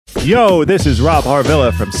Yo, this is Rob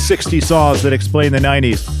Harvilla from 60 Songs That Explain the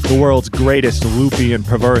 90s, the world's greatest loopy and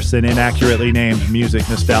perverse and inaccurately named music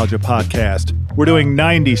nostalgia podcast. We're doing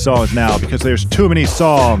 90 songs now because there's too many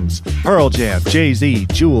songs. Pearl Jam, Jay-Z,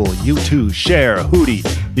 Jewel, U2, Cher, Hootie.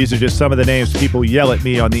 These are just some of the names people yell at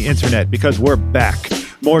me on the internet because we're back.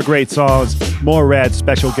 More great songs, more rad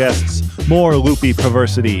special guests, more loopy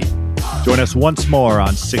perversity. Join us once more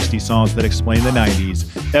on 60 Songs That Explain the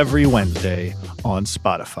 90s every Wednesday on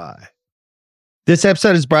Spotify. This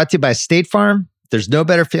episode is brought to you by State Farm. There's no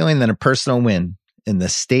better feeling than a personal win, and the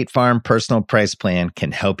State Farm Personal Price Plan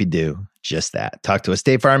can help you do just that. Talk to a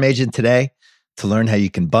State Farm agent today to learn how you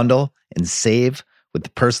can bundle and save with the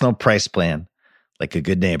Personal Price Plan. Like a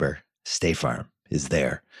good neighbor, State Farm is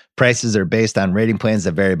there. Prices are based on rating plans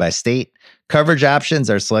that vary by state. Coverage options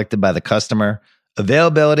are selected by the customer.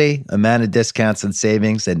 Availability, amount of discounts and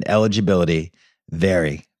savings, and eligibility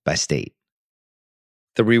vary by state.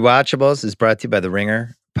 The Rewatchables is brought to you by the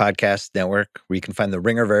Ringer Podcast Network, where you can find the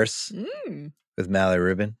Ringerverse with Mallory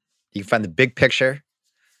Rubin. You can find the Big Picture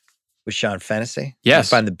with Sean Fennessey. Yes. You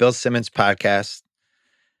can find the Bill Simmons podcast.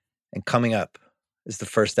 And coming up is the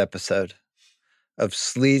first episode of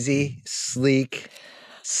Sleazy, Sleek,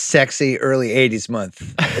 Sexy Early 80s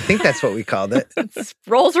Month. I think that's what we called it. It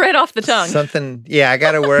rolls right off the tongue. Something, yeah, I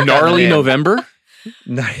got to work Gnarly on November?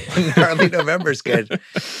 Gnarly November is good.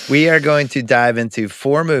 We are going to dive into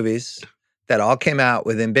 4 movies that all came out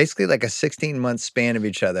within basically like a 16-month span of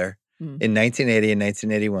each other in 1980 and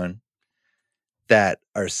 1981 that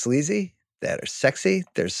are sleazy, that are sexy.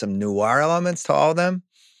 There's some noir elements to all of them,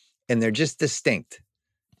 and they're just distinct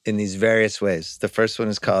in these various ways. The first one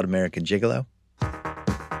is called American Gigolo.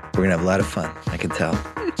 We're going to have a lot of fun, I can tell.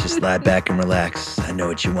 Just lie back and relax. I know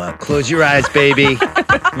what you want. Close your eyes, baby.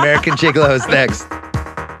 American Gigolo is next.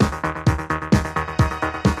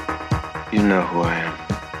 You know who I am.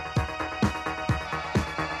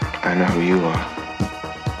 I know who you are.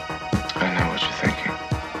 I know what you're thinking.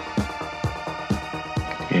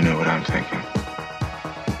 You know what I'm thinking.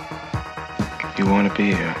 You want to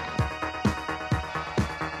be here.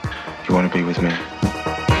 You want to be with me.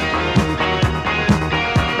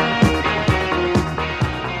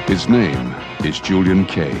 His name is Julian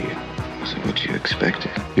Kay. Was it what you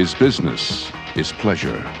expected? His business is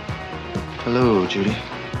pleasure. Hello, Judy.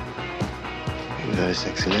 You're a very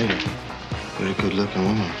sexy lady. Very good-looking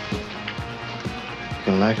woman. You're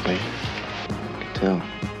gonna like me. I can tell.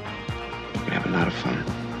 We're gonna have a lot of fun.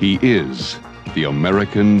 He is the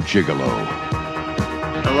American Gigolo.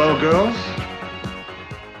 Hello, girls.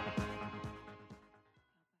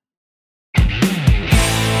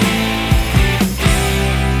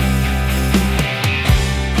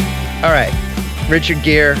 All right, Richard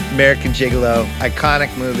Gere, American Gigolo,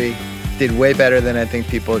 iconic movie, did way better than I think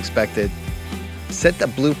people expected. Set the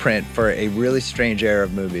blueprint for a really strange era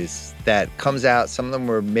of movies that comes out. Some of them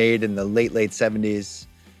were made in the late 70s.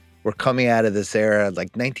 We're coming out of this era,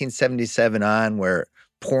 like 1977 on, where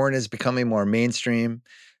porn is becoming more mainstream,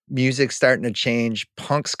 music's starting to change,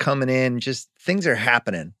 punk's coming in, just things are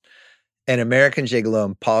happening. And American Gigolo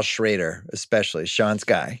and Paul Schrader, especially, Sean's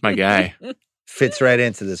guy. My guy. Fits right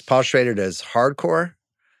into this. Paul Schrader does Hardcore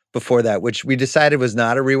before that, which we decided was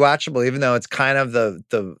not a rewatchable, even though it's kind of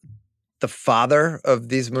the father of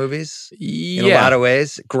these movies in a lot of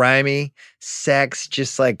ways. Grimy, sex,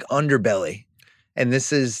 just like underbelly. And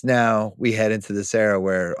this is now, we head into this era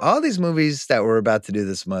where all these movies that we're about to do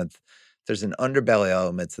this month, there's an underbelly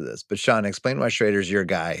element to this. But Sean, explain why Schrader's your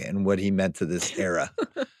guy and what he meant to this era.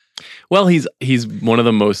 Well, he's one of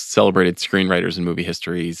the most celebrated screenwriters in movie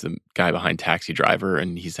history. He's the guy behind Taxi Driver,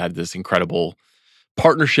 and he's had this incredible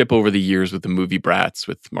partnership over the years with the movie brats,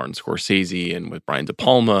 with Martin Scorsese and with Brian De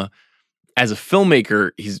Palma. As a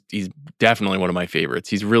filmmaker, he's definitely one of my favorites.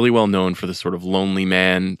 He's really well known for the sort of lonely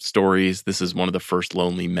man stories. This is one of the first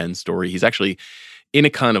lonely men story. He's actually in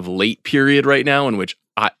a kind of late period right now in which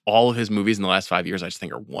all of his movies in the last 5 years I just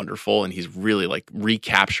think are wonderful, and he's really like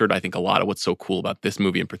recaptured, I think, a lot of what's so cool about this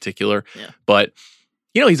movie in particular. Yeah. But,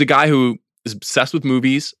 you know, he's a guy who is obsessed with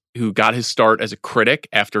movies, who got his start as a critic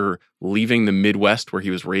after leaving the Midwest where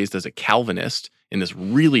he was raised as a Calvinist in this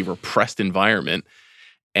really repressed environment.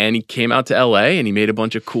 And he came out to LA and he made a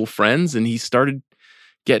bunch of cool friends, and he started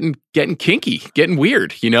getting kinky, getting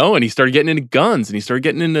weird, you know, and he started getting into guns, and he started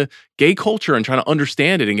getting into gay culture and trying to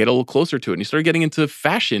understand it and get a little closer to it. And he started getting into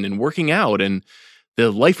fashion and working out and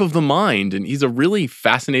the life of the mind. And he's a really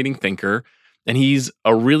fascinating thinker, and he's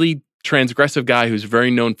a really transgressive guy who's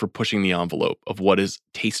very known for pushing the envelope of what is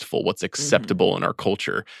tasteful, what's acceptable in our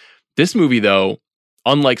culture. This movie, though,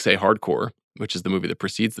 unlike, say, Hardcore, which is the movie that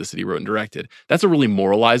precedes this that he wrote and directed, that's a really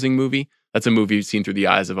moralizing movie. That's a movie seen through the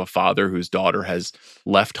eyes of a father whose daughter has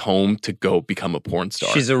left home to go become a porn star.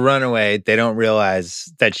 She's a runaway. They don't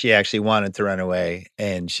realize that she actually wanted to run away,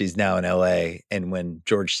 and she's now in L.A. And when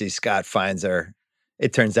George C. Scott finds her,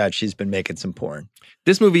 it turns out she's been making some porn.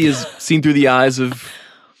 This movie is seen through the eyes of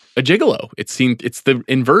a gigolo. It's the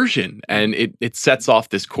inversion, and it sets off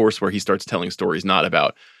this course where he starts telling stories not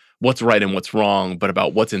about what's right and what's wrong, but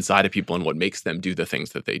about what's inside of people and what makes them do the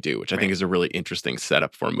things that they do, which I think is a really interesting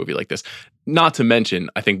setup for a movie like this. Not to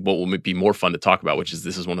mention, I think what will be more fun to talk about, which is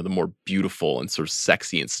this is one of the more beautiful and sort of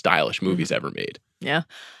sexy and stylish movies ever made. Yeah.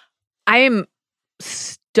 I am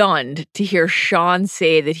stunned to hear Sean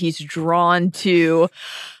say that he's drawn to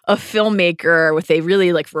a filmmaker with a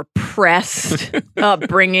really like repressed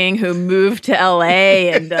upbringing who moved to LA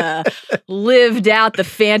and lived out the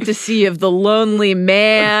fantasy of the lonely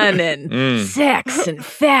man and sex and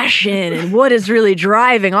fashion and what is really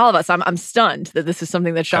driving all of us. I'm stunned that this is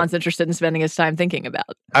something that Sean's interested in spending his time thinking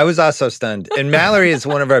about. I was also stunned. And Mallory is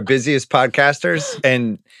one of our busiest podcasters,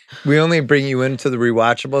 and we only bring you into the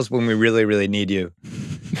rewatchables when we really, really need you.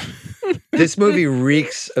 This movie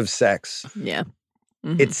reeks of sex. Yeah.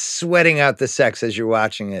 Mm-hmm. It's sweating out the sex as you're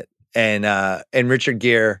watching it. And Richard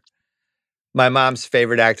Gere, my mom's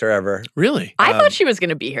favorite actor ever. Really? I thought she was going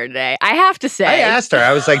to be here today. I have to say. I asked her.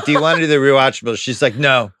 I was like, do you want to do the rewatchables? She's like,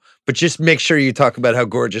 no. But just make sure you talk about how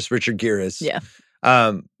gorgeous Richard Gere is. Yeah.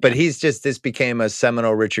 But this became a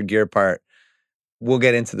seminal Richard Gere part. We'll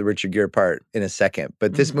get into the Richard Gere part in a second.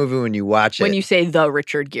 But this movie, when you watch it. When you say the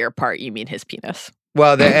Richard Gere part, you mean his penis.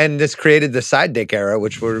 Well, and this created the side dick era,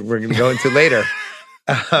 which we're going to go into later.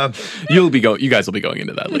 You guys will be going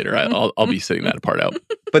into that later. I'll be sitting that part out.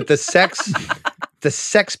 But the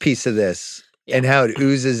sex piece of this and how it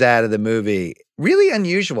oozes out of the movie, really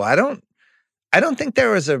unusual. I don't think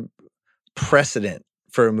there was a precedent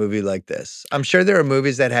for a movie like this. I'm sure there are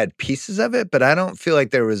movies that had pieces of it, but I don't feel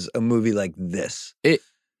like there was a movie like this.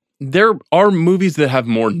 There are movies that have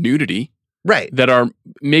more nudity, right? That are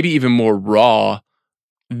maybe even more raw.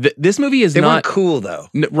 This movie is they not weren't cool though.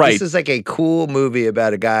 Right. This is like a cool movie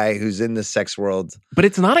about a guy who's in the sex world. But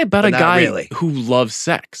it's not about a guy really. Who loves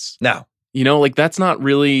sex. No. You know, like that's not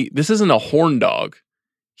really, this isn't a horn dog.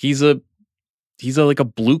 He's a like a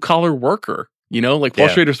blue collar worker. You know, like Paul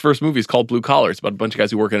Schrader's first movie is called Blue Collar. It's about a bunch of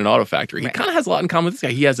guys who work in an auto factory. He kind of has a lot in common with this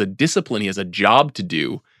guy. He has a discipline. He has a job to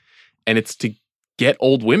do. And it's to get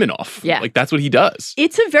old women off. Yeah. Like that's what he does.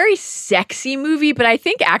 It's a very sexy movie, but I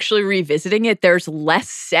think actually revisiting it, there's less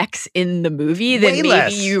sex in the movie than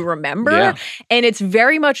maybe you remember. Yeah. And it's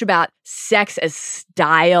very much about sex as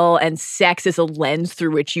style and sex as a lens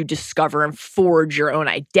through which you discover and forge your own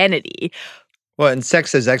identity. Well, and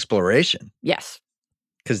sex as exploration. Yes.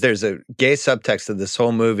 Because there's a gay subtext of this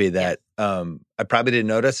whole movie that I probably didn't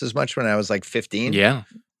notice as much when I was like 15. Yeah.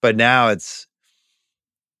 But now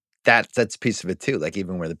that's a piece of it too, like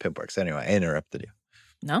even where the pimp works. Anyway, I interrupted you.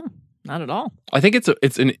 No, not at all. I think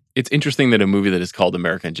it's interesting that a movie that is called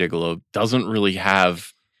American Gigolo doesn't really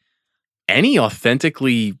have any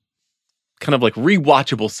authentically kind of like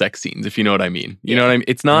rewatchable sex scenes, if you know what I mean. You know what I mean?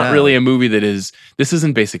 It's not really a movie this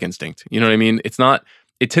isn't Basic Instinct. You know what I mean? It's not,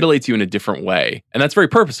 it titillates you in a different way. And that's very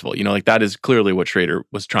purposeful. You know, like that is clearly what Schrader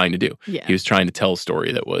was trying to do. Yeah. He was trying to tell a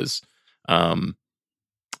story that was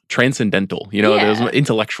transcendental, you know, that was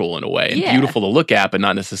intellectual in a way and beautiful to look at, but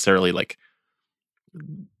not necessarily like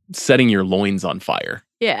setting your loins on fire.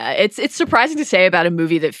 Yeah, it's surprising to say about a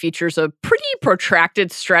movie that features a pretty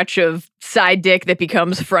protracted stretch of side dick that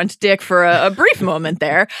becomes front dick for a brief moment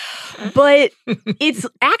there. But it's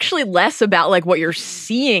actually less about like what you're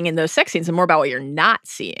seeing in those sex scenes and more about what you're not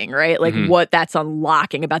seeing, right? Like what that's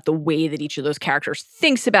unlocking about the way that each of those characters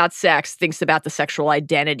thinks about sex, thinks about the sexual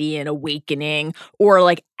identity and awakening, or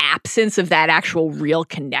like absence of that actual real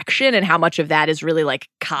connection, and how much of that is really like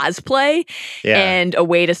cosplay and a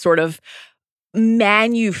way to sort of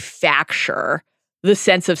manufacture the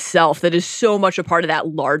sense of self that is so much a part of that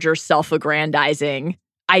larger self-aggrandizing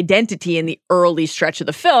identity in the early stretch of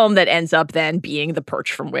the film that ends up then being the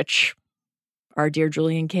perch from which our dear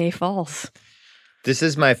Julian Kay falls. This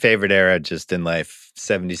is my favorite era just in life,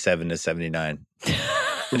 77 to 79. I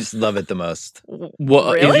just love it the most.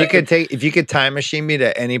 Well, really? If you could time machine me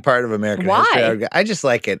to any part of American history, I just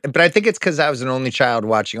like it. But I think it's because I was an only child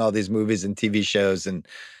watching all these movies and TV shows and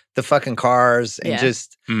the fucking cars and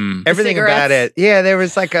just everything about it. Yeah, there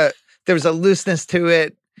was a looseness to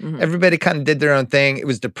it. Mm-hmm. Everybody kind of did their own thing. It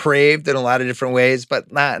was depraved in a lot of different ways,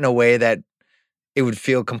 but not in a way that it would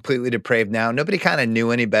feel completely depraved now. Nobody kind of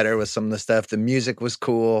knew any better with some of the stuff. The music was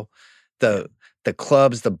cool. The the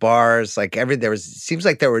clubs, the bars, like seems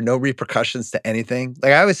like there were no repercussions to anything.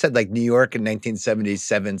 Like I always said, like New York in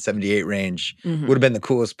 1977, 78 range would have been the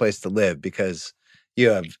coolest place to live because you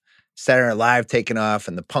have Saturday Night Live taking off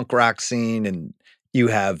and the punk rock scene, and you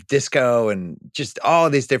have disco and just all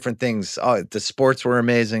these different things. The sports were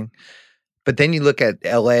amazing. But then you look at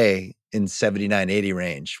LA in 79, 80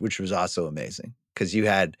 range, which was also amazing. Because you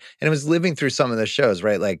had, and it was living through some of the shows,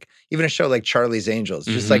 right? Like even a show like Charlie's Angels,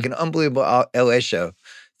 just like an unbelievable LA show.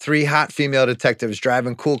 3 hot female detectives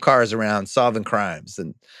driving cool cars around, solving crimes.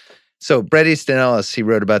 And so Bret Easton Ellis, he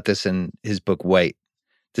wrote about this in his book, White.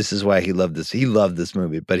 This is why he loved this. He loved this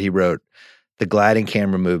movie, but he wrote, the gliding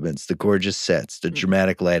camera movements, the gorgeous sets, the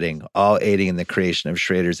dramatic lighting, all aiding in the creation of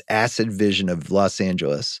Schrader's acid vision of Los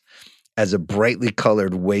Angeles as a brightly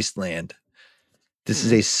colored wasteland. This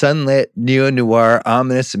is a sunlit, neo-noir,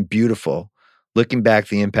 ominous, and beautiful. Looking back,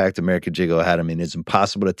 the impact American Gigolo had on me is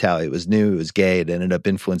impossible to tally. It was new, it was gay, it ended up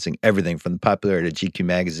influencing everything from the popularity of GQ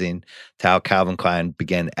magazine to how Calvin Klein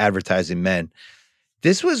began advertising men.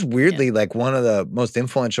 This was weirdly like one of the most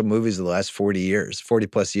influential movies of the last 40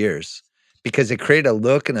 plus years, because it created a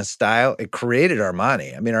look and a style. It created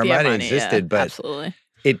Armani. I mean, Armani existed, but absolutely.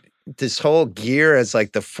 This whole gear as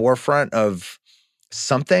like the forefront of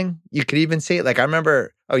something. You could even see it. Like I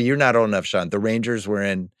remember, you're not old enough, Sean. The Rangers were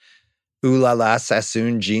in Ooh La La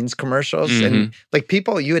Sassoon jeans commercials. And like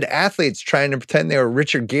you had athletes trying to pretend they were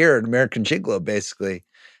Richard Gere at American Gigolo, basically.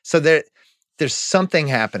 So there's something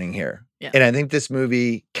happening here. Yeah. And I think this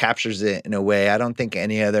movie captures it in a way I don't think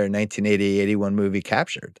any other 1980, 81 movie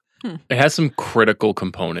captured. It has some critical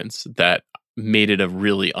components that made it a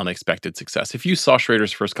really unexpected success. If you saw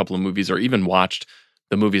Schrader's first couple of movies or even watched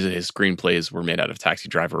the movies that his screenplays were made out of, Taxi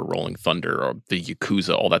Driver, Rolling Thunder, or the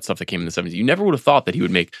Yakuza, all that stuff that came in the 70s, you never would have thought that he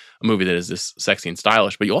would make a movie that is this sexy and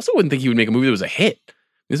stylish, but you also wouldn't think he would make a movie that was a hit.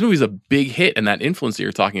 This movie is a big hit, and that influence that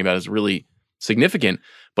you're talking about is really significant.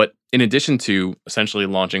 But in addition to essentially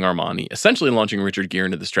launching Armani, essentially launching Richard Gere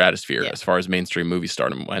into the stratosphere as far as mainstream movie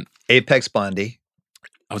stardom went. Apex Blondie.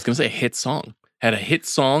 I was going to say a hit song. Had a hit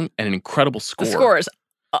song and an incredible score. The score is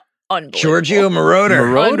unbelievable. Giorgio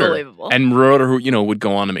Moroder. Unbelievable. And Moroder, who would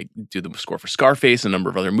go on to do the score for Scarface and a number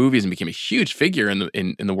of other movies and became a huge figure in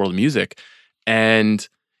the world of music. And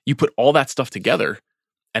you put all that stuff together,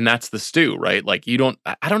 and that's the stew, right? Like I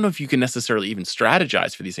don't know if you can necessarily even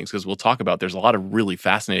strategize for these things, because we'll talk about there's a lot of really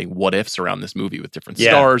fascinating what ifs around this movie with different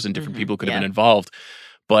stars and different people who could have been involved.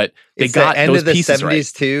 But they got the end those of the pieces 70s right.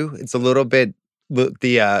 too. It's a little bit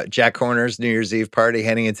the Jack Horner's New Year's Eve party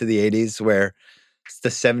heading into the 80s, where the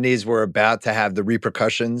 70s were about to have the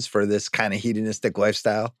repercussions for this kind of hedonistic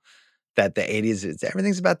lifestyle that the 80s,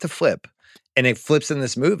 everything's about to flip. And it flips in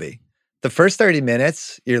this movie. The first 30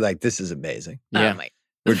 minutes, you're like, this is amazing. Yeah.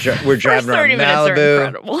 We're driving around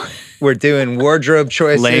Malibu. We're doing wardrobe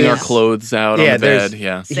choices. Laying our clothes out on the bed.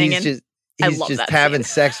 Yeah. He's just having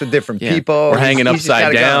sex with different people. We're hanging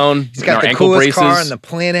upside down. He's got the coolest car on the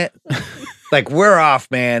planet. Like, we're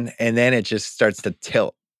off, man. And then it just starts to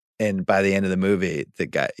tilt. And by the end of the movie, the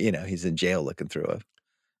guy, he's in jail looking through a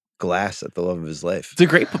glass at the love of his life. It's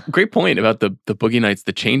a great point about the Boogie Nights,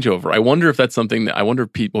 the changeover. I wonder if that's something what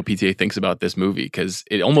PTA thinks about this movie, because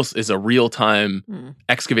it almost is a real-time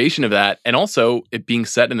excavation of that. And also, it being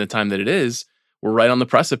set in the time that it is, we're right on the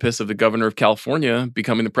precipice of the governor of California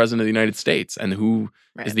becoming the president of the United States, and who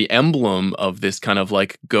is the emblem of this kind of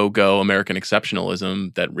like go-go American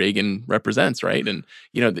exceptionalism that Reagan represents, right? And,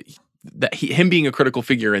 him being a critical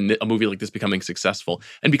figure in a movie like this becoming successful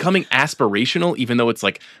and becoming aspirational, even though it's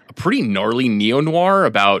like a pretty gnarly neo-noir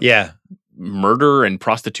about murder and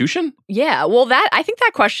prostitution. Yeah, well, I think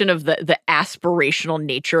that question of the aspirational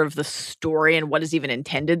nature of the story and what is even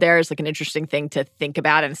intended there is like an interesting thing to think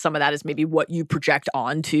about, and some of that is maybe what you project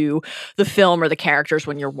onto the film or the characters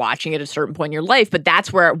when you're watching it at a certain point in your life. But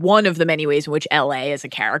that's where one of the many ways in which LA as a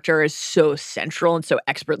character is so central and so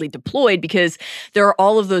expertly deployed, because there are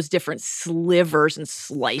all of those different slivers and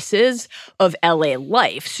slices of LA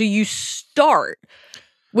life. So you start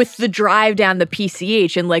with the drive down the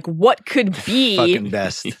PCH and like what could be fucking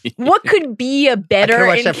best. What could be a better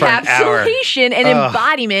encapsulation and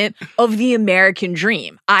embodiment of the American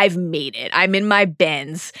dream? I've made it. I'm in my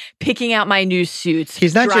Benz, picking out my new suits.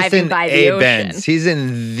 He's not driving just in by a the Benz. He's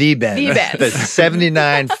in the Benz. The Benz. The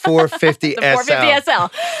 79 450 the 450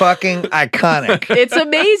 SL. Fucking iconic. It's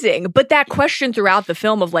amazing. But that question throughout the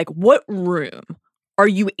film of like, what room are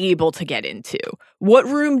you able to get into? What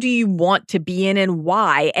room do you want to be in and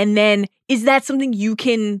why? And then is that something you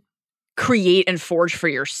can create and forge for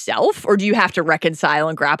yourself? Or do you have to reconcile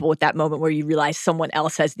and grapple with that moment where you realize someone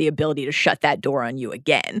else has the ability to shut that door on you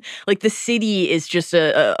again? Like the city is just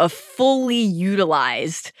a fully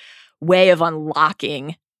utilized way of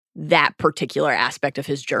unlocking that particular aspect of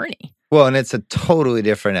his journey. Well, and it's a totally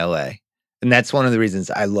different LA. And that's one of the reasons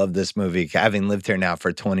I love this movie, having lived here now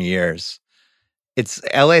for 20 years. It's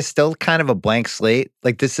LA is still kind of a blank slate.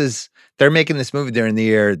 Like they're making this movie during the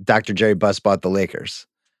year Dr. Jerry Buss bought the Lakers,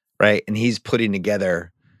 right? And he's putting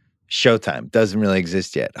together Showtime. Doesn't really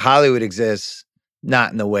exist yet. Hollywood exists,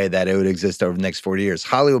 not in the way that it would exist over the next 40 years.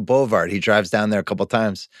 Hollywood Boulevard, he drives down there a couple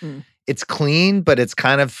times. It's clean, but it's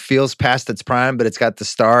kind of feels past its prime, but it's got the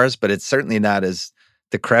stars, but it's certainly not as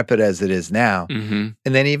decrepit as it is now. And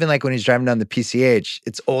then even like when he's driving down the PCH,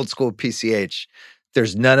 it's old school PCH.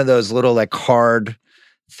 There's none of those little like hard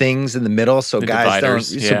things in the middle, so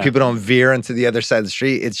people don't veer into the other side of the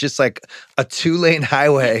street. It's just like a 2-lane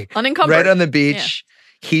highway unencumbered, right on the beach.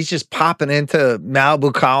 He's just popping into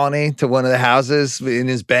Malibu Colony to one of the houses in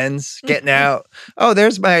his Benz, getting out. Oh,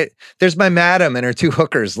 there's my madam and her 2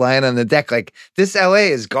 hookers lying on the deck. Like this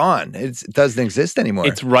LA is gone. It doesn't exist anymore.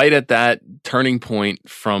 It's right at that turning point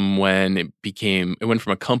from when it went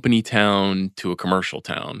from a company town to a commercial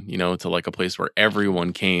town, to like a place where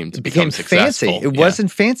everyone came to become successful. Fancy. It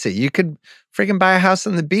wasn't fancy. You could freaking buy a house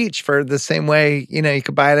on the beach for the same way, you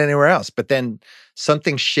could buy it anywhere else. But then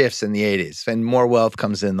something shifts in the 80s and more wealth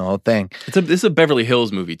comes in the whole thing. This is a Beverly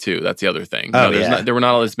Hills movie too. That's the other thing. There were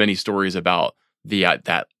not as many stories about the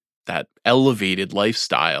that elevated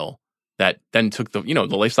lifestyle that then took the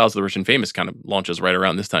lifestyles of the rich and famous kind of launches right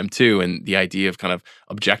around this time too. And the idea of kind of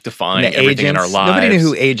objectifying everything in our lives. Nobody knew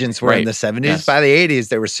who agents were in the 70s. Yes. By the 80s,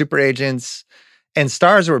 there were super agents and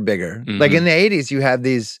stars were bigger. Like in the 80s, you had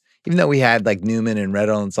these, even though we had like Newman and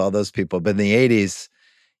Reynolds, all those people, but in the 80s,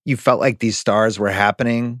 you felt like these stars were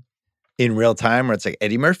happening in real time where it's like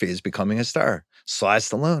Eddie Murphy is becoming a star. Sly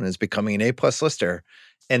Stallone is becoming an A+ lister.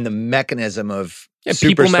 And the mechanism of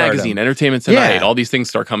People Magazine, Entertainment Tonight, all these things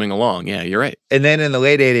start coming along. Yeah, you're right. And then in the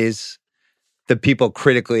late 80s, the people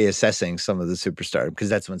critically assessing some of the superstars, because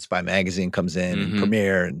that's when Spy Magazine comes in and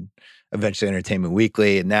Premiere and eventually Entertainment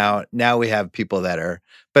Weekly. And now we have people that are,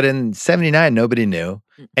 but in 79, nobody knew.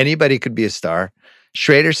 Anybody could be a star.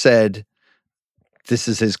 Schrader said, this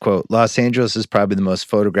is his quote, "Los Angeles is probably the most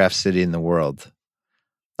photographed city in the world."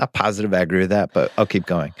 Not positive, I agree with that, but I'll keep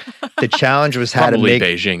going. The challenge was how to make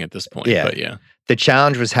Beijing at this point. But yeah. The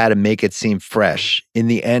challenge was how to make it seem fresh. In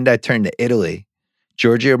the end, I turned to Italy.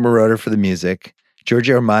 Giorgio Moroder for the music,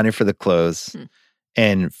 Giorgio Armani for the clothes,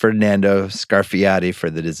 and Ferdinando Scarfiati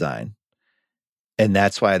for the design. And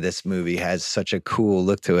that's why this movie has such a cool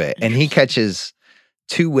look to it. And he catches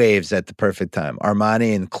 2 waves at the perfect time.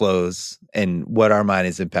 Armani and clothes and what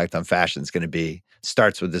Armani's impact on fashion is going to be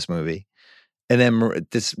starts with this movie. And then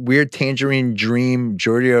this weird Tangerine Dream,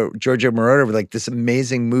 Giorgio Moroder with like this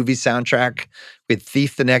amazing movie soundtrack with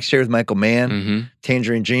Thief the next year with Michael Mann,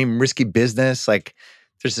 Tangerine Dream, Risky Business. Like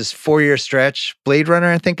there's this 4-year stretch. Blade Runner,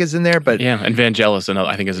 I think, is in there. But yeah, and Vangelis,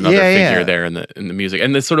 I think, is another figure there in the music.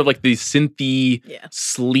 And this sort of like these synthy,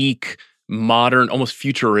 sleek, modern, almost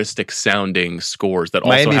futuristic sounding scores that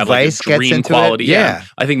Miami also have Vice like a dream quality. Yeah.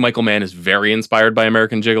 I think Michael Mann is very inspired by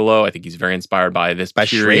American Gigolo. I think he's very inspired by this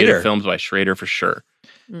period of films by Schrader for sure.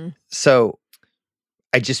 So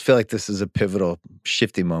I just feel like this is a pivotal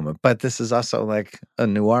shifting moment, but this is also like a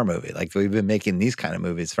noir movie. Like we've been making these kind of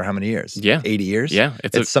movies for how many years? 80 years? Yeah.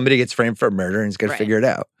 It's somebody gets framed for a murder and he's going to figure it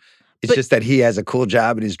out. It's just that he has a cool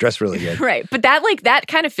job and he's dressed really good. Right. But that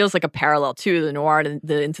kind of feels like a parallel to the noir and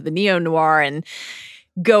into the neo-noir and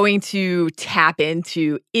going to tap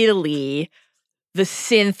into Italy, the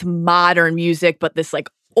synth modern music, but this like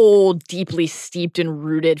old, deeply steeped and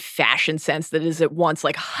rooted fashion sense that is at once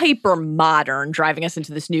like hyper modern, driving us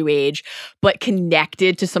into this new age, but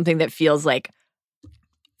connected to something that feels like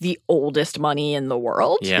the oldest money in the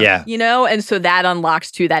world. Yeah. And so that unlocks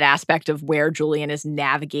too that aspect of where Julian is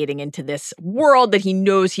navigating into this world that he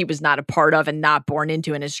knows he was not a part of and not born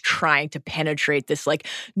into and is trying to penetrate this like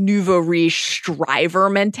nouveau riche striver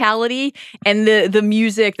mentality. And the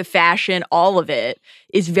music, the fashion, all of it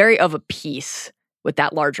is very of a piece with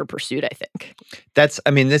that larger pursuit, I think. That's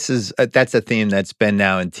a theme that's been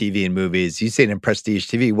now in TV and movies. You see it in Prestige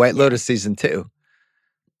TV. White Lotus season 2.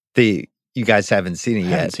 You guys haven't seen it yet.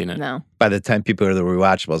 I haven't seen it. No. By the time people are the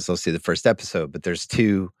rewatchables, they'll see the first episode. But there's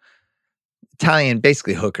 2 Italian,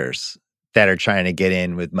 basically hookers, that are trying to get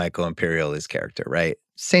in with Michael Imperioli's character, right?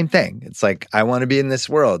 Same thing. It's like, I want to be in this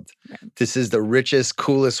world. Right. This is the richest,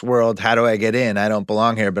 coolest world. How do I get in? I don't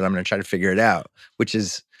belong here, but I'm going to try to figure it out, which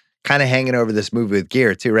is kind of hanging over this movie with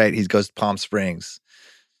Gere too, right? He goes to Palm Springs.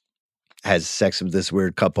 has sex with this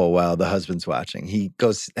weird couple while the husband's watching. He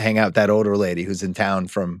goes hang out with that older lady who's in town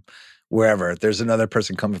from wherever. There's another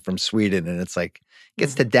person coming from Sweden, and it's like,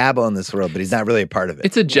 gets to dabble in this world, but he's not really a part of it.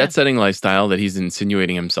 It's a jet-setting lifestyle that he's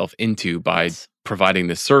insinuating himself into by providing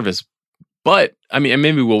this service. But, I mean, and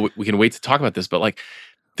maybe we can wait to talk about this, but like,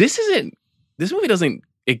 this movie doesn't,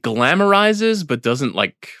 it glamorizes, but doesn't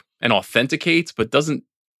like, and authenticates, but doesn't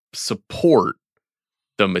support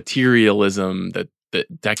the materialism that the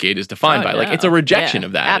decade is defined by. Like, it's a rejection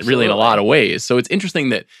of that, absolutely. really, in a lot of ways. So it's interesting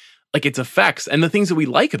that, like, its effects and the things that we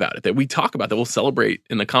like about it, that we talk about, that we'll celebrate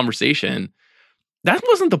in the conversation, that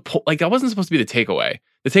wasn't that wasn't supposed to be the takeaway.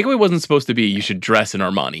 The takeaway wasn't supposed to be you should dress in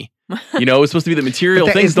Armani. You know, it was supposed to be the material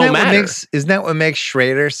things don't matter. Isn't that what makes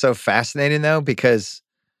Schrader so fascinating, though? Because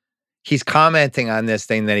he's commenting on this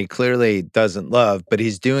thing that he clearly doesn't love, but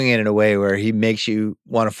he's doing it in a way where he makes you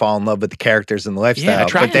want to fall in love with the characters and the lifestyle.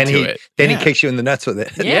 But then he kicks you in the nuts with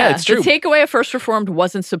it. Yeah, it's true. The takeaway of First Reformed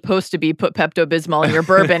wasn't supposed to be put Pepto-Bismol in your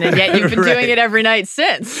bourbon, and yet you've been doing it every night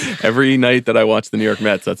since. Every night that I watch the New York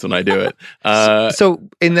Mets, that's when I do it. So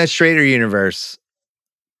in the Schrader universe,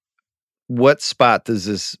 what spot does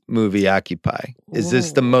this movie occupy? Is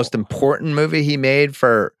this the most important movie he made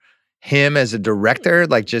for him as a director?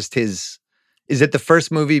 Like, just is it the first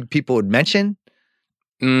movie people would mention?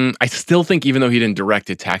 I still think, even though he didn't direct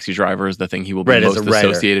it, Taxi Driver is the thing he will be most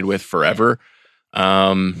associated with forever.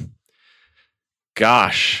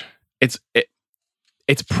 Gosh, it's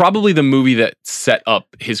probably the movie that set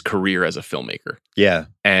up his career as a filmmaker. Yeah.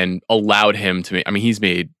 And allowed him to make, I mean, he's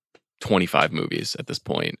made 25 movies at this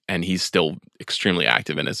point, and he's still extremely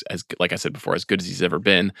active and as like I said before, as good as he's ever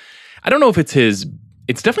been. I don't know if it's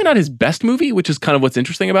definitely not his best movie, which is kind of what's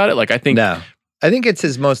interesting about it. Like, I think it's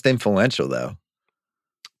his most influential, though.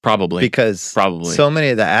 Probably. Because so many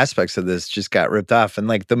of the aspects of this just got ripped off. And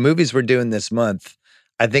like the movies we're doing this month,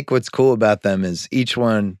 I think what's cool about them is each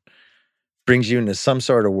one brings you into some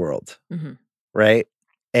sort of world, right?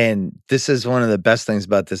 And this is one of the best things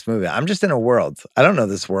about this movie. I'm just in a world. I don't know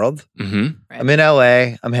this world. Right. I'm in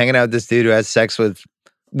LA. I'm hanging out with this dude who has sex with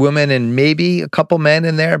women and maybe a couple men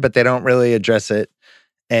in there, but they don't really address it.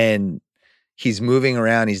 And he's moving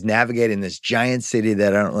around. He's navigating this giant city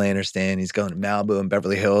that I don't really understand. He's going to Malibu and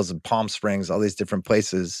Beverly Hills and Palm Springs, all these different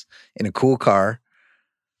places in a cool car.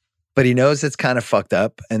 But he knows it's kind of fucked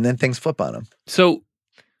up, and then things flip on him. So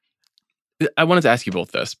I wanted to ask you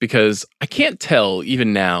both this, because I can't tell,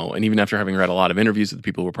 even now, and even after having read a lot of interviews with the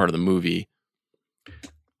people who were part of the movie,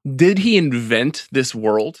 did he invent this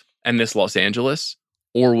world and this Los Angeles,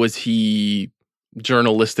 or was he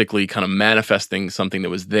journalistically kind of manifesting something that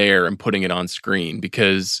was there and putting it on screen?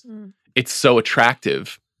 Because it's so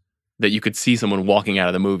attractive that you could see someone walking out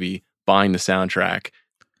of the movie, buying the soundtrack,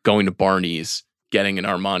 going to Barney's, getting an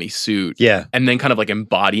Armani suit, and then kind of like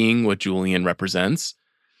embodying what Julian represents.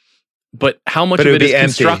 But how much of it is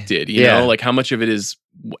constructed, you know, like how much of it is,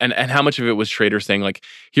 and how much of it was Schrader saying like,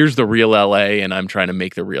 here's the real LA and I'm trying to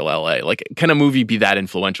make the real LA. Like, can a movie be that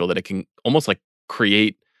influential that it can almost like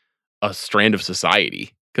create a strand of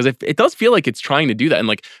society? Because it does feel like it's trying to do that. And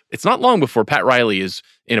like, it's not long before Pat Riley is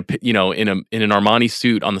in an Armani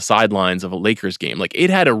suit on the sidelines of a Lakers game. Like, it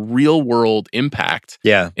had a real world impact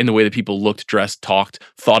in the way that people looked, dressed, talked,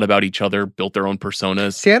 thought about each other, built their own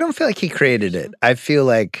personas. See, I don't feel like he created it. I feel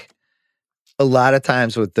like a lot of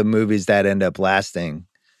times with the movies that end up lasting,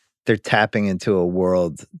 they're tapping into a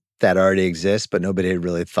world that already exists, but nobody had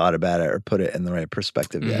really thought about it or put it in the right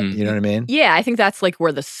perspective yet. You know what I mean? Yeah, I think that's like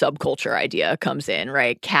where the subculture idea comes in,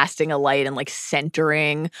 right? Casting a light and like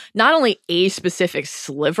centering not only a specific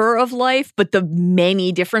sliver of life, but the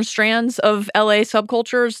many different strands of LA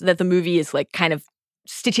subcultures that the movie is like kind of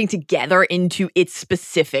stitching together into its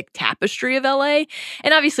specific tapestry of LA.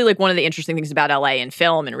 And obviously, like, one of the interesting things about LA in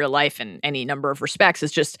film and real life in any number of respects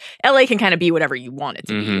is just LA can kind of be whatever you want it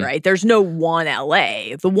to be, right? There's no one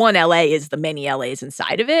LA. The one LA is the many LAs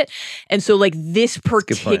inside of it. And so, like, this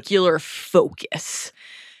particular focus,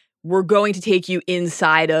 we're going to take you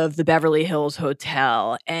inside of the Beverly Hills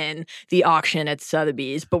Hotel and the auction at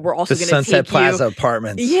Sotheby's, but we're also going to take Sunset Plaza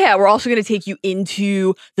apartments. Yeah, we're also going to take you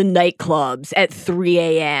into the nightclubs at 3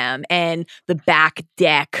 a.m. and the back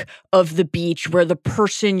deck of the beach where the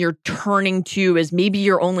person you're turning to as maybe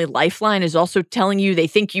your only lifeline is also telling you they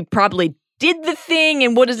think you probably did the thing,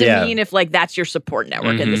 and what does it mean if like that's your support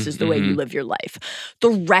network and this is the way you live your life. The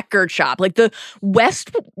record shop, like the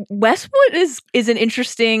Westwood is an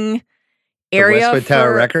interesting area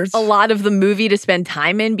Tower Records? A lot of the movie to spend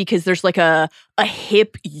time in, because there's like a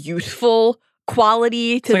hip, youthful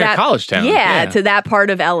quality to like that a college town. Yeah, to that part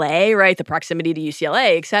of LA, right? The proximity to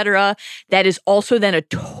UCLA, et cetera. That is also then a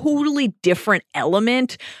totally different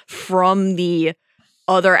element from the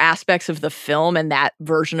other aspects of the film and that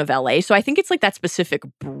version of LA. So I think it's like that specific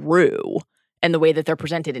brew and the way that they're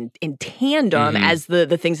presented in tandem as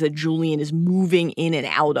the things that Julian is moving in and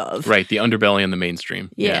out of. Right, the underbelly and the mainstream.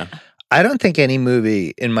 Yeah. I don't think any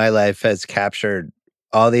movie in my life has captured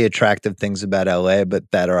all the attractive things about LA, but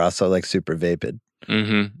that are also like super vapid.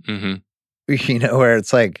 You know, where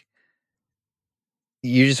it's like,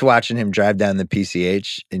 you're just watching him drive down the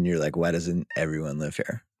PCH and you're like, why doesn't everyone live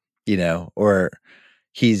here? You know, or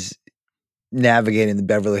he's navigating the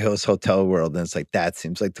Beverly Hills hotel world and it's like, that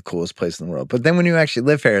seems like the coolest place in the world. But then when you actually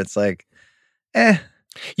live here, it's like, I've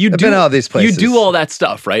been all these places. You do all that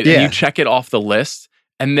stuff, right? Yeah. And you check it off the list,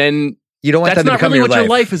 and then you don't want that to become really your what life. your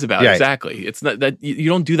life is about. Right. Exactly. It's not that you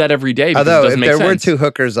don't do that every day. Because Although it doesn't if make there were sense. two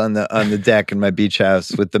hookers on the deck in my beach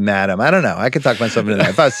house with the madam, I don't know. I could talk myself into that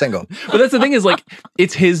if I was single. But that's the thing is, like,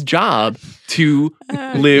 it's his job to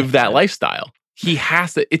live that lifestyle. He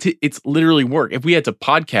has to. It's literally work. If we had to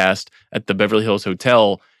podcast at the Beverly Hills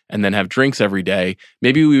Hotel and then have drinks every day,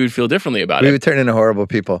 maybe we would feel differently about it. We would turn into horrible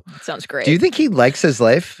people. Sounds great. Do you think he likes his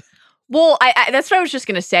life? Well, I that's what I was just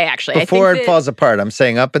going to say, actually. Before I think it falls apart, I'm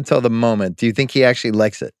saying up until the moment, do you think he actually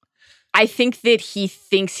likes it? I think that he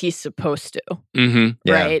thinks he's supposed to, Yeah.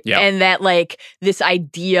 right? Yeah. And that, like, this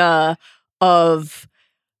idea of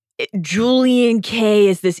Julian K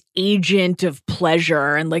is this agent of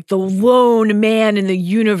pleasure and like the lone man in the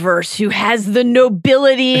universe who has the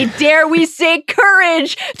nobility, dare we say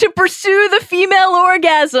courage, to pursue the female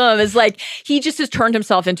orgasm. Is like, he just has turned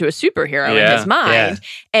himself into a superhero in his mind.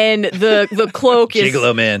 And the cloak is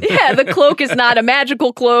Gigolo man. Yeah, the cloak is not a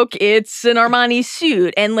magical cloak, it's an Armani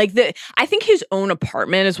suit. And like I think his own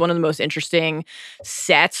apartment is one of the most interesting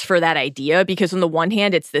sets for that idea, because on the one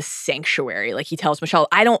hand it's this sanctuary. Like he tells Michelle,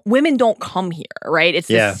 women don't come here, right? It's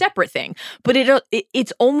this separate thing. But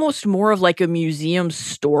it's almost more of like a museum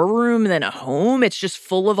storeroom than a home. It's just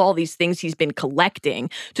full of all these things he's been collecting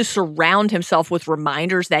to surround himself with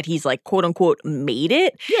reminders that he's like, quote unquote, made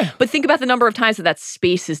it. Yeah. But think about the number of times that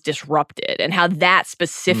space is disrupted and how that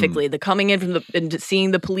specifically, the coming in from and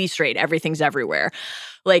seeing the police raid, everything's everywhere.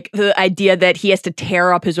 Like the idea that he has to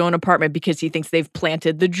tear up his own apartment because he thinks they've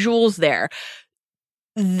planted the jewels there.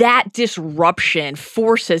 That disruption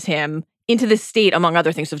forces him into this state, among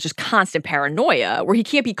other things, of just constant paranoia where he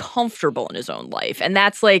can't be comfortable in his own life. And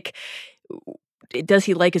that's like, does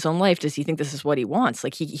he like his own life? Does he think this is what he wants?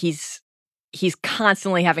 Like he's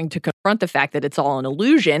constantly having to confront the fact that it's all an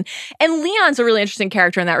illusion. And Leon's a really interesting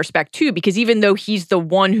character in that respect too, because even though he's the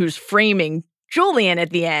one who's framing Julian at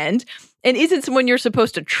the end and isn't someone you're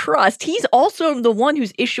supposed to trust, he's also the one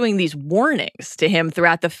who's issuing these warnings to him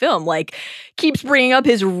throughout the film, like keeps bringing up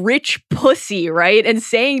his rich pussy, right? And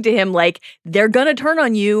saying to him, like, they're going to turn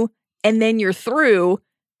on you and then you're through.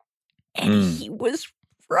 And he was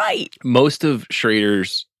right. Most of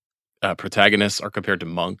Schrader's protagonists are compared to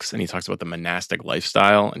monks, and he talks about the monastic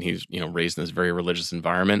lifestyle, and he's raised in this very religious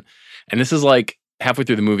environment. And this is like halfway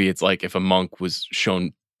through the movie, it's like if a monk was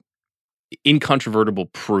shown incontrovertible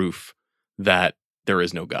proof that there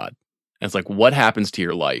is no God. And it's like, what happens to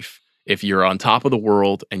your life if you're on top of the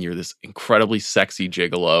world and you're this incredibly sexy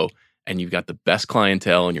gigolo and you've got the best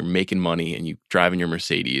clientele and you're making money and you drive in your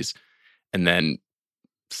Mercedes, and then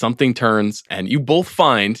something turns and you both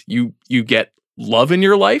find you get love in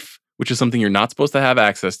your life, which is something you're not supposed to have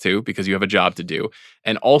access to because you have a job to do.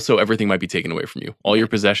 And also everything might be taken away from you. All your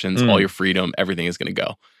possessions, all your freedom, everything is going to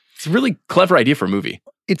go. It's a really clever idea for a movie.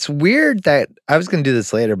 It's weird that I was going to do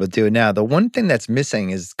this later, but do it now. The one thing that's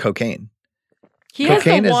missing is cocaine. He has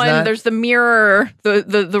the one. There's the mirror,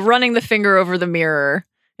 the running the finger over the mirror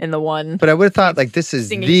in the one. But I would have thought like this is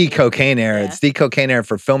the cocaine era. Yeah. It's the cocaine era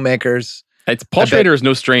for filmmakers. It's Paul Schrader is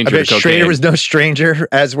no stranger to cocaine. Schrader was no stranger,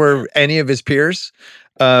 as were any of his peers.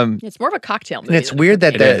 It's more of a cocktail movie. And it's weird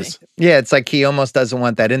that is. Yeah, it's like he almost doesn't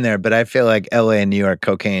want that in there. But I feel like LA and New York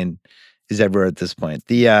cocaine is everywhere at this point.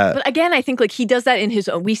 But again, I think like he does that in his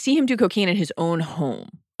own. We see him do cocaine in his own home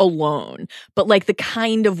alone. But like the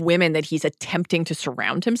kind of women that he's attempting to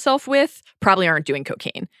surround himself with probably aren't doing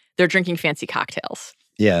cocaine. They're drinking fancy cocktails.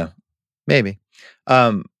 Yeah, maybe.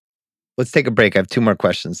 Let's take a break. I have two more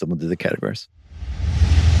questions, then we'll do the categories.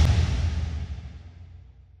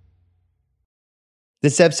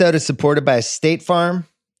 This episode is supported by State Farm.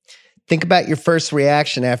 Think about your first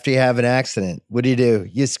reaction after you have an accident. What do?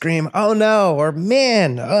 You scream, oh no, or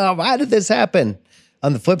man, oh, why did this happen?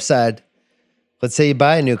 On the flip side, let's say you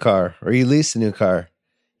buy a new car or you lease a new car.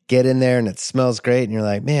 Get in there and it smells great and you're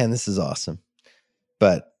like, man, this is awesome.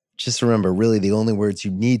 But Just remember, really the only words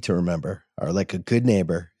you need to remember are like a good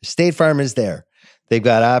neighbor. State Farm is there. They've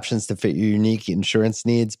got options to fit your unique insurance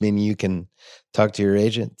needs, meaning you can talk to your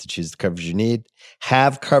agent to choose the coverage you need,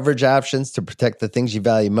 have coverage options to protect the things you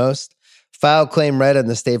value most, file claim right on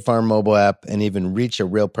the State Farm mobile app, and even reach a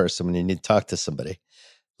real person when you need to talk to somebody.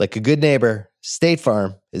 Like a good neighbor, State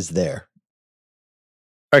Farm is there.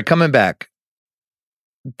 All right, coming back.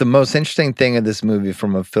 The most interesting thing of this movie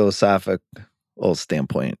from a philosophical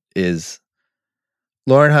standpoint is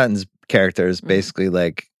Lauren Hutton's character is basically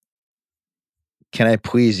like, can I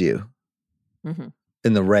please you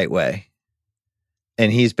in the right way?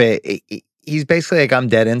 And he's basically like, I'm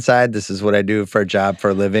dead inside. This is what I do for a job, for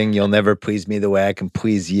a living. You'll never please me the way I can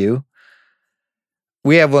please you.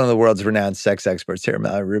 We have one of the world's renowned sex experts here,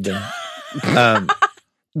 Mallory Rubin.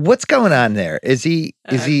 What's going on there? Is he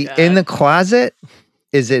in the closet?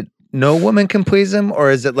 Is it no woman can please him?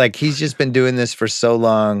 Or is it like he's just been doing this for so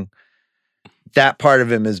long, that part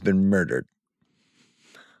of him has been murdered?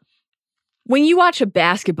 When you watch a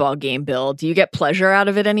basketball game, Bill, do you get pleasure out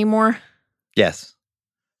of it anymore? Yes.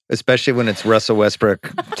 Especially when it's Russell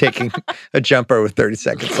Westbrook taking a jumper with 30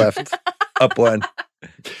 seconds left. Up one.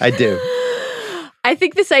 I do. I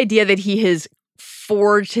think this idea that he has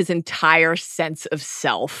forged his entire sense of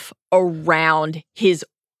self around his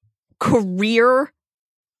career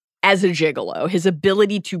as a gigolo, his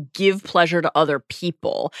ability to give pleasure to other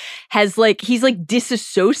people, he's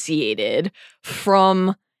disassociated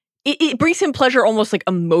from... It brings him pleasure almost like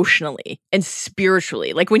emotionally and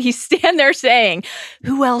spiritually. Like when he's stand there saying,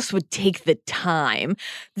 who else would take the time?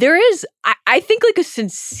 There is, I think, like a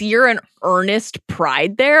sincere and earnest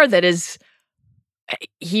pride there that is,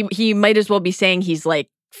 he might as well be saying he's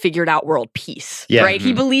like figured out world peace, right?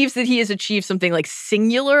 He believes that he has achieved something like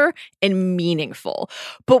singular and meaningful.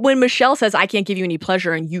 But when Michelle says, I can't give you any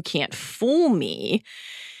pleasure and you can't fool me,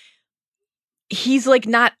 he's like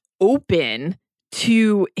not open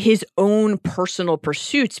to his own personal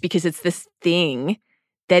pursuits because it's this thing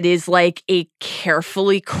that is like a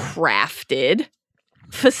carefully crafted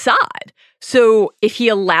facade. So if he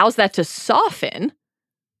allows that to soften,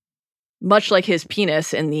 much like his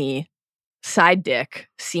penis in the side dick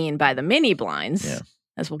scene by the mini blinds,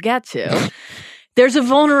 as we'll get to, there's a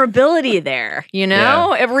vulnerability there, you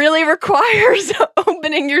know? It really requires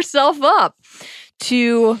opening yourself up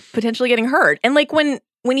to potentially getting hurt. And like when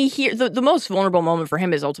he hears, the most vulnerable moment for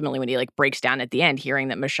him is ultimately when he like breaks down at the end, hearing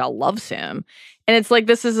that Michelle loves him. And it's like,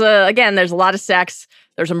 this is again, there's a lot of sex,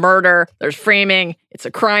 there's a murder, there's framing, it's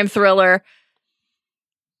a crime thriller.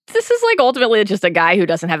 This is like ultimately just a guy who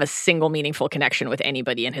doesn't have a single meaningful connection with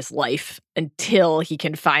anybody in his life until he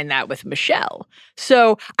can find that with Michelle.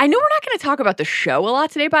 So I know we're not going to talk about the show a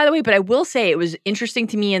lot today, by the way, but I will say it was interesting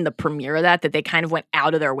to me in the premiere of that they kind of went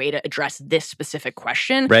out of their way to address this specific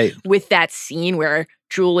question with that scene where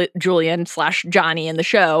Julian/Johnny in the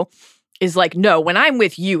show is like, no, when I'm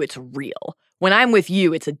with you, it's real. When I'm with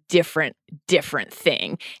you, it's a different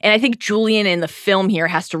thing. And I think Julian in the film here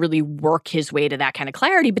has to really work his way to that kind of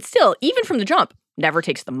clarity. But still, even from the jump, never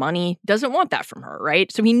takes the money, doesn't want that from her,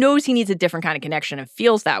 right? So he knows he needs a different kind of connection and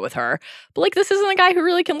feels that with her. But like, this isn't a guy who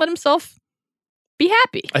really can let himself be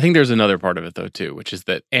happy. I think there's another part of it, though, too, which is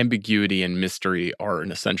that ambiguity and mystery are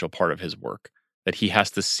an essential part of his work. That he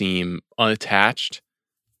has to seem unattached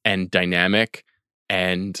and dynamic,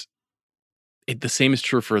 and the same is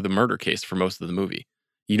true for the murder case for most of the movie.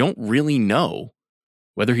 You don't really know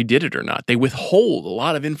whether he did it or not. They withhold a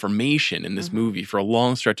lot of information in this movie for a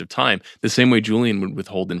long stretch of time, the same way Julian would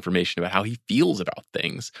withhold information about how he feels about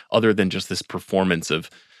things, other than just this performance of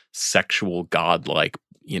sexual godlike,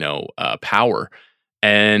 power.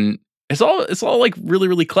 And it's all like really,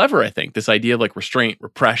 really clever, I think. This idea of like restraint,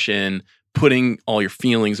 repression, putting all your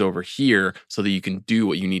feelings over here so that you can do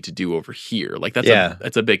what you need to do over here. Like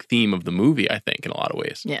that's a big theme of the movie, I think, in a lot of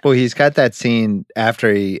ways. Yeah. Well, he's got that scene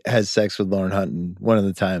after he has sex with Lauren Hutton one of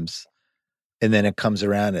the times, and then it comes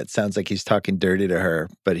around. It sounds like he's talking dirty to her,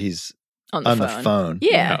 but he's on the phone.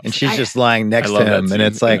 Yeah. And she's just lying next to him, and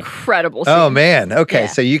it's like incredible scene. Oh man, okay,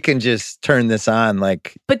 so you can just turn this on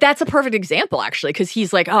like. But that's a perfect example, actually, because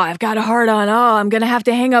he's like, oh, I've got a hard on. Oh, I'm gonna have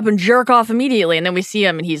to hang up and jerk off immediately, and then we see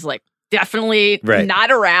him, and he's like, definitely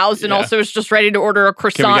not aroused, and also is just ready to order a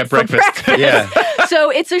croissant for breakfast. So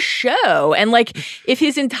it's a show. And like, if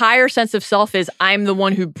his entire sense of self is, I'm the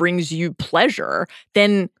one who brings you pleasure,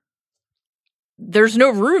 then there's no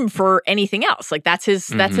room for anything else. Like that's his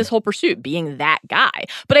whole pursuit, being that guy.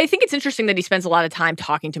 But I think it's interesting that he spends a lot of time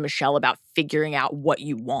talking to Michelle about figuring out what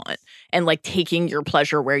you want and like taking your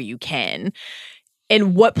pleasure where you can.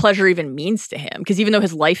 And what pleasure even means to him. Because even though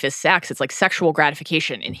his life is sex, it's like sexual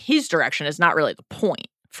gratification in his direction is not really the point.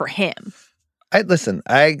 for him.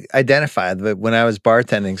 I identified that when I was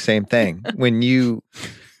bartending, same thing. When you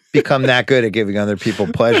become that good at giving other people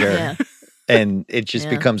pleasure and it just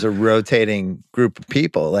becomes a rotating group of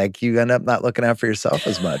people, like you end up not looking out for yourself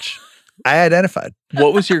as much. I identified.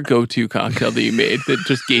 What was your go-to cocktail that you made that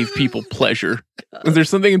just gave people pleasure? Was there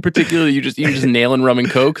something in particular that you just nailing rum and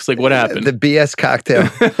cokes? Like what happened? The BS cocktail.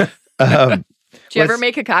 Did you ever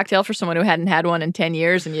make a cocktail for someone who hadn't had one in 10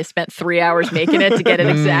 years and you spent 3 hours making it to get it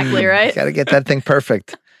exactly right? Got to get that thing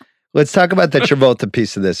perfect. Let's talk about the Travolta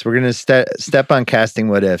piece of this. We're going to step on casting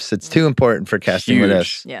what ifs. It's too important for casting what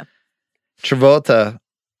ifs. Yeah. Travolta,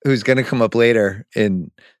 who's going to come up later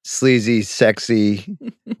in sleazy, sexy,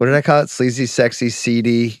 what did I call it? Sleazy, sexy,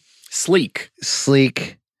 seedy. Sleek,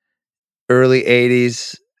 early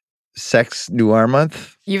 80s sex noir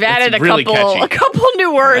month. You've added really a couple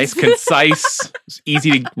new words. nice, concise,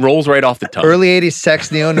 easy to rolls right off the tongue. Early 80s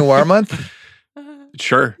sex neo-noir month.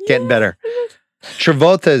 Sure. Getting better.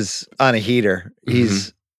 Travolta's on a heater.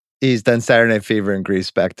 He's done Saturday Night Fever and Grease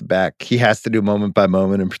back to back. He has to do moment by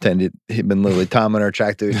moment and pretend him and Lily Tomlin are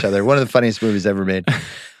attracted to each other. One of the funniest movies ever made.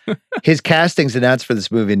 His casting's announced for this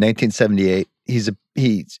movie in 1978. He's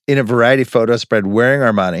in a variety photo spread wearing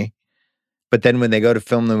Armani. But then when they go to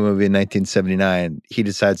film the movie in 1979, he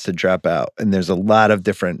decides to drop out. And there's a lot of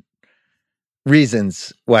different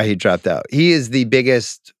reasons why he dropped out. He is the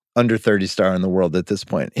biggest under 30 star in the world at this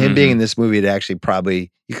point. Him being in this movie, it actually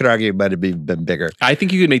probably, you could argue it might have been bigger. I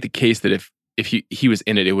think you could make the case that if he was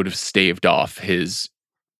in it, it would have staved off his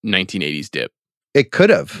 1980s dip. It could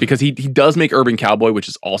have. Because he does make Urban Cowboy, which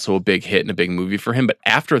is also a big hit and a big movie for him. But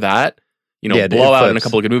after that, Blowout and a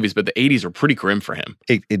couple of good movies, but the 80s are pretty grim for him.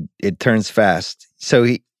 It turns fast. So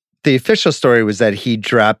the official story was that he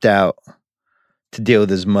dropped out to deal with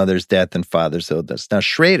his mother's death and father's illness. Now,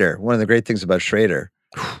 Schrader, one of the great things about Schrader,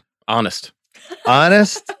 honest,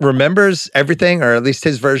 remembers everything, or at least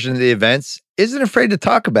his version of the events, isn't afraid to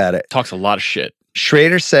talk about it. Talks a lot of shit.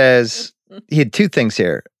 Schrader says he had two things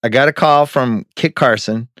here. I got a call from Kit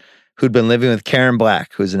Carson, who'd been living with Karen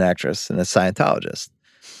Black, who's an actress and a Scientologist.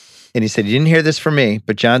 And he said, you didn't hear this from me,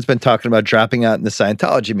 but John's been talking about dropping out in the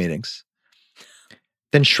Scientology meetings.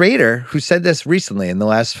 Then Schrader, who said this recently in the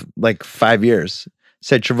last 5 years,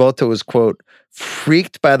 said Travolta was, quote,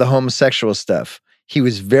 freaked by the homosexual stuff. He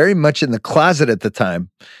was very much in the closet at the time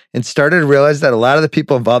and started to realize that a lot of the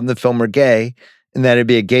people involved in the film were gay and that it'd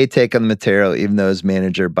be a gay take on the material, even though his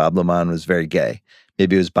manager, Bob LeMond, was very gay.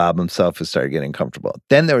 Maybe it was Bob himself who started getting comfortable.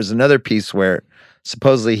 Then there was another piece where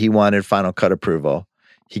supposedly he wanted Final Cut approval.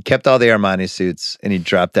 He kept all the Armani suits and he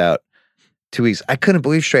dropped out 2 weeks. I couldn't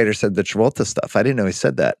believe Schrader said the Travolta stuff. I didn't know he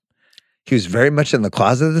said that. He was very much in the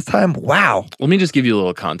closet at the time. Wow. Let me just give you a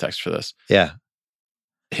little context for this. Yeah.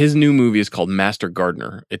 His new movie is called Master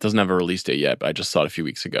Gardener. It doesn't have a release date yet, but I just saw it a few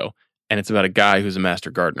weeks ago. And it's about a guy who's a master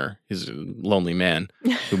gardener. He's a lonely man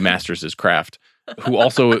who masters his craft, who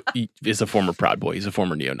also is a former Proud Boy. He's a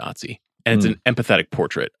former neo-Nazi. And it's an empathetic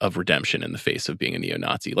portrait of redemption in the face of being a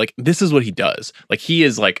neo-Nazi. Like, this is what he does. Like, he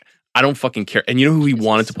is like, I don't fucking care. And you know who he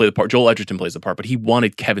wanted to play the part? Joel Edgerton plays the part, but he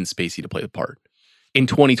wanted Kevin Spacey to play the part in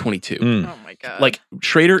 2022. Oh my God. Like,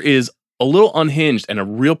 Schrader is a little unhinged and a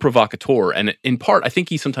real provocateur. And in part, I think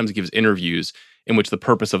he sometimes gives interviews in which the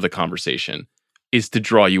purpose of the conversation is to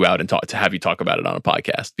draw you out and to have you talk about it on a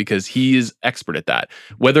podcast, because he is expert at that.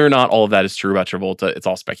 Whether or not all of that is true about Travolta, it's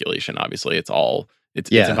all speculation, obviously. It's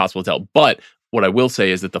impossible to tell. But what I will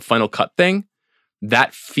say is that the Final Cut thing,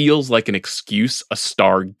 that feels like an excuse a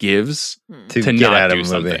star gives to not do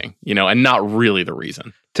something, and not really the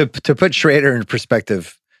reason. To put Schrader in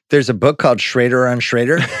perspective, there's a book called Schrader on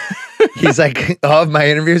Schrader. He's like, all of my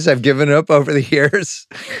interviews I've given up over the years,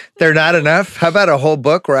 they're not enough. How about a whole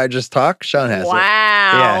book where I just talk? Sean has it. Wow.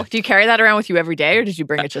 Yeah. Do you carry that around with you every day, or did you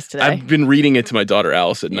bring it just today? I've been reading it to my daughter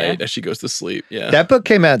Alice at night as she goes to sleep. Yeah. That book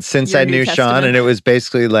came out since I knew Sean, and it was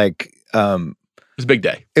basically like... it was a big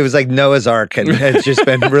day. It was like Noah's Ark and had just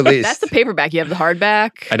been released. That's the paperback. You have the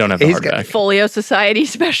hardback. I don't have the hardback. Folio Society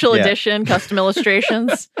Special Edition, custom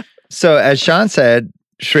illustrations. So as Sean said,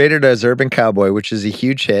 Schrader does Urban Cowboy, which is a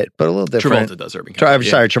huge hit, but a little different. Travolta does Urban Cowboy. I'm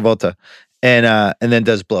sorry, Travolta. And then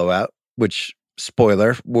does Blowout, which,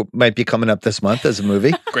 spoiler, might be coming up this month as a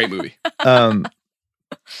movie. Great movie.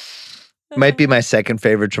 Might be my second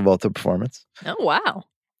favorite Travolta performance. Oh, wow.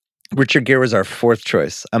 Richard Gere was our fourth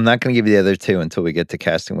choice. I'm not going to give you the other two until we get to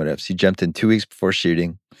casting what ifs. He jumped in 2 weeks before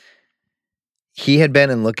shooting. He had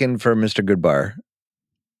been in Looking for Mr. Goodbar,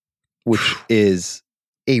 which is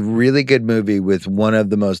a really good movie with one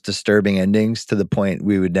of the most disturbing endings, to the point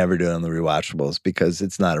we would never do it on the rewatchables, because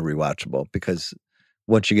it's not a rewatchable, because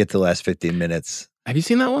once you get to the last 15 minutes. Have you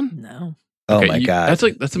seen that one? No. Oh my God.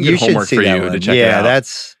 That's some good homework for you to check it out.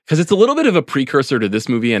 That's because it's a little bit of a precursor to this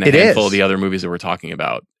movie and a It handful is. of the other movies that we're talking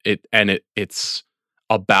about. It's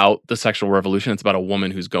about the sexual revolution. It's about a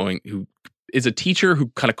woman who is a teacher who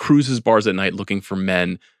kind of cruises bars at night looking for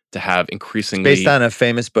men to have increasingly based on a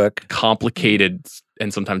famous book. complicated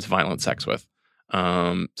and sometimes violent sex with.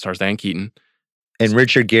 Stars Diane Keaton. And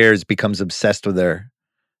Richard Gere becomes obsessed with her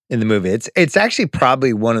in the movie. It's actually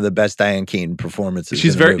probably one of the best Diane Keaton performances.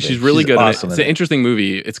 She's in the movie. she's really good. Awesome It's an interesting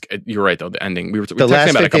movie. You're right though. The ending. We were the texting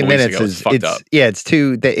last about it a 15 couple weeks minutes ago. is It's fucked up. yeah,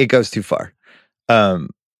 it goes too far.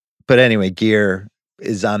 But anyway, Gere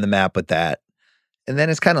is on the map with that. And then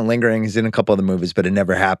it's kind of lingering. He's in a couple of the movies, but it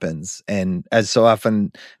never happens. And as so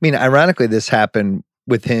often, I mean, ironically, this happened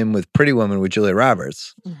with him with Pretty Woman with Julia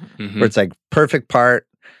Roberts, Mhm. where it's like perfect part,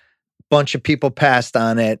 bunch of people passed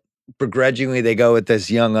on it. Begrudgingly, they go with this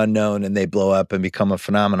young unknown and they blow up and become a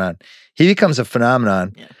phenomenon. He becomes a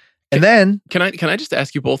phenomenon. Yeah. And then Can I just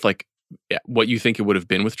ask you both what you think it would have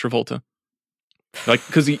been with Travolta?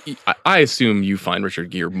 Because I assume you find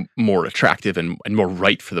Richard Gere more attractive and more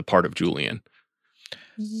right for the part of Julian.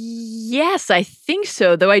 Yes, I think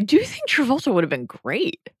so. Though I do think Travolta would have been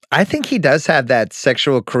great. I think he does have that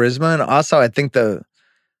sexual charisma. And also I think the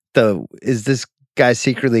is this guy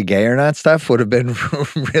secretly gay or not stuff would have been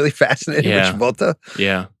really fascinating Yeah. with Travolta.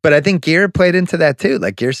 Yeah. But I think Gere played into that too.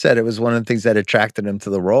 Like Gere said, it was one of the things that attracted him to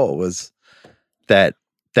the role was that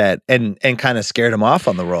and kind of scared him off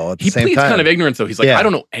on the role at the He same pleads time. kind of ignorance though. He's like, Yeah. I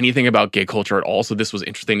don't know anything about gay culture at all. So this was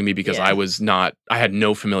interesting to me because Yeah. I had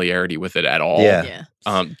no familiarity with it at all. Yeah. Yeah.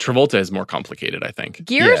 Travolta is more complicated, I think.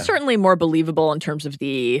 Gere Yeah. is certainly more believable in terms of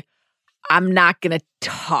I'm not going to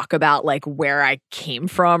talk about like where I came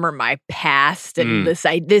from or my past and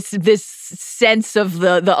this sense of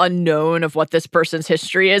the unknown of what this person's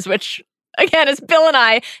history is, which again, as Bill and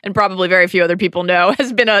I, and probably very few other people know,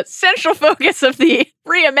 has been a central focus of the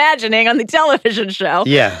reimagining on the television show.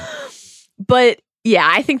 Yeah. But yeah,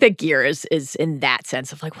 I think that Gere is in that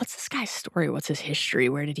sense of like, what's this guy's story? What's his history?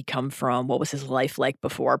 Where did he come from? What was his life like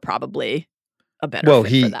before? Probably a better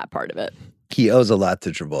fit for that part of it. He owes a lot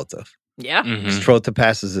to Travolta. Yeah. Mhm. Travolta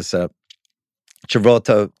passes this up.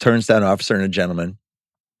 Travolta turns down Officer and a Gentleman.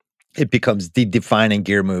 It becomes the defining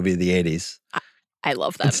Gere movie of the 80s. I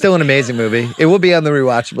love that. It's still an amazing movie. It will be on the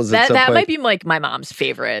rewatchables at some That point. might be like my mom's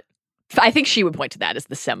favorite. I think she would point to that as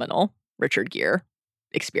the seminal Richard Gere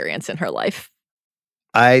experience in her life.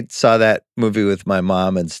 I saw that movie with my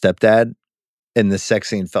mom and stepdad, and the sex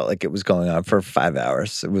scene felt like it was going on for 5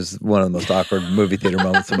 hours. It was one of the most awkward movie theater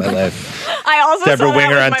moments of my life. I also Deborah saw that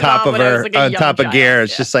Winger with on my top mom of when I was, her, like, a on young top of child. Gere.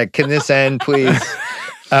 It's Yeah. just like, can this end, please?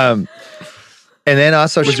 And then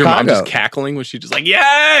also Was your mom Chicago. just cackling? Was she just like,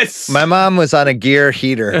 yes? My mom was on a Gere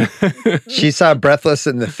heater. She saw Breathless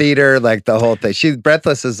in the theater, like the whole thing.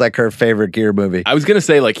 Breathless is like her favorite Gere movie. I was gonna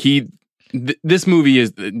say like this movie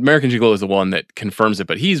is American Gigolo is the one that confirms it,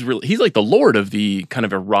 but he's like the lord of the kind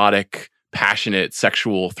of erotic, passionate,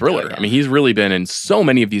 sexual thriller. Oh, yeah. I mean, he's really been in so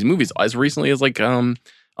many of these movies as recently as like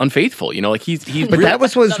Unfaithful. You know, like he's But really, that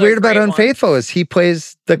was what's Another weird about great one. Unfaithful is he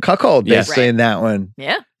plays the cuckold Yes. basically Right. in that one.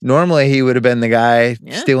 Yeah. Normally he would have been the guy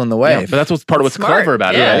Yeah. stealing the yeah, wave. but that's what's part of what's Smart. clever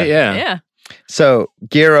about Yeah. it, right? Yeah. Yeah. So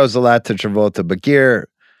Gere owes a lot to Travolta, but Gere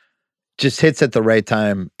just hits at the right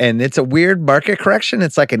time. And it's a weird market correction.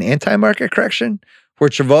 It's like an anti-market correction where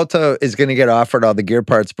Travolta is going to get offered all the Gere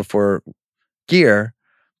parts before Gere,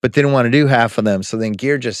 but didn't want to do half of them. So then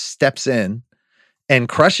Gere just steps in and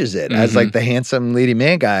crushes it as like the handsome leading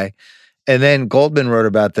man guy. And then Goldman wrote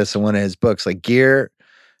about this in one of his books. Like Gere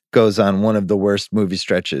goes on one of the worst movie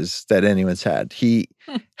stretches that anyone's had. He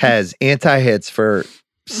has anti-hits for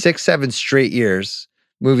 6-7 straight years.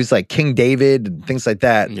 Movies like King David and things like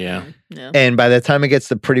that. Yeah. Yeah. And by the time it gets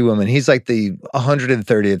to Pretty Woman, he's like the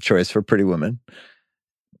 130th choice for Pretty Woman.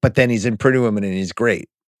 But then he's in Pretty Woman and he's great.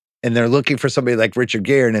 And they're looking for somebody like Richard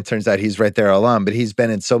Gere, and it turns out he's right there all along. But he's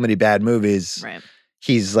been in so many bad movies. Right.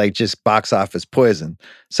 He's like just box office poison.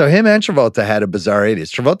 So him and Travolta had a bizarre 80s.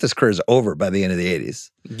 Travolta's career is over by the end of the 80s.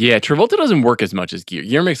 Yeah, Travolta doesn't work as much as Gere.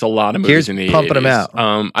 Gere makes a lot of movies Gere's in the pumping 'em 80s.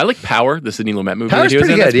 out. I like Power, the Sidney Lumet movie. Power's that he was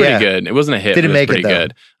pretty in. That's good, pretty yeah. good. It wasn't a hit. Didn't but it was make it, pretty though.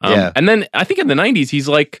 good. Yeah. And then I think in the 90s, he's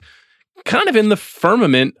like kind of in the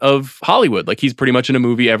firmament of Hollywood. Like he's pretty much in a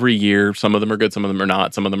movie every year. Some of them are good, some of them are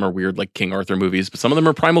not. Some of them are weird, like King Arthur movies, but some of them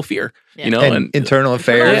are Primal Fear. Yeah. You know, And Internal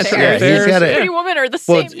Affairs. Internal Yeah, Affairs, he's got yeah. it. Pretty Woman are the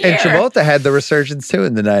Well, same year. and Travolta had the resurgence too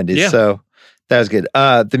in the 90s. Yeah. So that was good.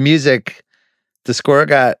 The music, the score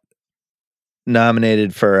got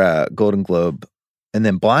nominated for Golden Globe. And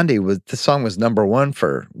then Blondie the song was #1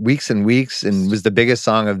 for weeks and weeks and was the biggest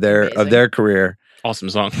song of their Amazing. career. awesome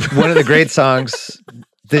song. One of the great songs.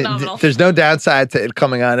 Phenomenal. There's no downside to it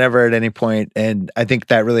coming on ever at any point, and I think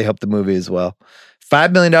that really helped the movie as well.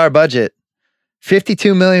 $5 million budget,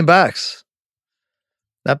 $52 million.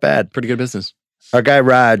 Not bad. Pretty good business. Our guy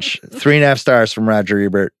Raj, 3.5 stars from Roger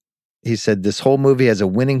Ebert. He said, this whole movie has a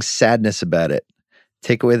winning sadness about it.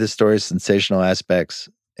 Take away the story's sensational aspects,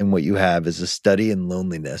 and what you have is a study in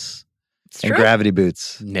loneliness. It's And true. gravity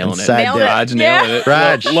boots. Nailing and it. side Nailed dick. it. Raj Yeah. nailing it.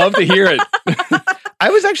 Raj. Love to hear it. I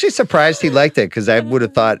was actually surprised he liked it because I would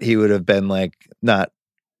have thought he would have been like not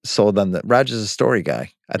sold on the. Raj is a story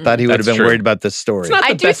guy. I thought he would have That's been true. worried about the story. It's not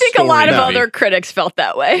I the do best think a lot of story movie. other critics felt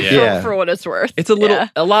that way Yeah. Yeah. for what it's worth. It's a little, Yeah.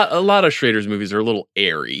 a lot of Schrader's movies are a little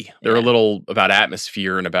airy. They're a Yeah. little about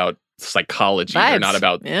atmosphere and about psychology. They're Vibes. not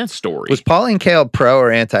about Yeah. story. Was Pauline Kael pro or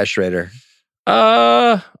anti Schrader?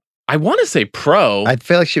 I want to say pro. I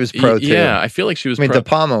feel like she was pro too. Yeah, I feel like she was I mean, pro. De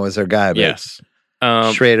Palma was her guy, but Yes.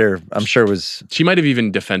 Schrader, I'm sure was. She might have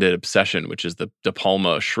even defended Obsession, which is the De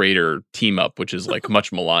Palma Schrader team up, which is like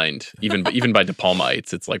much maligned, even by De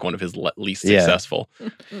Palmites. It's like one of his least Yeah. successful. All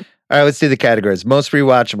right, let's do the categories. Most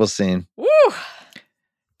rewatchable scene. Woo!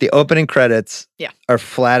 The opening credits Yeah. are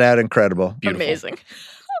flat out incredible. Beautiful. Amazing.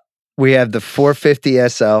 We have the 450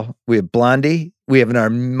 SL. We have Blondie. We have an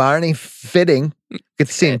Armani fitting. Get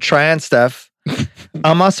to see him try on stuff.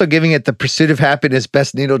 I'm also giving it the Pursuit of Happiness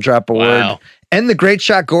Best Needle Drop Award Wow. and the Great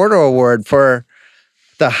Shot Gordo Award for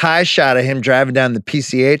the high shot of him driving down the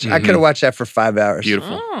PCH. I Mhm. could have watched that for 5 hours.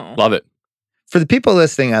 Beautiful. Oh. Love it. For the people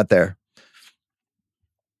listening out there,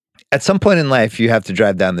 at some point in life, you have to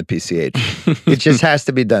drive down the PCH. It just has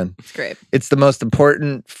to be done. It's great. It's the most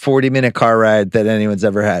important 40-minute car ride that anyone's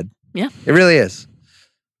ever had. Yeah. It really is.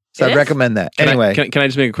 So It I'd is. recommend that. Can Anyway, I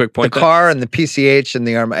just make a quick the point? car and the PCH and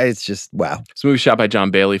the arm, it's just, wow. This movie shot by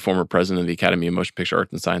John Bailey, former president of the Academy of Motion Picture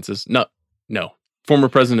Arts and Sciences. No, former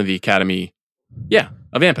president of the Academy,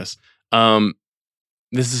 of AMPAS.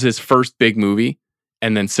 This is his first big movie,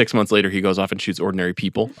 and then 6 months later, he goes off and shoots Ordinary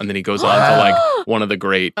People, and then he goes on to like one of the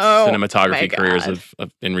great Oh, my cinematography careers God.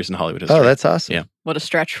 of in recent Hollywood history. Oh, that's awesome. Yeah. What a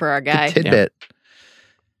stretch for our Good guy. tidbit.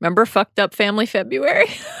 Remember Fucked Up Family February?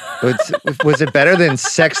 Was it better than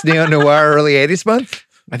Sex Neo Noir Early 80s month?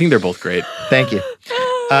 I think they're both great. Thank you.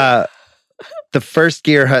 The first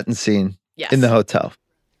Gear Hutton scene Yes. in the hotel.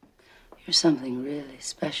 You're something really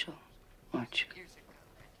special, aren't you?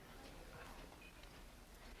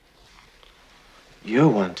 You're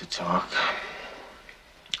one to talk.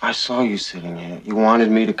 I saw you sitting here. You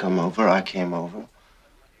wanted me to come over. I came over.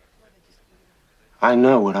 I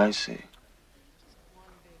know what I see.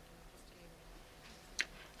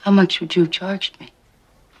 How much would you have charged me?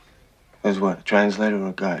 As what, a translator or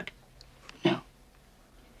a guide? No.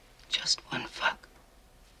 Just one fuck.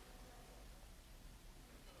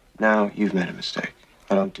 Now, you've made a mistake.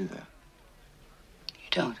 I don't do that. You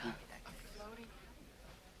don't, huh?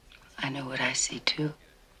 I know what I see, too.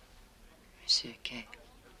 Monsieur K.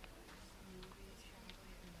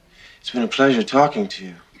 It's been a pleasure talking to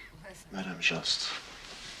you, Madame Just.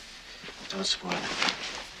 Don't spoil it.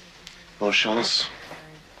 Bonne chance.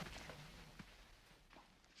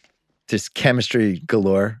 Just chemistry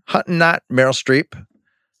galore. Hutton, not Meryl Streep.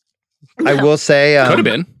 I will say, Could have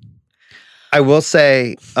been. I will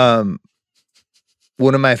say, one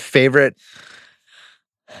of my favorite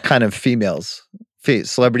kind of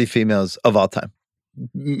celebrity females of all time.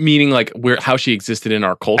 Meaning like how she existed in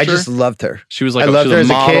our culture. I just loved her. She was like I loved she her was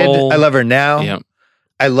as a kid. model. I love her now. Yeah.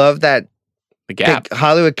 I love that The Gap.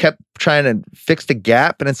 Hollywood kept trying to fix the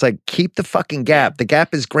gap, and it's like, keep the fucking gap. The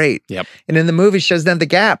gap is great. Yep. And in the movie, she doesn't have the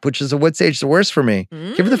gap, which is a what's age the worst for me.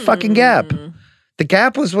 Give her the fucking gap. Mm. The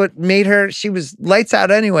gap was what made her, she was lights out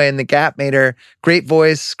anyway, and the gap made her great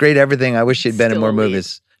voice, great everything. I wish she'd been in Still more elite.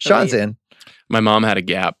 movies. Sean's Elite. in. My mom had a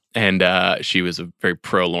Gap, and she was a very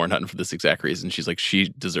pro Lauren Hutton for this exact reason. She's like, she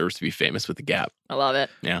deserves to be famous with the Gap. I love it.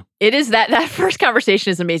 Yeah. It is that first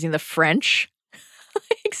conversation is amazing. The French.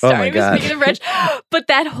 Like, Oh my sorry, God. we're speaking the French. But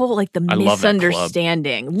that whole like the I love that club.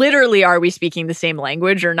 misunderstanding. Literally, are we speaking the same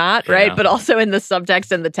language or not? Right. Yeah. But also in the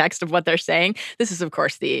subtext and the text of what they're saying. This is, of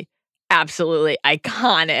course, the absolutely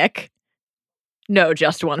iconic no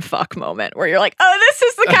just one fuck moment where you're like, oh, this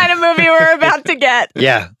is the kind of movie we're about to get.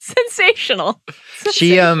 Yeah. Sensational.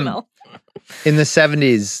 She, Sensational. In the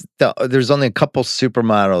 70s, there's only a couple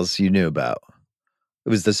supermodels you knew about. It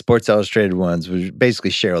was the Sports Illustrated ones, which basically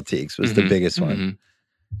Cheryl Tiegs was the Mhm, biggest one. mhm.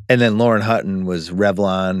 And then Lauren Hutton was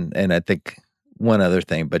Revlon, and I think one other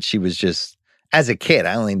thing. But she was just, as a kid,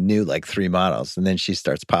 I only knew like 3 models. And then she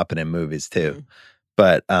starts popping in movies too.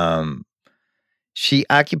 But she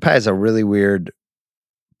occupies a really weird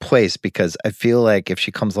place because I feel like if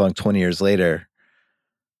she comes along 20 years later,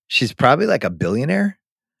 she's probably like a billionaire.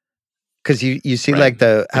 Because you see Right.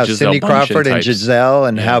 like how Gisele Cindy Bündchen Crawford and types. Giselle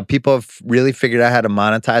and Yeah. how people have really figured out how to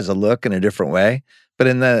monetize a look in a different way. But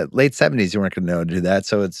in the late 70s, you weren't going to know how to do that.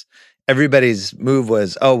 So it's everybody's move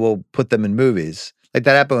was, oh, we'll put them in movies. Like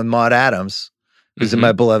that happened with Maude Adams, who's in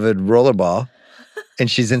my beloved Rollerball. And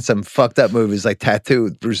she's in some fucked up movies like Tattoo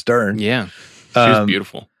with Bruce Dern. Yeah. She was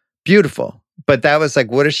beautiful. Beautiful. But that was like,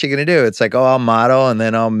 what is she going to do? It's like, oh, I'll model and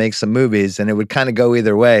then I'll make some movies. And it would kind of go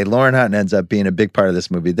either way. Lauren Hutton ends up being a big part of this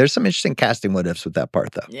movie. There's some interesting casting what ifs with that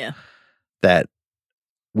part, though. Yeah. That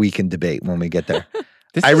we can debate when we get there.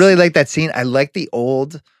 I really like that scene. I like the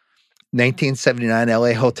old 1979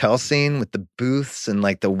 LA hotel scene with the booths and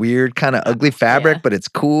like the weird kind of ugly fabric, but it's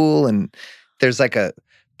cool. And there's like a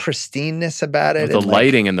pristineness about it. The and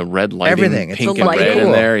lighting and the red lighting. everything. It's Pink the and red lighting.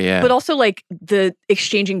 in there. Yeah. But also like the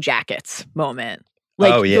exchanging jackets moment.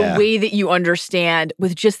 Like the way that you understand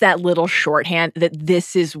with just that little shorthand that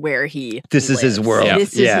this is where he This is his lives. world. Yeah.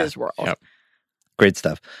 This is his world. Yep. Great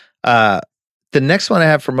stuff. The next one I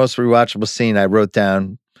have for most rewatchable scene, I wrote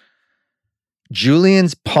down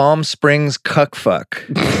Julian's Palm Springs cuck fuck.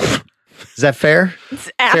 Is that fair? It's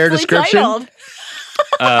Fair aptly description?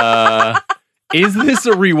 titled. Is this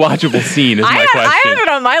a rewatchable scene? Is my I question. have it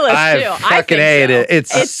on my list I too. fucking hate it.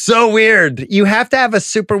 It's so weird. You have to have a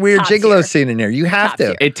super weird Top Gigolo tier. scene in here. You have Top to.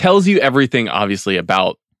 tier. It tells you everything, obviously,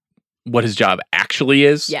 about what his job actually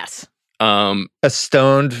is. Yes. A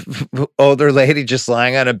stoned older lady just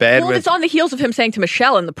lying on a bed Well, with it's on the heels of him saying to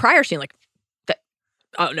Michelle in the prior scene, like,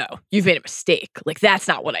 oh no, you've made a mistake. Like, that's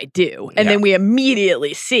not what I do. And Yeah. then we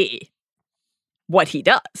immediately see what he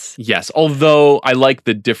does. Yes, although I like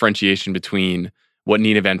the differentiation between what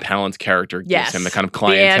Nina Van Palen's character gives Yes. him, the kind of The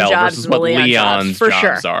Ann clientele, jobs versus and the what Leon Leon's for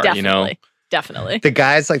jobs sure. are. Definitely. You know, Definitely. the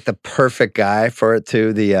guy's like the perfect guy for it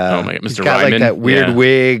too. The Oh my God, he's Mr. got like Ryman? that weird Yeah.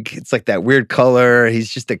 wig. It's like that weird color. He's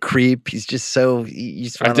just a creep. He's just so. You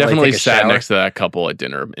just I've wanna, definitely like, take a sat shower. next to that couple at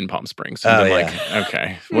dinner in Palm Springs. And been like,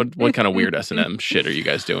 okay, what kind of weird S&M shit are you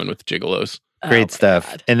guys doing with gigolos? Great Oh my stuff.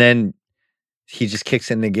 God. And then he just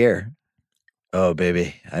kicks into gear. Oh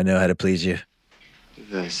baby, I know how to please you. You're a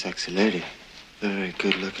very sexy lady. Very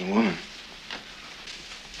good-looking woman.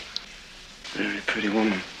 Very pretty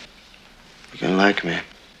woman. You can like me.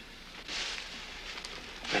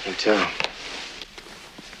 I can tell.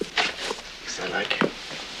 Because I like you.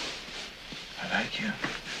 I like you.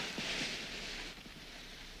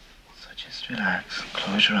 So just relax.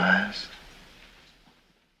 Close your eyes.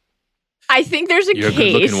 I think there's a You're a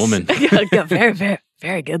case. good-looking woman. very, very,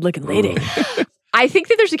 very good looking lady. I think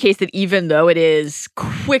that there's a case that even though it is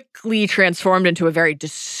quickly transformed into a very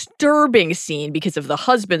disturbing scene because of the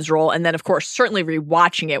husband's role, and then of course certainly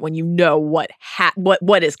rewatching it when you know what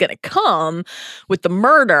is going to come with the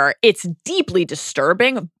murder, it's deeply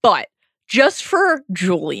disturbing. But just for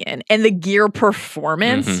Julian and the gear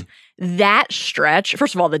performance, that stretch,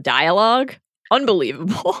 first of all, the dialogue,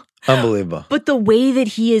 unbelievable. Unbelievable. But the way that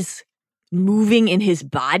he is moving in his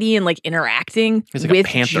body and like interacting He's like a with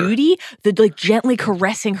panther. Judy, the like gently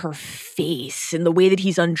caressing her face and the way that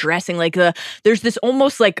he's undressing, like there's this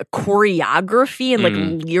almost like choreography and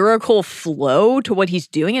like lyrical flow to what he's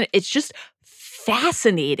doing, and it's just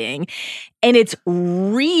fascinating. And it's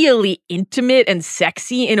really intimate and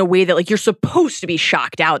sexy in a way that like you're supposed to be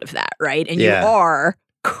shocked out of that, right? And Yeah. you are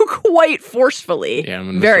quite forcefully. Yeah,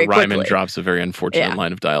 when very Mr. Ryman quickly. drops a very unfortunate Yeah.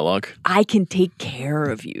 line of dialogue. I can take care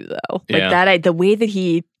of you though. Like Yeah. that, the way that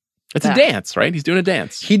he It's a dance, right? He's doing a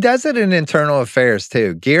dance. He does it in Internal Affairs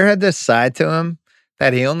too. Gear had this side to him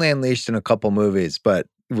that he only unleashed in a couple movies, but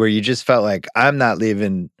where you just felt like, I'm not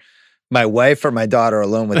leaving my wife or my daughter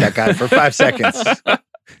alone with that guy for 5 seconds.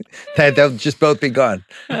 They'll just both be gone.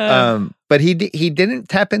 But he didn't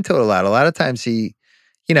tap into it a lot. A lot of times he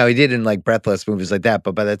did in like Breathless movies like that.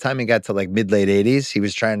 But by the time he got to like mid-late 80s, he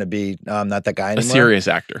was trying to be, no, I'm not that guy A anymore. serious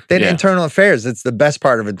actor. Then Yeah. Internal Affairs, it's the best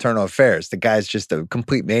part of Internal Affairs. The guy's just a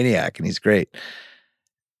complete maniac and he's great.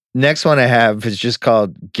 Next one I have is just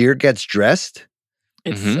called Gear Gets Dressed.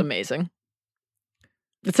 It's amazing.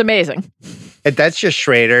 It's amazing. And that's just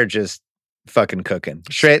Schrader just fucking cooking.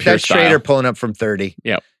 Pure That's style. Schrader pulling up from 30.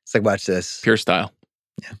 Yep. It's like, watch this. Pure style.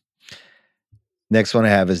 Next one I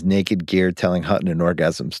have is Naked Gear telling Hutton an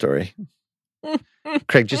orgasm story.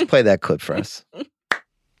 Craig, just play that clip for us.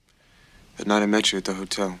 That night I met you at the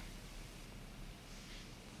hotel.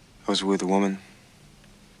 I was with a woman.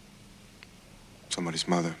 Somebody's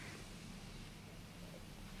mother.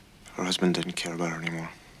 Her husband didn't care about her anymore.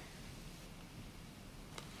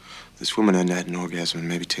 This woman hadn't had an orgasm in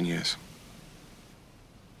maybe 10 years.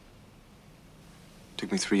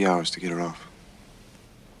 Took me 3 hours to get her off.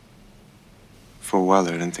 For a while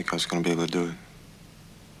there, I didn't think I was going to be able to do it.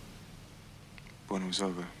 But when it was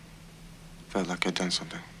over, Felt like I'd done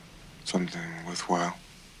something worthwhile.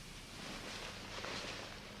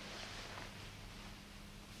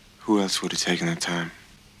 Who else would have taken the time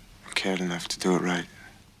or cared enough to do it right?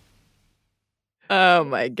 Oh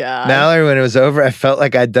my God. Mallory, when it was over, I felt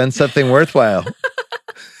like I'd done something worthwhile.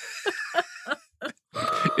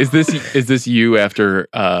 Is this you after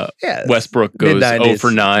Westbrook goes mid-90s. 0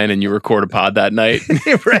 for 9 and you record a pod that night?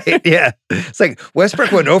 Right, yeah. It's like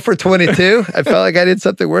Westbrook went 0 for 22. I felt like I did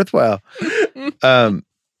something worthwhile. Amazing.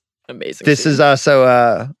 This scene. is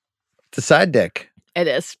also the side dick. It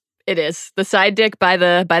is. It is. The side dick by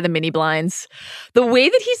the mini blinds. The way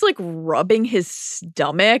that he's like rubbing his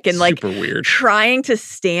stomach and like Super weird. trying to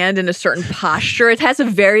stand in a certain posture. It has a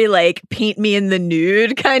very like paint me in the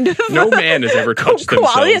nude kind of No man has ever touched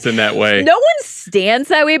quality. themselves in that way. No one stands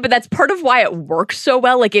that way, but that's part of why it works so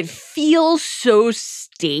well. Like it feels so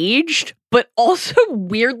staged, but also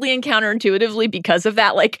weirdly and counterintuitively because of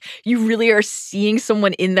that. Like you really are seeing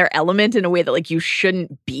someone in their element in a way that like you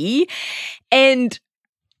shouldn't be. And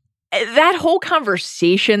that whole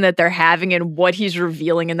conversation that they're having and what he's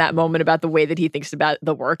revealing in that moment about the way that he thinks about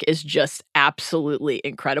the work is just absolutely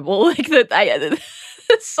incredible. Like that,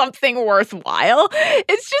 something worthwhile.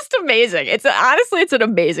 It's just amazing. Honestly, it's an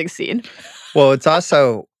amazing scene. Well, it's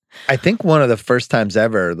also, I think, one of the first times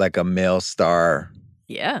ever like a male star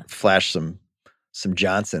flashed some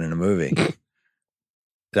Johnson in a movie.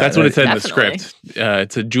 That's what it said Definitely. in the script.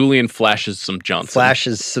 It's a Julian flashes some Johnson.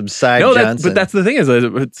 Flashes some side No, Johnson. but that's the thing is, it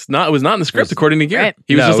was not in the script according to Gear. Right.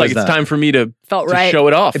 He was No, just it like, was it's not. time for me to Felt right. show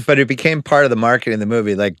it off. But it became part of the marketing of the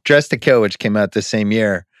movie. Like Dress to Kill, which came out the same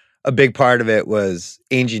year, a big part of it was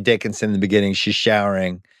Angie Dickinson in the beginning. She's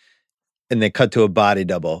showering and they cut to a body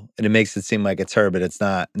double and it makes it seem like it's her, but it's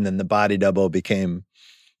not. And then the body double became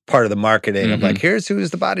part of the marketing of like, here's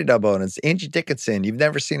who's the body double. And it's Angie Dickinson. You've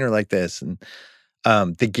never seen her like this. And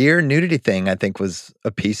the Gear nudity thing, I think, was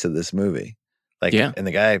a piece of this movie. Like, and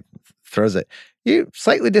the guy throws it.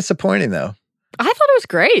 Slightly disappointing, though. I thought it was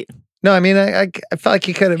great. No, I mean, I felt like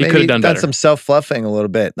he could have maybe done done better. some self-fluffing a little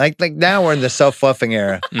bit. Like now we're in the self-fluffing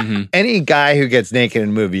era. Any guy who gets naked in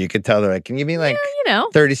a movie, you could tell they're like, can you give me like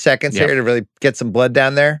 30 seconds here to really get some blood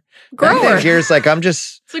down there? Grower. And then Gear's like,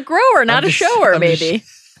 it's a grower, not a shower, maybe.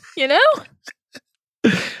 You know?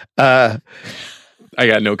 I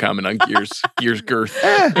got no comment on Gear's girth.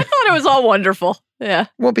 I thought it was all wonderful. Yeah.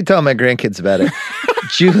 Won't be telling my grandkids about it.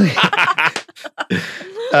 Julian.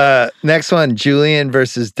 Next one, Julian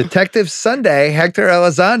versus Detective Sunday, Hector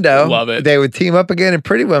Elizondo. Love it. They would team up again in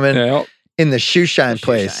Pretty Woman in the shoe shine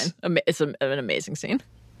place. It's an amazing scene.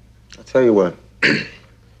 I'll tell you what.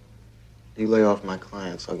 You lay off my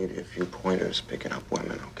clients, I'll give you a few pointers picking up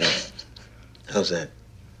women, okay? How's that?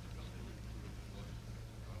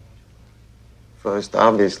 First,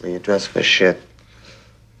 obviously, you dress for shit.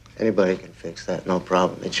 Anybody can fix that, no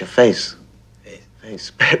problem. It's your face. Face,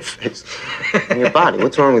 bad face. And your body.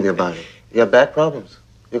 What's wrong with your body? You got back problems?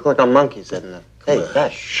 You look like a monkey sitting there. Hey,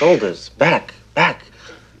 back, shoulders, back.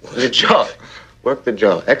 The jaw. Work the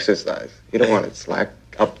jaw. Exercise. You don't want it slack.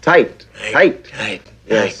 Up tight. Tight.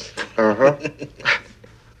 Yes. Uh-huh.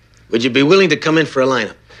 Would you be willing to come in for a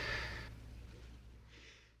lineup?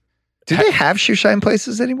 Do they have shoe shine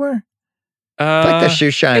places anymore? Like the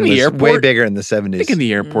shoe shine was airport, way bigger in the 70s. I think in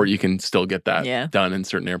the airport you can still get that done in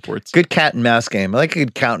certain airports. Good cat and mouse game. I like a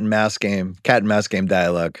good cat and mouse game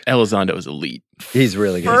dialogue. Elizondo is elite. He's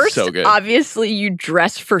really good. First, so good. Obviously, you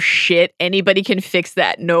dress for shit. Anybody can fix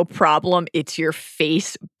that, no problem. It's your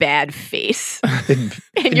face, bad face.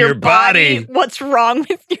 And your body. What's wrong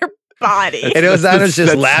with your body? And Elizondo's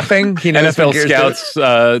just laughing. He knows NFL scouts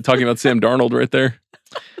talking about Sam Darnold right there.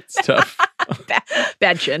 It's tough.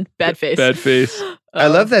 Bad chin, bad face. Bad face. I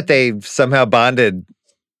love that they somehow bonded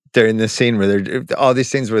during this scene where they're all these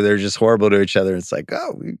scenes where they're just horrible to each other. It's like,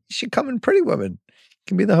 oh, we should come in Pretty Woman. You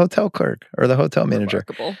can be the hotel clerk or the hotel manager.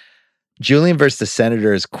 Remarkable. Julian versus the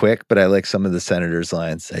Senator is quick, but I like some of the Senator's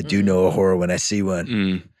lines. I do know a horror when I see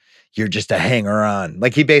one. You're just a hanger-on.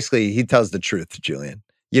 Like he tells the truth to Julian.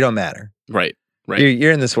 You don't matter. Right.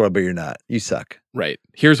 You're in this world, but you're not. You suck. Right.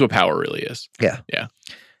 Here's what power really is. Yeah. Yeah.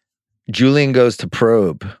 Julian goes to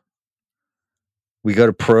Probe. We go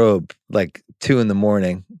to Probe like 2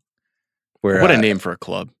 a.m. Where what a name for a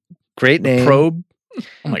club. Great name. Probe.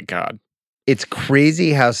 Oh my God. It's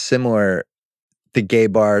crazy how similar the gay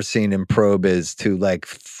bar scene in Probe is to like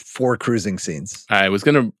 4 cruising scenes. I was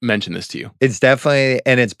going to mention this to you. It's definitely,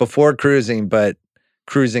 and it's before cruising, but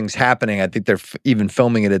cruising's happening. I think they're even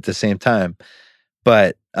filming it at the same time.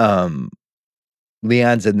 But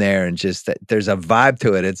Leon's in there and just there's a vibe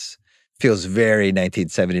to it. Feels very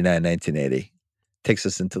 1979, 1980. takes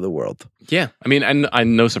us into the world. Yeah. I mean, and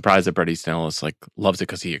I'm no surprise that Bret Easton Ellis loves it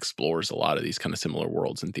because he explores a lot of these kind of similar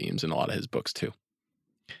worlds and themes in a lot of his books too.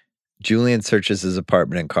 Julian searches his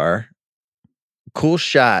apartment and car. Cool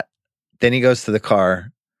shot. Then he goes to the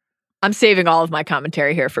car. I'm saving all of my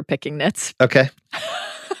commentary here for picking nits. Okay.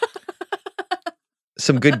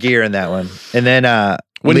 Some good gear in that one. And then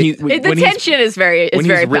the tension is very when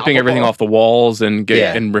he's ripping palpable. everything off the walls and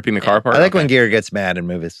ripping the car apart. I like when gear gets mad in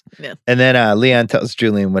movies. Yeah. And then Leon tells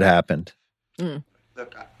Julian what happened.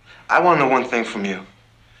 Look, I want to know one thing from you.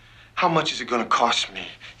 How much is it going to cost me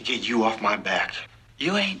to get you off my back?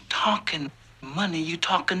 You ain't talking money, you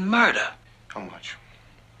talking murder. How much?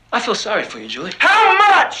 I feel sorry for you, Julie. How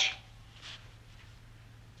much?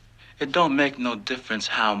 It don't make no difference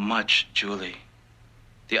how much, Julie.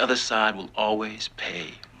 The other side will always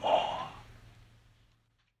pay more.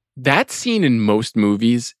 That scene in most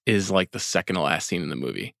movies is like the second to last scene in the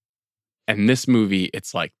movie. And this movie,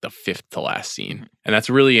 it's like the fifth to last scene. And that's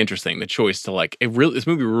really interesting. The choice to this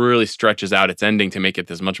movie really stretches out its ending to make it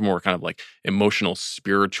this much more kind of like emotional,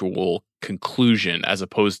 spiritual conclusion, as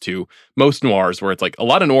opposed to most noirs where it's like a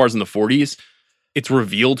lot of noirs in the 40s, it's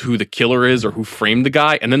revealed who the killer is or who framed the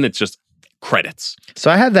guy. And then it's just credits.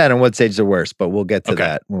 So I have that in What Stage the Worst, but we'll get to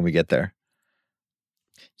that when we get there.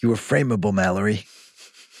 You were frameable, Mallory.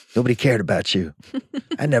 Nobody cared about you.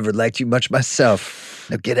 I never liked you much myself.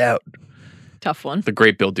 Now get out. Tough one. The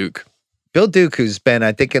great Bill Duke. Bill Duke, who's been,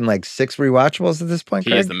 I think, in like 6 rewatchables at this point.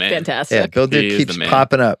 He Craig? is the man. Fantastic. Yeah, Bill Duke keeps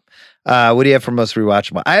popping up. What do you have for most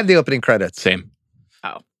rewatchable? I have the opening credits. Same.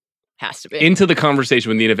 Oh, has to be. Into the conversation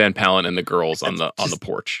with Nina Van Pallen and the girls on the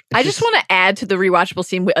porch. I just want to add to the rewatchable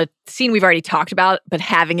scene, a scene we've already talked about, but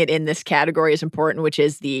having it in this category is important, which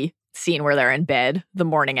is the scene where they're in bed the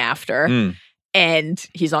morning after. And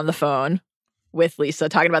he's on the phone with Lisa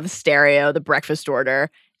talking about the stereo, the breakfast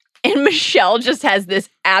order. And Michelle just has this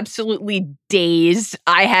absolutely dazed,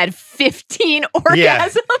 I had 15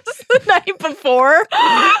 orgasms the night before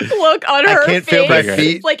look on her face. I can't feel my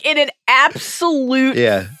feet. Like in an absolute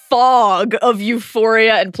fog of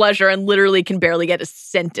euphoria and pleasure, and literally can barely get a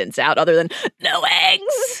sentence out other than, no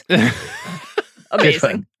eggs.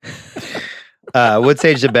 Amazing. What's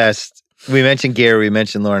age the best? We mentioned Gary, we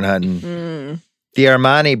mentioned Lauren Hutton. The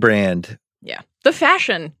Armani brand. Yeah. The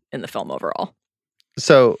fashion in the film overall.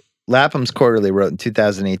 So Lapham's Quarterly wrote in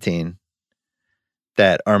 2018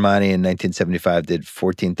 that Armani in 1975 did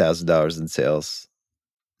 $14,000 in sales,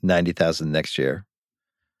 $90,000 next year.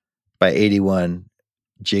 By 81,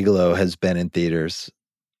 Gigolo has been in theaters.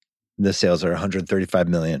 The sales are $135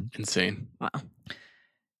 million. Insane. Wow.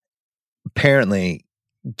 Apparently,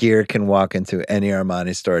 Gear can walk into any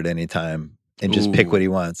Armani store at any time and just pick what he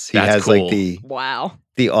wants. He has cool. like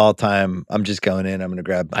the all-time, I'm just going in, I'm going to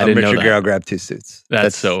grab, I didn't know Richard that. Gere, I'll grab 2 suits.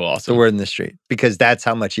 That's so awesome. The word in the street. Because that's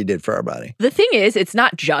how much he did for Armani. The thing is, it's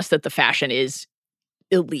not just that the fashion is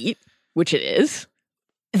elite, which it is.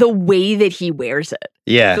 The way that he wears it.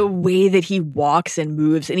 Yeah. The way that he walks and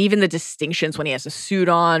moves, and even the distinctions when he has a suit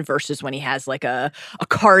on versus when he has like a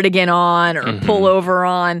cardigan on or a pullover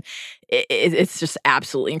on. It's just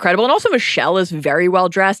absolutely incredible. And also Michelle is very well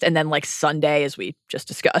dressed. And then like Sunday, as we just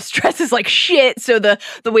discussed, dresses like shit. So the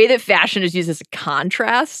way that fashion is used as a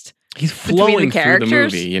contrast. He's flowing the through the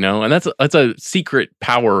movie, you know, and that's a secret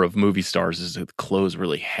power of movie stars is that the clothes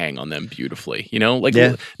really hang on them beautifully, you know. Like,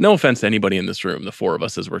 no offense to anybody in this room, the 4 of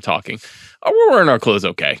us as we're talking, we're wearing our clothes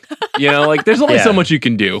okay, you know. Like, there's only so much you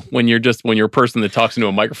can do when you're a person that talks into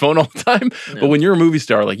a microphone all the time. But when you're a movie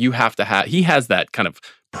star, like you have to have, he has that kind of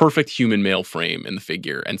perfect human male frame in the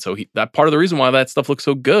figure, and so that part of the reason why that stuff looks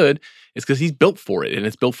so good is because he's built for it and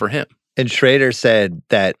it's built for him. And Schrader said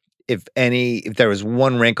that if there was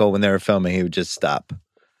one wrinkle when they were filming, he would just stop.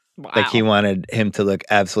 Wow. Like he wanted him to look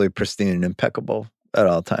absolutely pristine and impeccable at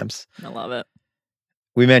all times. I love it.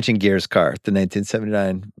 We mentioned Gear's car, the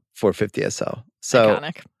 1979 450 SL. So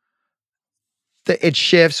iconic. It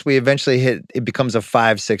shifts. We eventually it becomes a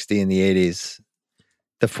 560 in the 80s.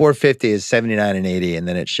 The 450 is 79 and 80, and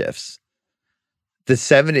then it shifts.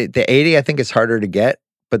 The 80, I think, is harder to get.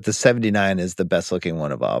 But the 79 is the best looking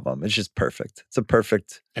one of all of them. It's just perfect. It's a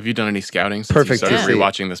perfect. Have you done any scouting since perfect you started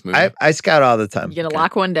rewatching this movie? I scout all the time. You gonna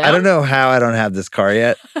lock one down? I don't know how I don't have this car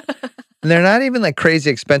yet. And they're not even like crazy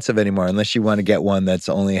expensive anymore, unless you want to get one that's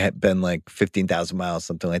only been like 15,000 miles,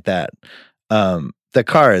 something like that. The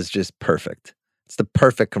car is just perfect. It's the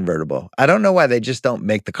perfect convertible. I don't know why they just don't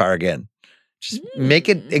make the car again. Just make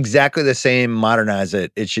it exactly the same, modernize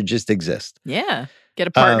it. It should just exist. Yeah. Get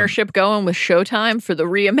a partnership going with Showtime for the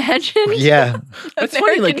reimagined. Yeah. That's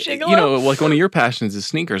funny. Like, you know, like one of your passions is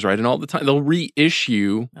sneakers, right? And all the time they'll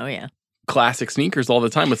reissue classic sneakers all the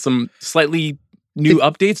time with some slightly new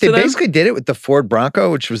updates They to them. basically did it with the Ford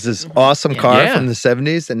Bronco, which was this awesome car Yeah. from the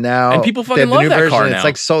 70s. And now And people they fucking have the love new that version. car It's now.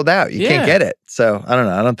 like sold out. You Yeah. can't get it. So I don't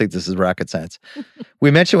know. I don't think this is rocket science.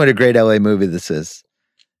 We mentioned what a great LA movie this is.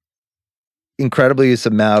 Incredible use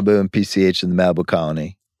of Malibu and PCH in the Malibu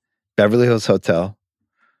Colony, Beverly Hills Hotel,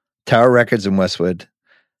 Tower Records in Westwood,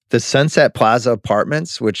 the Sunset Plaza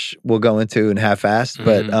Apartments, which we'll go into in half-assed,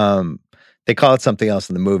 but they call it something else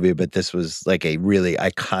in the movie, but this was like a really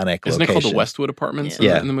iconic Isn't location. it called the Westwood Apartments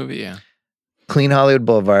in the movie? Yeah. Clean Hollywood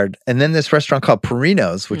Boulevard, and then this restaurant called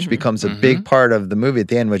Perino's, which becomes a big part of the movie at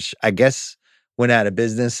the end, which I guess went out of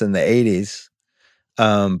business in the 80s,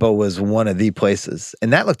 but was one of the places.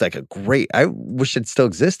 And that looked like a great, I wish it still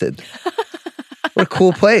existed. What a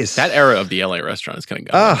cool place. That era of the LA restaurant is kind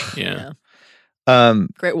of gone. Yeah.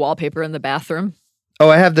 Great wallpaper in the bathroom. Oh,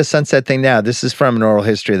 I have the Sunset thing now. This is from an oral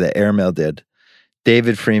history that Airmail did.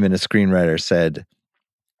 David Freeman, a screenwriter, said,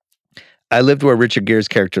 I lived where Richard Gere's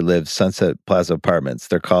character lives, Sunset Plaza Apartments.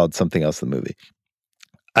 They're called something else in the movie.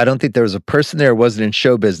 I don't think there was a person there who wasn't in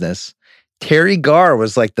show business. Terry Garr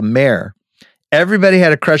was like the mayor. Everybody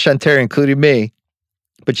had a crush on Terry, including me,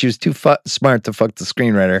 but she was too smart to fuck the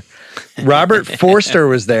screenwriter. Robert Forster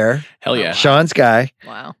was there. Hell yeah. Sean's guy.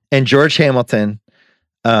 Wow. And George Hamilton.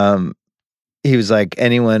 He was like,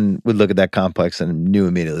 anyone would look at that complex and knew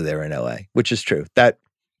immediately they were in LA, which is true. That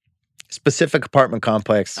specific apartment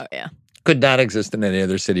complex could not exist in any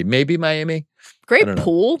other city. Maybe Miami. Great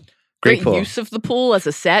pool. Great pool. use of the pool as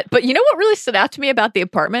a set. But you know what really stood out to me about the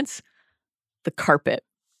apartments? The carpet.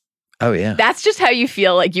 Oh, yeah. That's just how you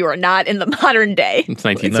feel like you are not in the modern day. It's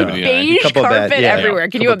 1979. Beige carpet everywhere.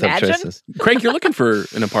 Can you imagine? Craig, you're looking for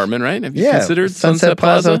an apartment, right? Have you Yeah, considered Sunset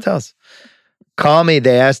Plaza Hotels. Call Me.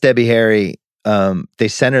 They asked Debbie Harry. They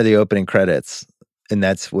sent her the opening credits, and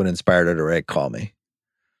that's what inspired her to write Call Me.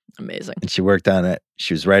 Amazing. And she worked on it.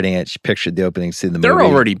 She was writing it. She pictured the opening scene of the They're movie.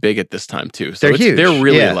 already big at this time, too. So They're huge. They're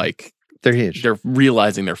really Yeah. they're huge. They're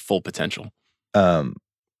realizing their full potential.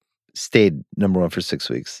 Stayed number one for 6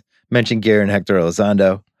 weeks. Mentioned Gere and Hector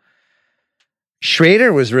Elizondo.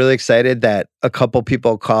 Schrader was really excited that a couple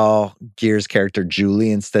people call Gere's character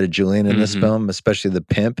Julie instead of Julian in this film, especially the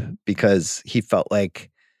pimp, because he felt like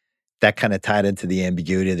that kind of tied into the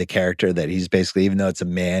ambiguity of the character, that he's basically, even though it's a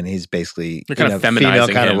man, he's basically They're kind of female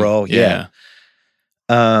feminizing kind him. of role. Yeah.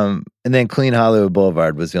 And then Clean Hollywood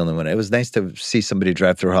Boulevard was the only one. It was nice to see somebody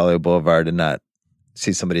drive through Hollywood Boulevard and not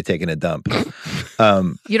see somebody taking a dump.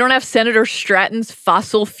 You don't have Senator Stratton's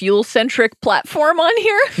fossil fuel centric platform on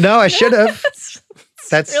here? No, I should have.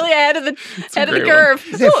 That's really ahead of the great curve.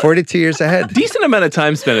 He's 42 years ahead. Decent amount of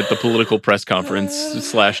time spent at the political press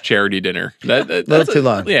conference / charity dinner. A little too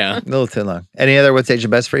long. Yeah. A little too long. Any other What's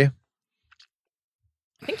Aging Best for you?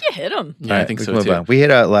 I think you hit him. Yeah, I think so move too. on. We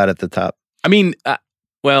hit a lot at the top. I mean,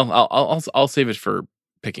 well, I'll save it for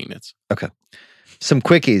picking nits. Okay. Some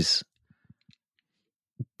quickies.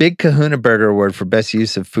 Big Kahuna Burger Award for best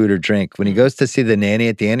use of food or drink. When he goes to see the nanny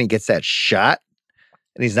at the end, he gets that shot,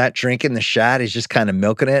 and he's not drinking the shot. He's just kind of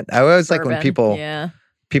milking it. I always like when Bourbon,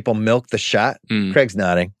 people milk the shot. Craig's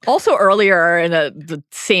nodding. Also earlier in the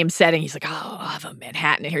same setting, he's like, oh, I'll have a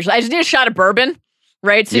Manhattan in here. So I just need a shot of bourbon,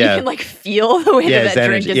 right? So you can like feel the way that his drink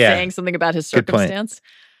energy. is saying something about his Good point. circumstance.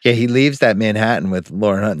 Yeah, he leaves that Manhattan with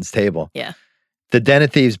Lauren Hutton's table. Yeah. The Den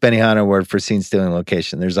of Thieves Benihana Award for scene stealing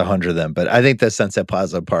location. There's 100 of them, but I think the Sunset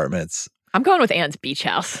Plaza Apartments. I'm going with Anne's Beach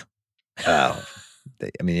House. Oh,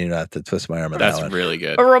 I mean, you don't have to twist my arm on That's that one. really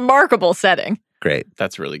good. A remarkable setting. Great.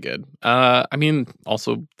 That's really good. I mean,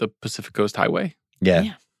 also the Pacific Coast Highway.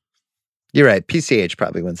 Yeah. You're right. PCH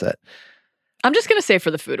probably wins that. I'm just going to say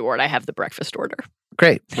for the food award, I have the breakfast order.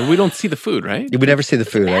 Great. But we don't see the food, right? We never see the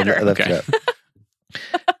food. I left Okay. it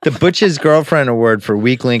up. The Butch's Girlfriend Award for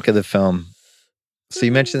weak link of the film. So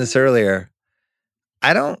you mentioned this earlier.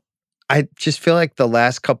 I just feel like the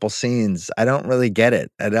last couple scenes, I don't really get it.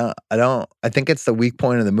 I think it's the weak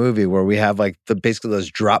point of the movie where we have like basically those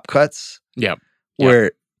drop cuts. Yeah.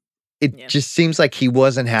 Where it just seems like he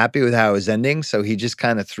wasn't happy with how it was ending. So he just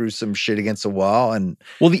kind of threw some shit against the wall. And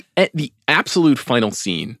well, the absolute final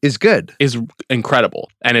scene is good. Is incredible.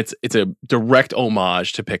 And it's a direct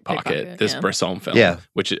homage to Pickpocket, this Bresson film. Yeah.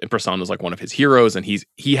 Which Bresson was like one of his heroes. And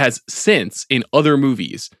he has since in other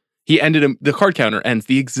movies, the card counter ends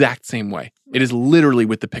the exact same way. It is literally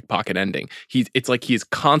with the pickpocket ending. It's like he is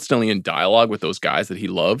constantly in dialogue with those guys that he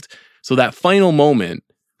loved. So that final moment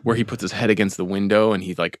where he puts his head against the window and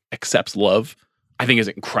he like accepts love, I think is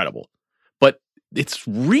incredible. But it's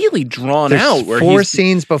really drawn out. Where 4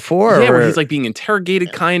 scenes before. Where he's like being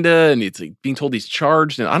interrogated kinda, and it's like being told he's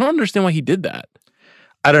charged. And I don't understand why he did that.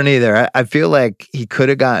 I don't either. I feel like he could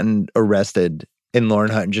have gotten arrested and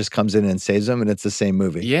Lauren Hutton just comes in and saves him, and it's the same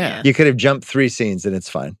movie. Yeah. You could have jumped 3 scenes and it's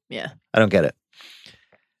fine. Yeah. I don't get it.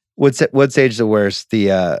 What's aged the worst?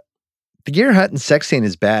 The Gere Hutton sex scene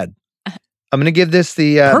is bad. I'm going to give this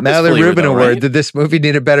the Mallory Rubin Award. Right? Did this movie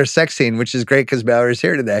need a better sex scene? Which is great because Mallory's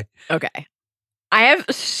here today. Okay. I have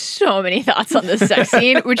so many thoughts on this sex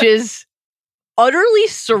scene, which is utterly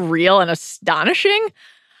surreal and astonishing.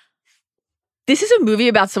 This is a movie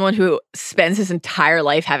about someone who spends his entire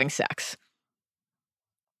life having sex.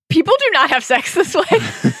 People do not have sex this way.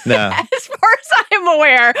 No. As far as I'm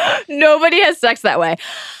aware, nobody has sex that way.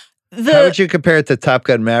 How would you compare it to Top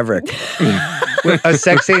Gun Maverick? A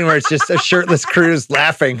sex scene where it's just a shirtless Cruise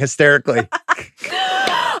laughing hysterically.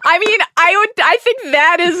 I mean, I think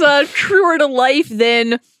that is truer to life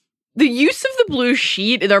than the use of the blue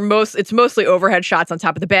sheet. It's mostly overhead shots on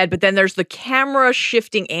top of the bed, but then there's the camera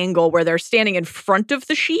shifting angle where they're standing in front of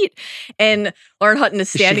the sheet, and Lauren Hutton is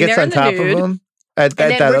standing there in the nude. She gets on top of him at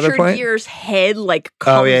and that then other point? Richard Gere's head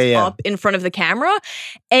comes up in front of the camera.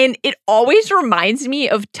 And it always reminds me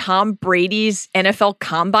of Tom Brady's NFL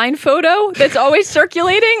Combine photo that's always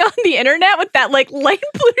circulating on the internet with that light blue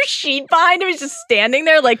sheet behind him. He's just standing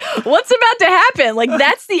there what's about to happen?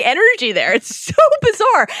 That's the energy there. It's so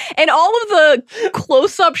bizarre. And all of the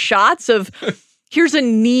close-up shots of here's a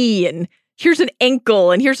knee and here's an ankle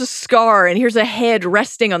and here's a scar and here's a head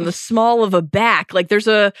resting on the small of a back. There's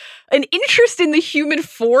an interest in the human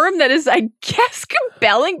form that is, I guess,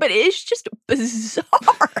 compelling, but it's just bizarre.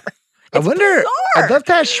 I wonder, I'd love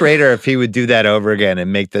to ask Schrader if he would do that over again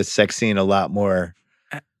and make the sex scene a lot more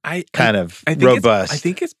robust. I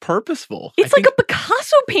think it's purposeful. It's like a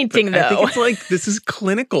Picasso painting, though. I think it's this is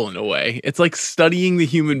clinical in a way. It's like studying the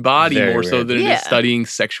human body more so than it is studying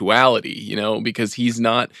sexuality, because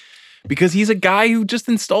he's a guy who just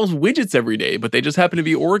installs widgets every day, but they just happen to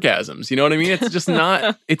be orgasms. You know what I mean? It's just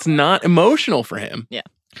not, it's not emotional for him. Yeah.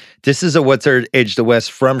 This is a What's Our Age the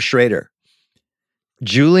West from Schrader.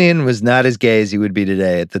 Julian was not as gay as he would be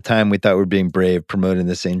today. At the time, we thought we were being brave, promoting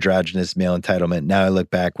this androgynous male entitlement. Now I look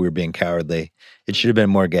back, we were being cowardly. It should have been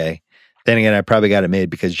more gay. Then again, I probably got it made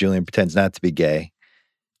because Julian pretends not to be gay.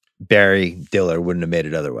 Barry Diller wouldn't have made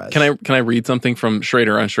it otherwise. Can I read something from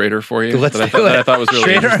Schrader on Schrader for you? Let's that I thought was really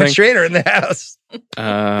Schrader interesting. on Schrader in the house.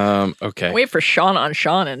 Okay. Wait for Sean on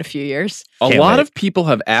Sean in a few years. A lot of people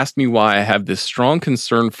have asked me why I have this strong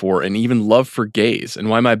concern for and even love for gays,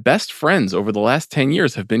 and why my best friends over the last 10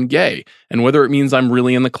 years have been gay, and whether it means I'm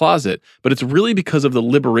really in the closet. But it's really because of the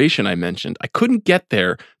liberation I mentioned. I couldn't get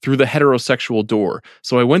there through the heterosexual door,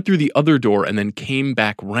 so I went through the other door and then came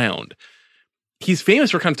back round. He's famous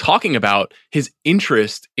for kind of talking about his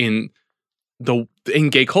interest in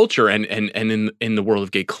gay culture and in the world of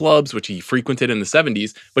gay clubs, which he frequented in the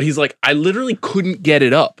 70s. But he's like, I literally couldn't get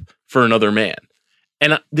it up for another man.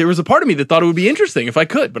 And there was a part of me that thought it would be interesting if I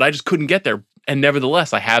could, but I just couldn't get there. And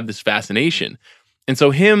nevertheless, I have this fascination. And so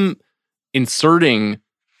him inserting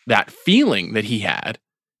that feeling that he had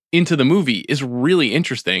into the movie is really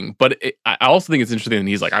interesting. But I also think it's interesting that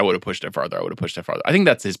he's like, I would have pushed it farther. I think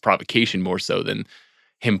that's his provocation more so than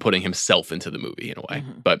him putting himself into the movie in a way.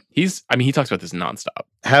 But he talks about this nonstop.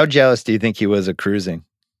 How jealous do you think he was of cruising?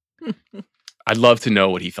 I'd love to know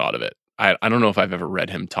what he thought of it. I don't know if I've ever read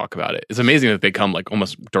him talk about it. It's amazing that they come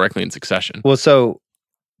almost directly in succession. Well, so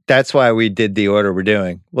that's why we did the order we're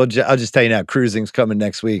doing. Well, I'll just tell you now, Cruising's coming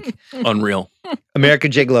next week. Unreal.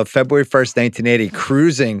 American Gigolo, February 1st, 1980.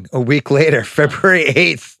 Cruising a week later, February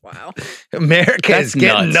 8th. Wow. America is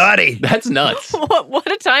getting naughty. That's nuts.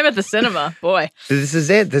 What a time at the cinema, boy. This is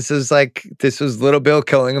it. This was Little Bill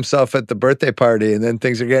killing himself at the birthday party, and then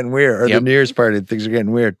things are getting weird. Or the New Year's party, things are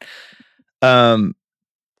getting weird.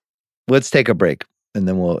 Let's take a break, and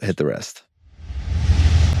then we'll hit the rest.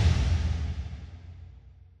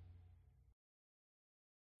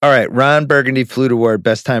 All right, Ron Burgundy Flute Award,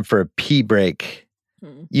 best time for a pee break.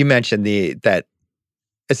 You mentioned that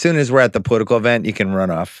as soon as we're at the political event, you can run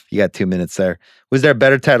off. You got 2 minutes there. Was there a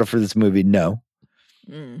better title for this movie? No.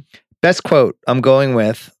 Best quote, I'm going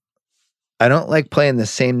with, I don't like playing the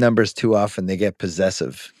same numbers too often. They get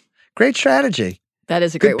possessive. Great strategy. That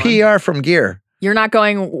is a great one. Good PR from Gere. You're not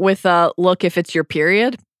going with, look, if it's your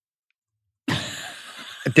period?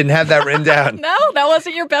 I didn't have that written down. No, that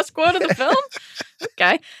wasn't your best quote of the film?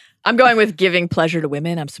 Okay. I'm going with giving pleasure to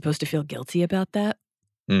women. I'm supposed to feel guilty about that.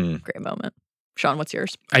 Great moment. Sean, what's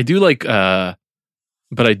yours? I do like, but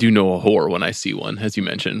I do know a whore when I see one, as you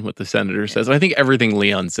mentioned, what the senator says. I think everything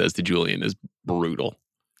Leon says to Julian is brutal.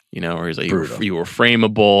 Where he's like, you were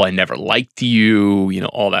frameable. I never liked you.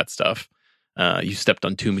 All that stuff. You stepped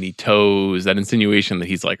on too many toes. That insinuation that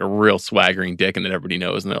he's like a real swaggering dick and that everybody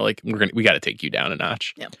knows. And they're like, we got to take you down a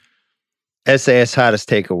notch. Yeah. SAS Hottest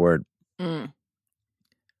Take Award. Mm.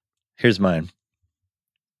 Here's mine.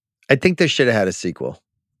 I think they should have had a sequel.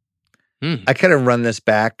 Mm. I could have run this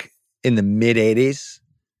back in the mid-'80s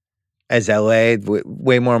as LA,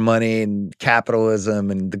 way more money and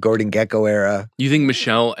capitalism and the Gordon Gekko era. You think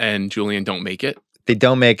Michelle and Julian don't make it? They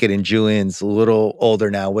don't make it, and Julian's a little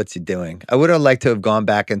older now. What's he doing? I would have liked to have gone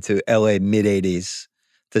back into LA mid-'80s,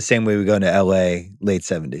 the same way we go into LA late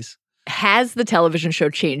 70s. Has the television show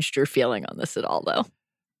changed your feeling on this at all, though?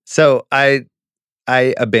 So I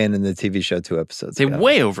abandoned the TV show 2 episodes They ago.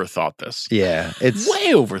 way overthought this. Yeah, it's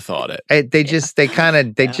Way overthought it. They just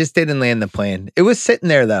didn't land the plane. It was sitting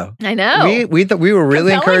there though. I know. We thought we were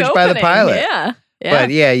really Compelling encouraged by the opening. pilot. Yeah. But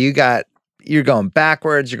yeah, you're going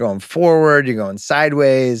backwards, you're going forward, you're going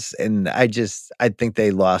sideways, and I think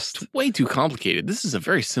they lost. It's way too complicated. This is a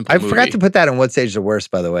very simple I movie. forgot to put that on What Stage the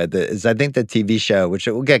Worst, by the way. I think the TV show, which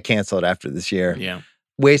it will get canceled after this year. Yeah.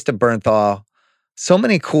 Waste of Bernthal. So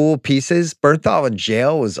many cool pieces. Bernthal in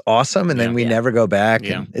jail was awesome, and then we never go back.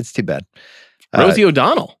 Yeah. And it's too bad. Rosie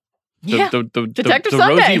O'Donnell. Detective the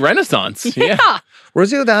Sunday. Rosie Renaissance. Yeah.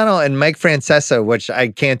 Rosie O'Donnell and Mike Francesa, which I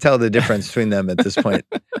can't tell the difference between them at this point.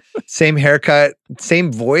 Same haircut,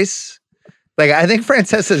 same voice. Like I think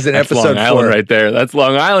Francesa's in That's episode Long 4. Island right there. That's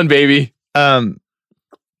Long Island, baby.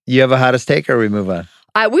 You have a hottest take, or we move on?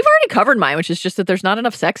 We've already covered mine, which is just that there's not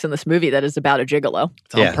enough sex in this movie that is about a gigolo.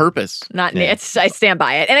 It's on purpose. I stand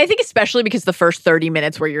by it. And I think especially because the first 30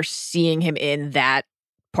 minutes where you're seeing him in that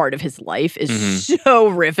part of his life is so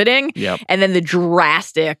riveting. Yep. And then the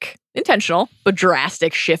drastic, intentional, but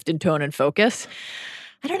drastic shift in tone and focus.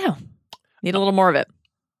 I don't know. Need a little more of it.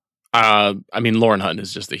 I mean, Lauren Hutton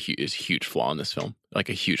is just a huge flaw in this film. Like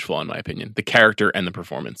a huge flaw in my opinion. The character and the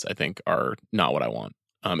performance, I think, are not what I want.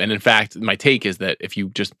 And in fact, my take is that if you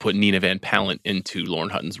just put Nina Van Pallant into Lauren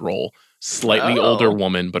Hutton's role, slightly older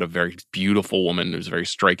woman, but a very beautiful woman who's very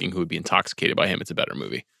striking, who would be intoxicated by him, it's a better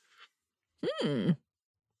movie.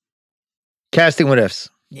 Casting what ifs.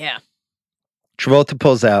 Yeah. Travolta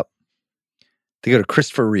pulls out. They go to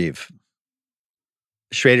Christopher Reeve.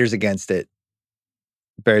 Schrader's against it.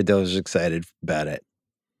 Barry Dill's excited about it.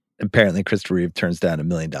 Apparently, Christopher Reeve turns down $1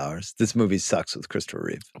 million. This movie sucks with Christopher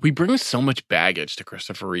Reeve. We bring so much baggage to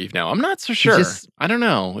Christopher Reeve now. I'm not so sure. I don't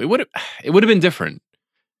know. It would have been different.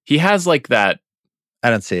 He has like that.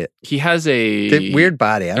 I don't see it. He has a weird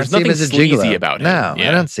body. I don't see him as a sleazy gigolo. about him. No, Yeah.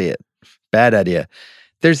 I don't see it. Bad idea.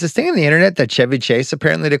 There's this thing on the internet that Chevy Chase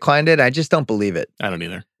apparently declined it. I just don't believe it. I don't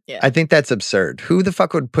either. Yeah. I think that's absurd. Who the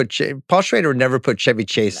fuck would put Paul Schrader would never put Chevy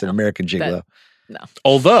Chase in American Gigolo. No.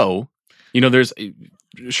 Although, there's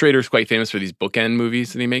Schrader's quite famous for these bookend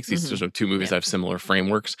movies that he makes. These sort of 2 movies that have similar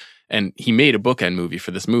frameworks. And he made a bookend movie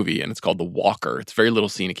for this movie, and it's called The Walker. It's a very little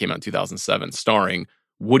scene. It came out in 2007, starring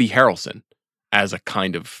Woody Harrelson as a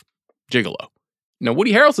kind of gigolo. Now,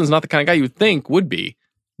 Woody Harrelson's not the kind of guy you would think would be,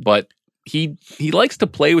 but he likes to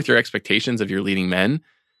play with your expectations of your leading men.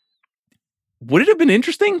 Would it have been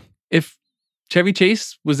interesting if Chevy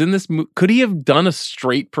Chase was in this movie? Could he have done a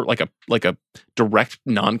straight, like a direct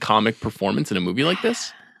non-comic performance in a movie like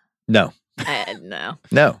this? No. No.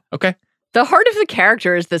 No. Okay. The heart of the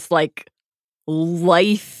character is this like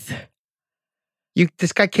lithe,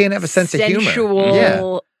 This guy can't have a sense of humor. sensual,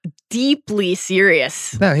 Yeah. deeply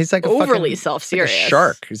serious. No, he's like a overly fucking, self-serious. like a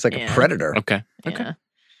shark. He's like a Yeah. predator. Okay. Yeah.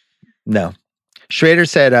 No. Schrader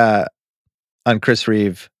said on Chris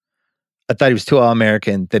Reeve, I thought he was too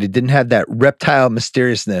all-American, that he didn't have that reptile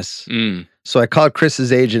mysteriousness. So I called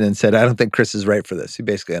Chris's agent and said, I don't think Chris is right for this. He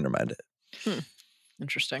basically undermined it.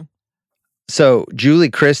 Interesting. So Julie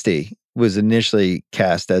Christie was initially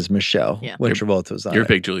cast as Michelle when Travolta was on You're a it.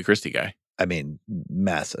 big Julie Christie guy. I mean,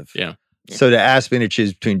 massive. Yeah. So to ask me to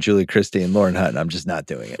choose between Julie Christie and Lauren Hutton, I'm just not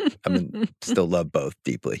doing it. I mean, still love both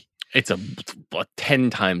deeply. It's a 10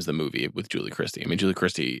 times the movie with Julie Christie. I mean, Julie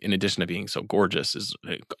Christie, in addition to being so gorgeous, is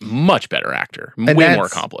a much better actor, way more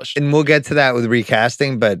accomplished. And we'll get to that with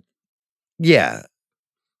recasting, but yeah,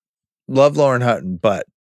 love Lauren Hutton. But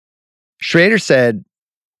Schrader said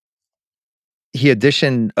he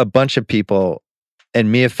auditioned a bunch of people and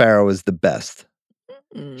Mia Farrow was the best.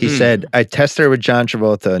 He said, I tested her with John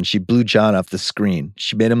Travolta and she blew John off the screen.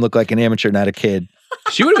 She made him look like an amateur, not a kid.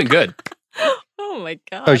 She would have been good. Oh my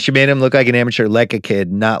God. Oh, she made him look like an amateur, like a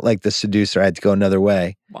kid, not like the seducer. I had to go another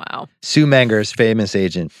way. Wow. Sue Menger's famous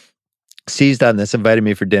agent seized on this, invited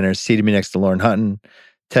me for dinner, seated me next to Lauren Hutton,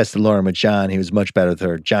 tested Lauren with John. He was much better with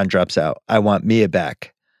her. John drops out. I want Mia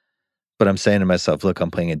back. But I'm saying to myself, look,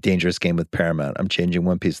 I'm playing a dangerous game with Paramount. I'm changing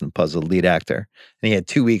one piece in the puzzle, lead actor. And he had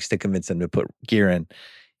 2 weeks to convince him to put gear in.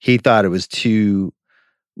 He thought it was too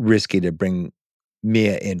risky to bring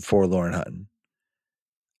Mia in for Lauren Hutton.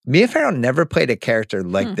 Mia Farrow never played a character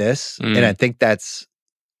like this, and I think that's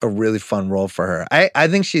a really fun role for her. I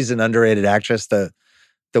think she's an underrated actress. The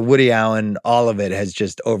Woody Allen, all of it has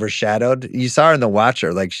just overshadowed. You saw her in The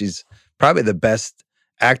Watcher. Like, she's probably the best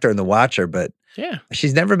actor in The Watcher, but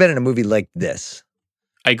she's never been in a movie like this.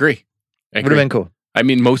 I agree. Would have been cool. I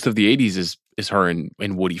mean, most of the 80s is her in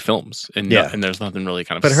Woody films. And and there's nothing really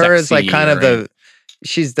kind of But her is like kind of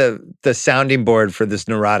she's the sounding board for this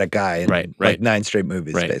neurotic guy in like 9 straight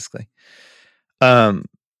movies, basically.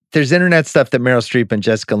 There's internet stuff that Meryl Streep and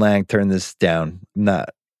Jessica Lange turned this down.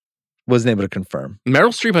 Wasn't able to confirm. Meryl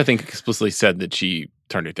Streep, I think, explicitly said that she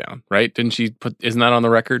turned it down, right? Didn't she isn't that on the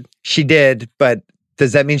record? She did, but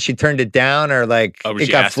does that mean she turned it down or like it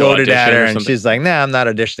got floated at her and she's like, nah, I'm not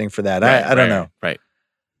auditioning for that. I don't know. Right.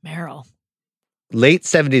 Meryl. Late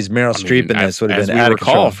 70s Meryl Streep in this would have been out of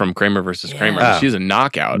control. From Kramer versus Kramer. She's a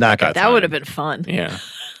knockout. That would have been fun. Yeah.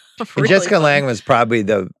 Really Jessica Lange was probably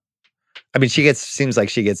seems like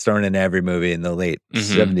she gets thrown in every movie in the late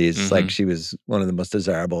 70s. Like she was one of the most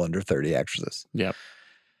desirable under 30 actresses. Yep.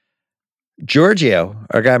 Giorgio,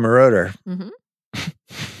 our guy Moroder.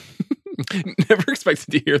 Never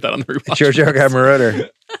expected to hear that on the rewatch. Giorgio, our guy Moroder.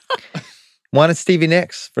 Wanted Stevie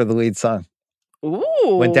Nicks for the lead song.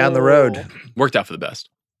 Ooh. Went down the road. Worked out for the best.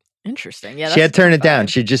 Interesting. Yeah. She had turned it down.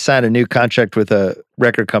 She just signed a new contract with a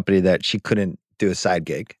record company that she couldn't do a side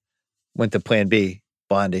gig. Went to Plan B.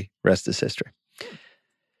 Blondie, rest is history.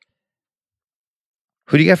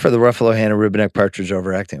 Who do you got for the Ruffalo Hannah Rubinek Partridge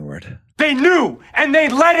Overacting Award? They knew, and they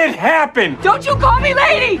let it happen. Don't you call me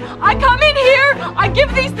lady! I come in here, I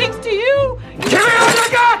give these things to you. Give me all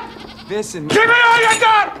you got! Listen. Give me all you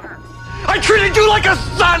got! I treated you like a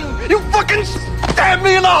son! You fucking stabbed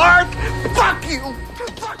me in the heart! Fuck you!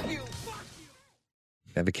 Fuck you!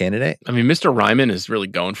 Have a candidate? I mean, Mr. Ryman is really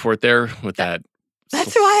going for it there with that.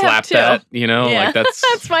 That's who I have too. That, you know, like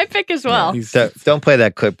that's my pick as well. Don't play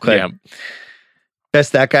that clip. Yeah.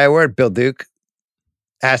 Best that guy award, Bill Duke.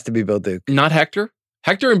 Has to be Bill Duke. Not Hector.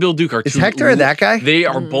 Hector and Bill Duke are Is Hector that guy? They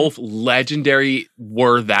are both legendary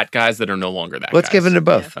that guys that are no longer that Let's guys. give it to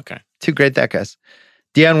both. Yeah. Okay. 2 great that guys.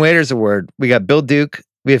 Dion Waiters Award. We got Bill Duke.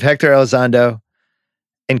 We have Hector Elizondo.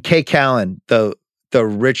 And Kay Callan, the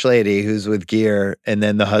rich lady who's with Gear. And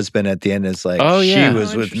then the husband at the end is like, she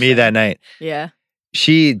was with me that night. Yeah.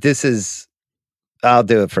 I'll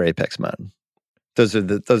do it for Apex Mountain. Those are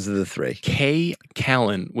the 3. Kay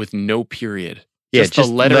Callan with no period. Yeah, just the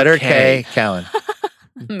letter K. Callan.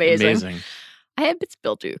 Amazing. I hope it's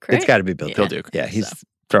Bill Duke, right? It's got to be Bill Duke. Yeah, he's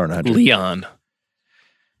throwing 100. Leon.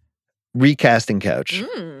 Recasting couch.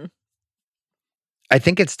 I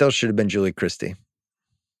think it still should have been Julie Christie.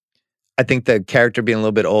 I think the character being a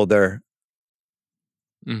little bit older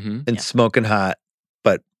and smoking hot,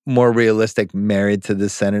 but more realistic, married to the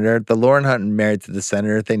senator. The Lauren Hunt and Married to the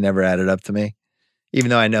Senator thing never added up to me. Even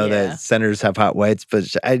though I know that senators have hot whites, but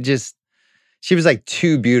she was like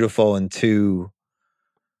too beautiful and too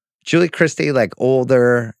Julie Christie, like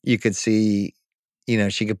older. You could see,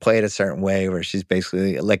 she could play it a certain way where she's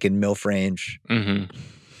basically like in MILF range.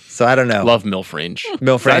 So I don't know. Love MILF range.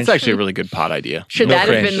 MILF range. That's actually a really good pod idea. Should MILF that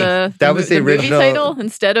have been that was the original movie title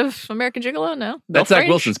instead of American Gigolo? No, that's Zach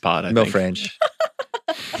Wilson's pod. I MILF think. range.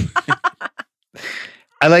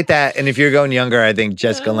 I like that. And if you're going younger, I think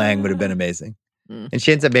Jessica Lange would have been amazing. And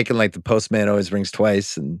she ends up making like The Postman Always Rings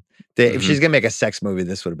Twice. And if she's going to make a sex movie,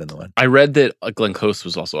 this would have been the one. I read that Glenn Close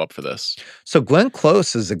was also up for this. So Glenn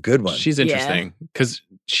Close is a good one. She's interesting because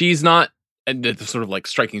she's not the sort of like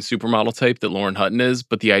striking supermodel type that Lauren Hutton is,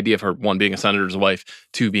 but the idea of her, 1, being a senator's wife,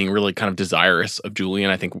 2, being really kind of desirous of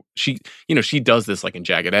Julian. I think she does this like in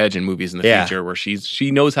Jagged Edge and movies in the future where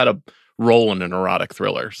she knows how to role in an erotic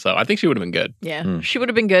thriller. So I think she would have been good. Yeah. She would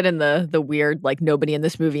have been good in the weird, like, nobody in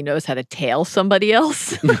this movie knows how to tail somebody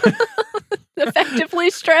else.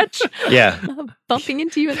 Effectively stretch. Yeah. Bumping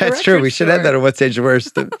into you in the That's true. We should have that on What's Age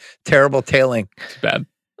Worst. Terrible tailing. It's bad.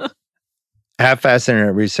 Half-assed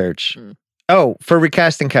internet research. Oh, for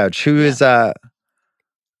Recasting Couch, who's American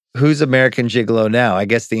Gigolo now? I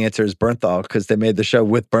guess the answer is Bernthal because they made the show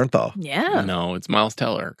with Bernthal. Yeah. No, it's Miles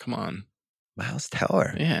Teller. Come on. Miles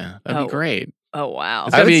Teller. Yeah, that'd be great. Oh, wow.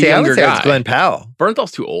 It's gotta be a younger guy. It's Glenn Powell.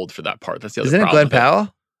 Bernthal's too old for that part. That's the other Isn't it problem. Glenn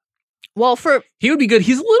Powell? Well, he would be good.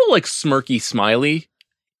 He's a little like smirky, smiley.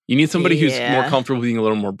 You need somebody who's more comfortable being a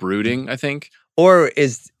little more brooding, I think. Or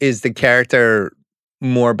is the character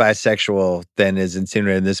more bisexual than is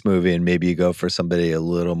insinuated in this movie, and maybe you go for somebody a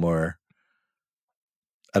little more,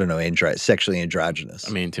 I don't know, sexually androgynous?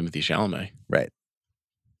 I mean, Timothy Chalamet. Right.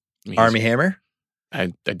 I mean, Army Hammer?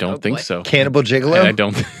 I don't think so. Cannibal Gigolo? I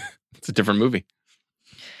don't. It's a different movie.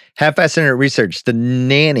 Half-assed internet research. The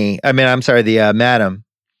nanny, the madam,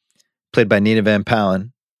 played by Nina Van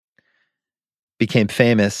Pallen, became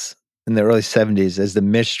famous in the early 70s as the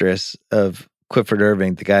mistress of Clifford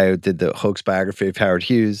Irving, the guy who did the hoax biography of Howard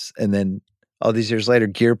Hughes. And then all these years later,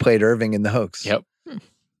 Gere played Irving in the hoax. Yep.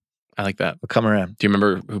 I like that. We'll come around. Do you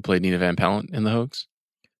remember who played Nina Van Pallen in the hoax?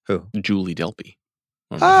 Who? Julie Delpy.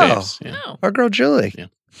 One of my faves. Yeah. Our girl Julie. Yeah.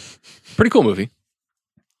 Pretty cool movie.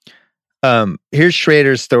 Here's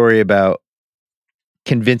Schrader's story about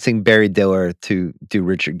convincing Barry Diller to do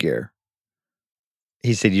Richard Gere.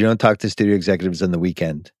 He said, you don't talk to studio executives on the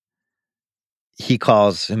weekend. He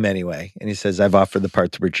calls him anyway, and he says, I've offered the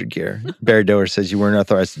part to Richard Gere. Barry Diller says, you weren't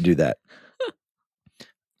authorized to do that.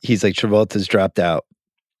 He's like, Travolta's dropped out.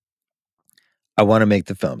 I want to make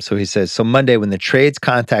the film. So he says, so Monday when the trades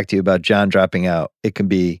contact you about John dropping out, it can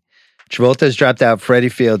be Travolta's dropped out, Freddie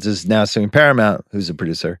Fields is now suing Paramount, who's a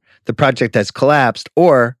producer. The project has collapsed,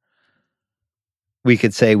 or we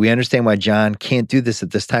could say, we understand why John can't do this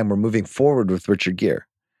at this time. We're moving forward with Richard Gere.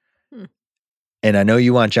 And I know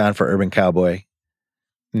you want John for Urban Cowboy.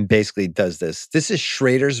 And basically does this. This is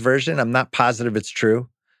Schrader's version. I'm not positive it's true,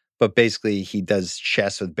 but basically he does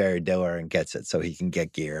chess with Barry Diller and gets it so he can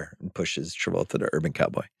get Gere and pushes Travolta to Urban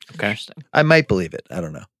Cowboy. Okay. I might believe it. I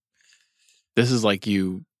don't know. This is like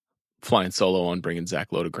you flying solo on bringing Zach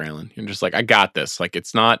Lowe to Grantland. You're just like, I got this. Like,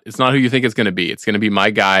 it's not who you think it's going to be. It's going to be my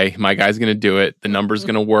guy. My guy's going to do it. The number's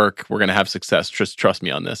going to work. We're going to have success. Just trust me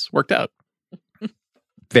on this. Worked out.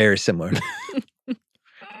 Very similar.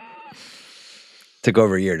 Took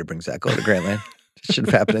over a year to bring Zach Lowe to Grantland. Should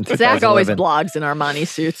have happened in 2011. Zach always blogs in Armani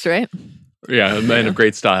suits, right? Yeah, a man of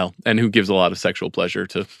great style and who gives a lot of sexual pleasure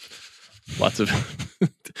to lots of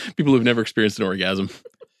people who've never experienced an orgasm.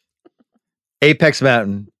 Apex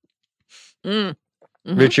Mountain.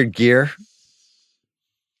 Richard Gere.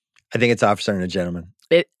 I think it's Officer and a Gentleman.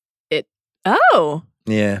 Oh.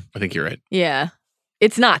 Yeah. I think you're right. Yeah.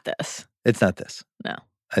 It's not this. It's not this. No.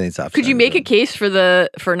 I think it's Officer. Could you make a case for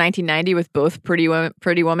 1990 with both Pretty Woman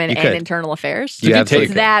and could. Internal Affairs? You absolutely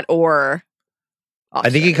It's could. that or I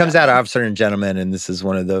think he comes out Officer and Gentleman, and this is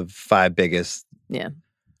one of the 5 biggest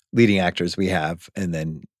leading actors we have, and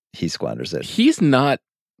then he squanders it. He's not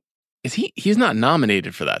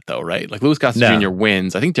nominated for that though, right? Like Louis Gossett Jr.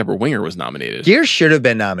 wins. I think Deborah Winger was nominated. Gere should have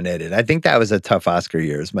been nominated. I think that was a tough Oscar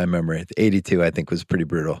year, is my memory. 82, I think, was pretty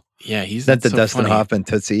brutal. Yeah, he's not the so Dustin funny. Hoffman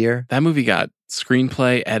Tootsie year. That movie got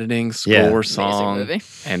screenplay, editing, score, Yeah. song, movie.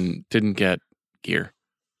 and didn't get Gere.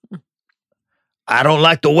 I don't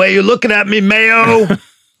like the way you're looking at me, Mayo. Is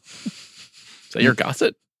that your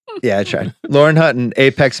Gossett? Yeah, I tried. Lauren Hutton,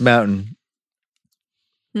 Apex Mountain.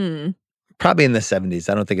 Probably in the 70s.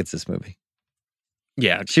 I don't think it's this movie.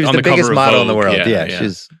 Yeah, She was on the cover biggest of model in the Vogue. world. Yeah,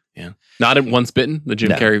 she's not at Once Bitten, the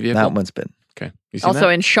Jim Carrey vehicle. not Once Bitten. Okay. You seen Also that?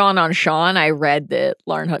 in Sean on Sean, I read that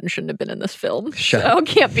Lauren Hutton shouldn't have been in this film. Shut So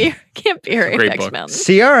can't be her a great Apex book. Mountain.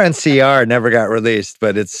 CR on CR never got released,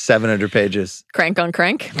 but it's 700 pages. Crank on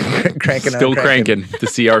crank. Cranking Still on cranking the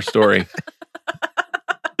CR story.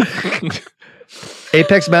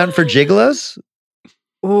 Apex Mountain for gigolos?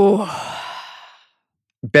 Ooh.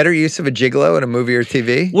 Better use of a gigolo in a movie or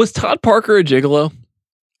TV? Was Todd Parker a gigolo?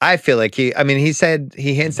 I feel like he hints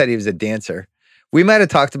that he was a dancer. We might have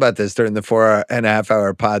talked about this during the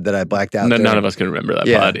 4.5-hour pod that I blacked out. None of us can remember that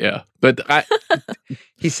pod. Yeah. But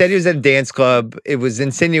he said he was at a dance club. It was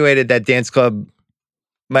insinuated that dance club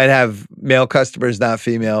might have male customers, not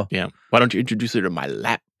female. Yeah. Why don't you introduce her to my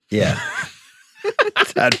lap? Yeah.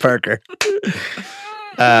 Todd Parker.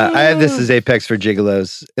 I have this as Apex for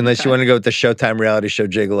gigolos, unless you want to go with the Showtime reality show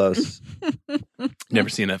Gigolos. Never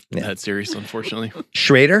seen that series, unfortunately.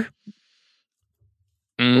 Schrader?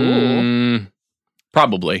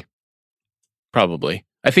 Probably.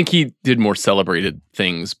 I think he did more celebrated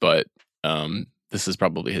things, but this is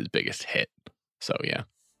probably his biggest hit. So, yeah.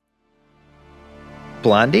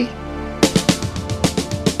 Blondie?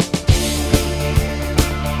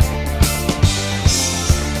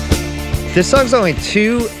 This song's only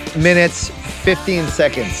 2 minutes, 15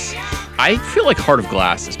 seconds. I feel like Heart of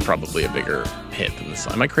Glass is probably a bigger hit than this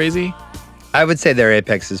song. Am I crazy? I would say their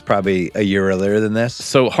apex is probably a year earlier than this.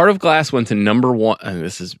 So Heart of Glass went to number 1. And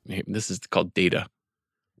this is called data.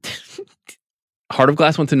 Heart of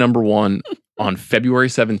Glass went to number 1 on February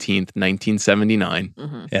 17th, 1979.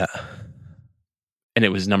 Mm-hmm. Yeah. And it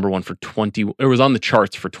was number 1 for it was on the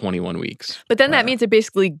charts for 21 weeks. But then that means it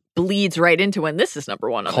basically bleeds right into when this is number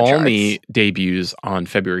 1 on the charts. Call Me debuts on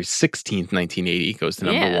February 16th, 1980, goes to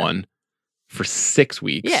number 1 for 6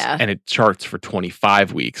 weeks. Yeah. And it charts for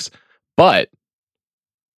 25 weeks. But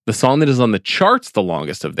the song that is on the charts the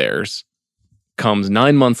longest of theirs comes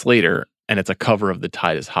 9 months later, and it's a cover of The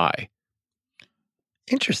Tide is High.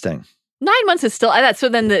 Interesting. 9 months is still that. So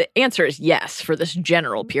then the answer is yes for this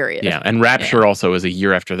general period. Yeah, and Rapture also is a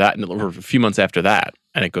year after that, or a few months after that,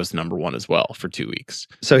 and it goes to number 1 as well for 2 weeks.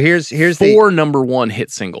 So here's 4 number 1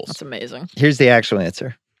 hit singles. That's amazing. Here's the actual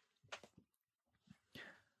answer.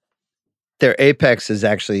 Their apex is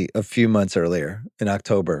actually a few months earlier in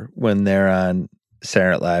October when they're on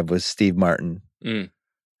Saturday Night Live with Steve Martin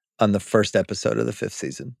on the first episode of the 5th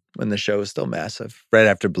season when the show was still massive, right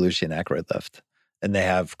after Belushi and Aykroyd left. And they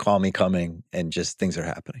have Call Me Coming and just things are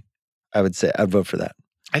happening. I would say I'd vote for that.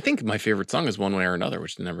 I think my favorite song is One Way or Another,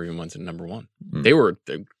 which never even went to number 1. They were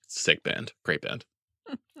a sick band. Great band.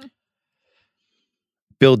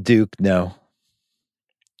 Bill Duke, no.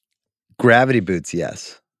 Gravity Boots,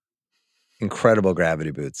 yes. Incredible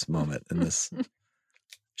Gravity Boots moment in this.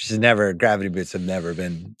 Gravity Boots have never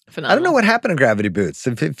been. Phenomenal. I don't know what happened to Gravity Boots.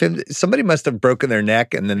 Somebody must have broken their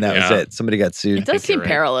neck and then that was it. Somebody got sued. It does seem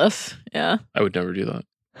perilous. Yeah. I would never do that.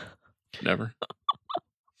 Never.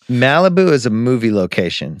 Malibu is a movie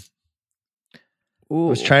location. Ooh. I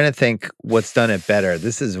was trying to think what's done it better.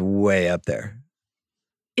 This is way up there.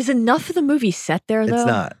 Is enough of the movie set there, though? It's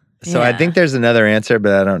not. So I think there's another answer,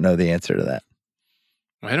 but I don't know the answer to that.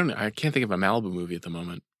 I don't know. I can't think of a Malibu movie at the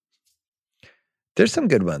moment. There's some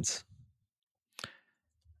good ones.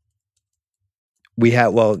 We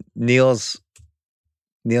have, Neil's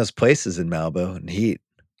Place is in Malibu and Heat.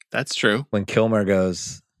 That's true. When Kilmer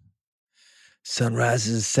goes, sun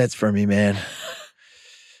rises, sets for me, man.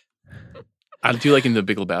 I do like in The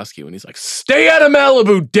Big Lebowski when he's like, stay out of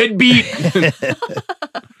Malibu, deadbeat.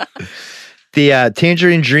 The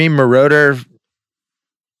Tangerine Dream Marauder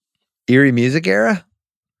eerie music era.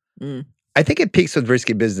 I think it peaks with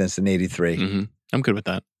Risky Business in 83. Mm-hmm. I'm good with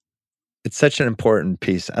that. It's such an important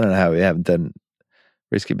piece. I don't know how we haven't done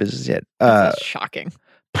Risky Business yet. That's shocking.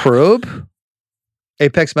 Probe?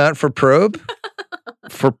 Apex Mountain for Probe?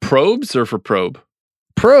 For probes or for probe?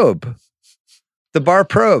 Probe. The bar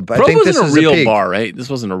Probe. Probe I think wasn't this a real peak. bar, right? This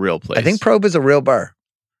wasn't a real place. I think Probe is a real bar.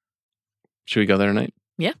 Should we go there tonight?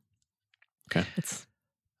 Yeah. Okay.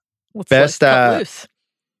 Let's cut loose.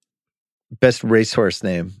 Best racehorse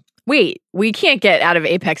name. Wait, we can't get out of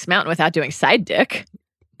Apex Mountain without doing Side Dick.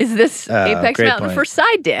 Is this Apex Mountain point. for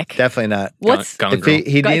Side Dick? Definitely not. What's Gone if Girl.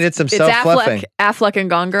 he needed some It's self-fluffing. Affleck and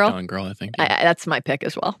Gone Girl? Gone Girl, I think. That's my pick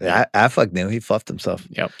as well. Yeah, Affleck knew. He fluffed himself.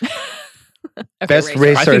 Yep. Okay, Best I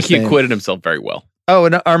racehorse think he name. acquitted himself very well. Oh,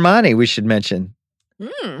 and Armani we should mention.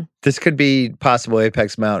 Mm. This could be possible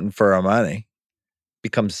Apex Mountain for Armani.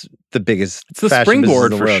 Becomes the biggest. It's the fashion business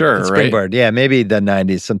springboard in the for world. sure, The right? springboard. Yeah, maybe the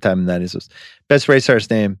 90s, sometime in the 90s was. Best racehorse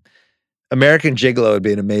name. American Gigolo would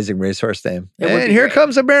be an amazing racehorse name. It would And be here great.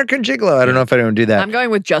 comes American Gigolo. I don't know if anyone would do that. I'm going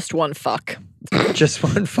with Just One Fuck. Just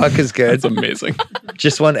one fuck is good. That's amazing.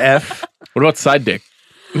 Just one F. What about Side Dick?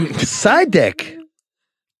 Side Dick.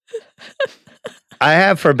 I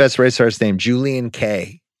have for best racehorse name, Julian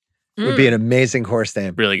K. Would be an amazing horse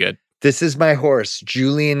name. Really good. This is my horse,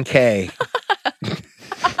 Julian K.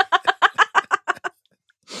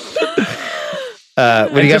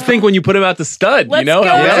 What do you just got? think when you put him out to stud, Let's you know go,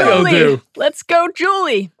 how well he'll Julie. do. Let's go,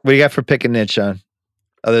 Julie. What do you got for pick and niche, Sean?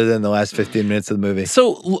 Other than the last 15 minutes of the movie.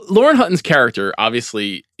 So Lauren Hutton's character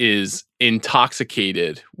obviously is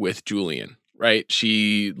intoxicated with Julian, right?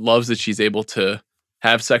 She loves that she's able to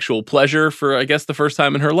have sexual pleasure for, I guess, the first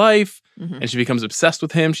time in her life. Mm-hmm. And she becomes obsessed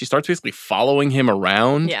with him. She starts basically following him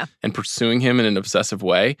around and pursuing him in an obsessive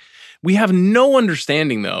way. We have no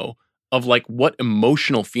understanding, though, of like what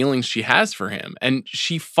emotional feelings she has for him. And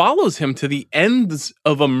she follows him to the ends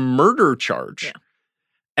of a murder charge. Yeah.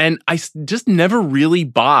 And I just never really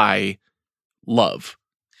buy love.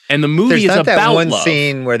 And the movie There's is not about that one love.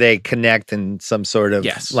 scene where they connect in some sort of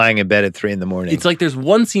lying in bed at 3 a.m. It's like there's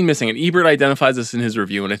one scene missing, and Ebert identifies this in his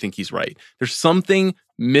review, and I think he's right. There's something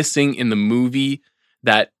missing in the movie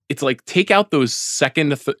that it's like take out those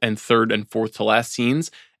second and third and fourth to last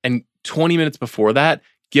scenes, and 20 minutes before that,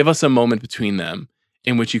 give us a moment between them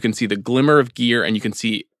in which you can see the glimmer of gear and you can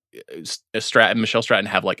see Michelle Stratton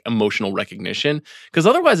have like emotional recognition. Because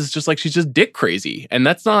otherwise, it's just like she's just dick crazy, and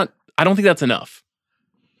that's not. I don't think that's enough.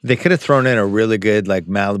 They could have thrown in a really good like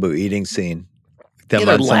Malibu eating scene. Them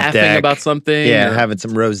Either on some laughing deck. about something. Yeah, or- having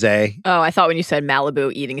some rosé. Oh, I thought when you said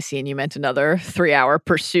Malibu eating scene, you meant another 3-hour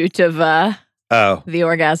pursuit of the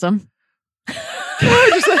orgasm.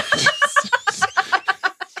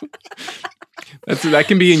 That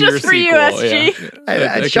can be in your Just for sequel. you, SG.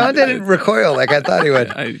 Yeah. Sean didn't recoil like I thought he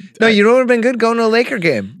would. No, you know what would have been good? Going to a Laker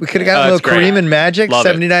game. We could have gotten a that's little great. Kareem and Magic, Love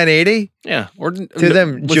it. 79-80. Yeah, or To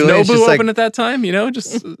them, was Julian's Nobu just open like- at that time? You know,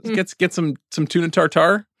 just get some tuna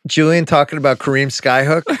tartare. Julian talking about Kareem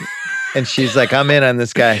Skyhook. And she's like, I'm in on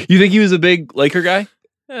this guy. You think he was a big Laker guy?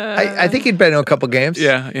 I think he'd been in a couple games.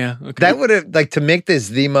 Yeah. Okay. That would have, like, to make this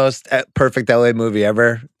the most perfect LA movie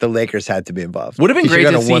ever, the Lakers had to be involved. Would have been He great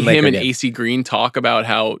should've to gone see one Laker him and game. AC Green talk about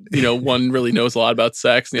how, one really knows a lot about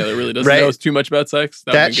sex and the other really doesn't know too much about sex.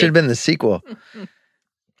 That should have been the sequel.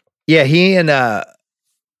 Yeah, he and,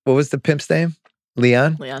 what was the pimp's name?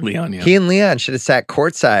 Leon, yeah. He and Leon should have sat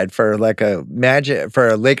courtside for like a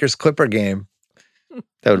Lakers Clipper game.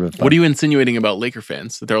 That would have been fun. What are you insinuating about Laker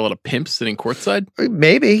fans? That there are a lot of pimps sitting courtside?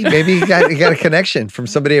 Maybe he got a connection from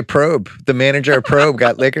somebody at Probe. The manager of Probe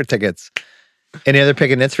got Laker tickets. Any other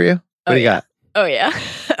pick and nits for you? What do you got? Oh, yeah.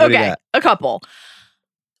 What do you Okay, got? a couple.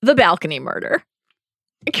 The balcony murder.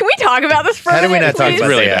 Can we talk about this for a How do we minute, not talk please? It's about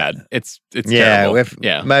really that? bad. It's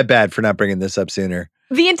terrible. My bad for not bringing this up sooner.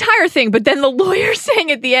 The entire thing, but then the lawyer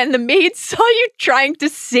saying at the end, the maid saw you trying to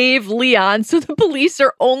save Leon, so the police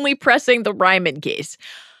are only pressing the Ryman case.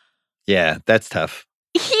 Yeah, that's tough.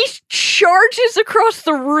 He charges across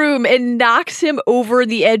the room and knocks him over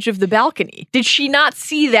the edge of the balcony. Did she not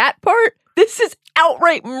see that part? This is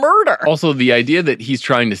outright murder. Also, the idea that he's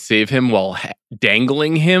trying to save him while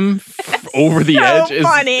dangling him over the edge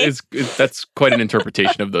is that's quite an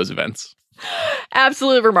interpretation of those events.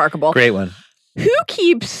 Absolutely remarkable. Great one. Who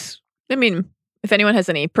keeps, if anyone has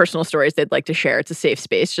any personal stories they'd like to share, it's a safe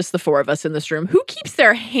space, just the four of us in this room. Who keeps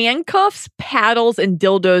their handcuffs, paddles, and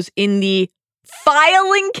dildos in the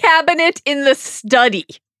filing cabinet in the study?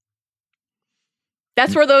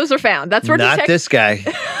 That's where those are found. That's where Not this guy.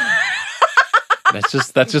 That's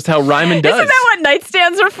just how Ryman does. Isn't that what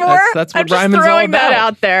nightstands are for? That's what I'm just Ryman's all throwing that about.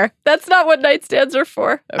 out there. That's not what nightstands are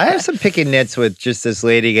for. I have some picky nits with just this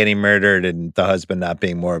lady getting murdered and the husband not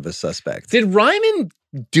being more of a suspect. Did Ryman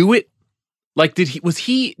do it? Like, did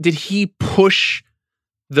he push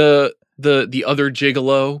the other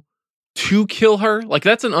gigolo to kill her? Like,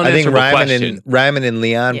 that's an unanswerable question. Ryman and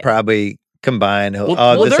Leon probably combine. They're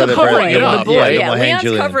this other covering it up. Yeah,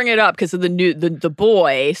 Leon's covering it up because of the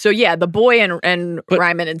boy. So yeah, the boy and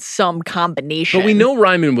Ryman in some combination. But we know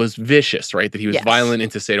Ryman was vicious, right? That he was violent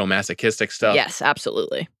into sadomasochistic stuff. Yes,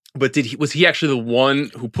 absolutely. But was he actually the one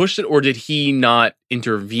who pushed it, or did he not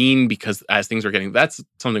intervene because as things were getting? That's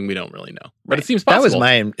something we don't really know. But it seems possible. That was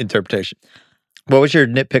my interpretation. What was your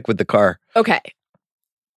nitpick with the car? Okay.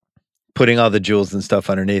 Putting all the jewels and stuff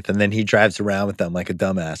underneath, and then he drives around with them like a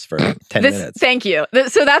dumbass for 10 minutes. Thank you.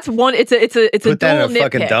 So that's one. It's a Put that in a dual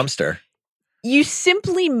fucking nitpick. dumpster. You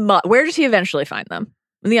simply must. Where does he eventually find them?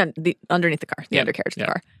 The underneath the car, the undercarriage of the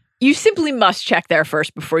car. You simply must check there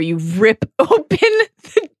first before you rip open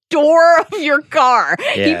the door of your car.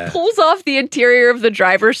 Yeah. He pulls off the interior of the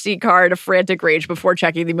driver's seat car at a frantic rage before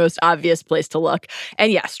checking the most obvious place to look.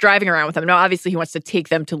 And yes, driving around with them. Now, obviously, he wants to take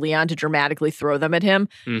them to Leon to dramatically throw them at him.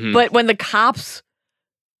 Mm-hmm. But when the cops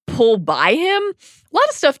pull by him, a lot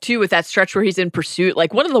of stuff too with that stretch where he's in pursuit,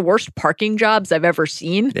 like one of the worst parking jobs I've ever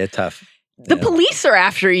seen. Yeah, tough. The police are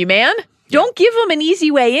after you, man. Don't give them an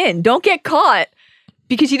easy way in. Don't get caught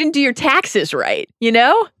because you didn't do your taxes right, you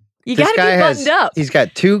know? You got to be buttoned up. He's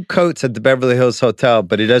got 2 coats at the Beverly Hills Hotel,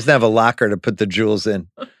 but he doesn't have a locker to put the jewels in.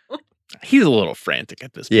 He's a little frantic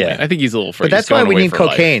at this point. Yeah. I think he's a little frantic. But that's why we need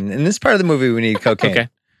cocaine. In this part of the movie, we need cocaine. Okay.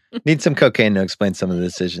 Need some cocaine to explain some of the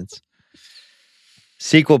decisions.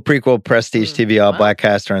 Sequel, prequel, Prestige TV, all black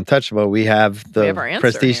cast are untouchable. We have We have our answer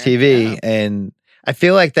Prestige here. TV, and I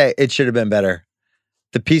feel like that it should have been better.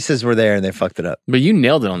 The pieces were there and they fucked it up. But you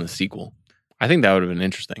nailed it on the sequel. I think that would have been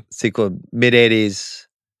interesting. Sequel, mid-'80s,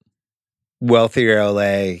 wealthier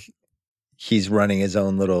LA. He's running his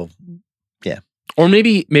own little, Or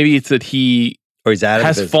maybe it's that he he's out of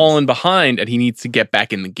has business. fallen behind and he needs to get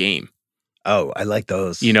back in the game. Oh, I like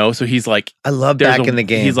those. You know, so he's like, I love back in the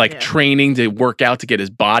game. He's like training to work out to get his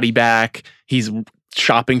body back. He's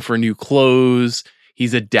shopping for new clothes.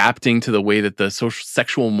 He's adapting to the way that the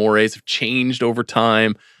sexual mores have changed over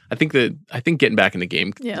time. I think getting back in the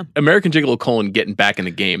game. Yeah. American Gigolo : getting back in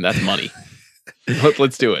the game. That's money.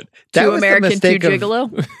 Let's do it. That 2 was the American, 2 mistake of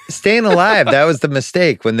Gigolo. Staying alive. That was the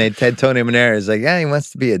mistake when they had Tony Manera. Is like, yeah, he wants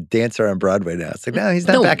to be a dancer on Broadway now. It's like, no, he's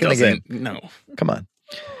not back in the game. No. Come on.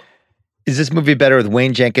 Is this movie better with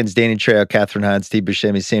Wayne Jenkins, Danny Trejo, Catherine Hahn, Steve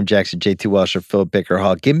Buscemi, Sam Jackson, J.T. Walsh, or Philip Baker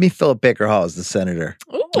Hall? Give me Philip Baker Hall as the senator.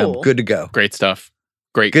 Ooh. I'm good to go. Great stuff.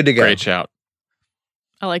 Good to go. Great shout.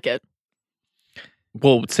 I like it.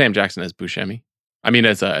 Well, Sam Jackson as Buscemi. I mean,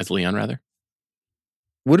 as Leon, rather.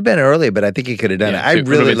 Would have been early, but I think he could have done it. I would've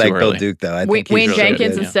really been too like Bill early. Duke, though. I Wayne think he's really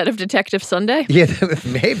Jenkins good. instead of Detective Sunday. Yeah,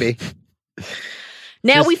 maybe.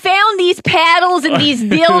 Now, we found these paddles and these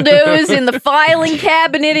dildos in the filing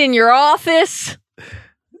cabinet in your office.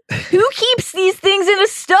 Who keeps these things in a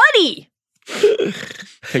study?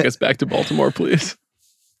 Take us back to Baltimore, please.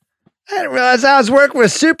 didn't realize I was working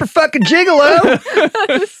with super fucking Gigolo.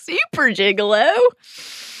 Super Gigolo.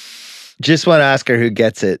 Just one Oscar who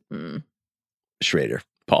gets it. Schrader.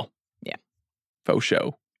 Paul. Yeah. Faux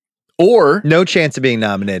show. Or no chance of being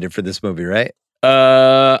nominated for this movie, right?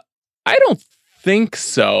 I don't think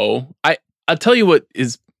so. I'll tell you what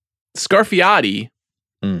is Scarfiotti,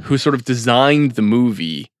 who sort of designed the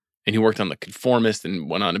movie, and he worked on The Conformist and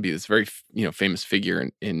went on to be this very famous figure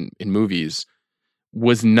in movies,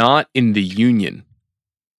 was not in the union.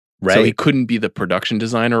 Right. So he couldn't be the production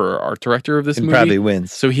designer or art director of this movie. Probably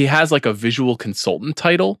wins. So he has like a visual consultant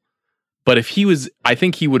title. But if he was, I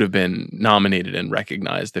think he would have been nominated and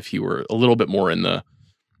recognized if he were a little bit more in the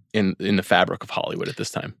fabric of Hollywood at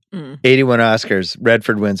this time. 81 Oscars.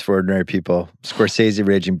 Redford wins for Ordinary People. Scorsese,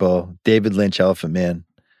 Raging Bull. David Lynch, Elephant Man.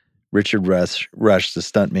 Richard Rush, The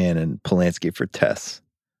Stuntman, and Polanski for Tess.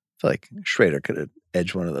 I feel like Schrader could have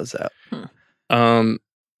edged one of those out.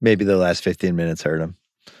 Maybe the last 15 minutes hurt him.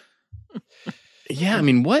 Yeah, I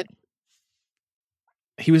mean, what?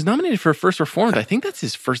 He was nominated for First Reformed. I think that's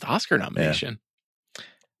his first Oscar nomination. Yeah.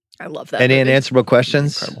 I love that. Any movie. unanswerable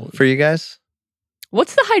questions for you guys?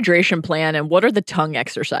 What's the hydration plan and what are the tongue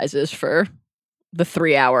exercises for the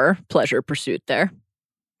 3-hour pleasure pursuit there?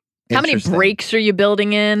 How many breaks are you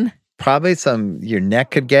building in? Probably some your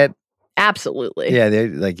neck could get. Absolutely. Yeah,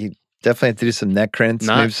 you definitely have to do some neck crints,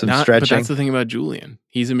 maybe some stretching. But that's the thing about Julian.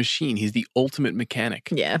 He's a machine. He's the ultimate mechanic.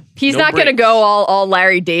 Yeah. He's not going to go all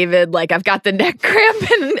Larry David, like I've got the neck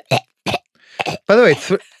cramp. And by the way,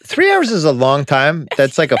 3 hours is a long time.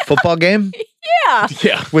 That's like a football game.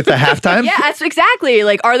 Yeah. With the halftime? Yeah, that's exactly.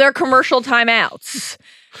 Like, are there commercial timeouts?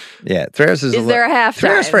 Yeah, 3 hours is there a halftime? 3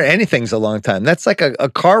 hours for anything's a long time. That's like a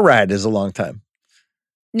car ride is a long time.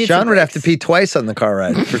 Sean would have to pee twice on the car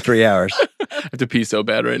ride for 3 hours. I have to pee so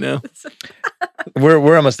bad right now.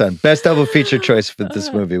 We're almost done. Best double feature choice for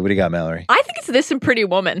this movie. What do you got, Mallory? I think it's this and Pretty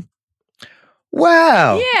Woman.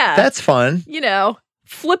 Wow. Yeah. That's fun.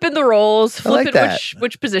 Flipping the roles, flipping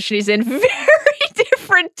which position he's in. Very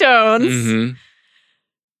different tones. Mm-hmm.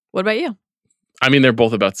 What about you? I mean, they're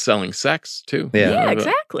both about selling sex, too. Yeah,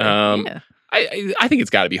 exactly. I think it's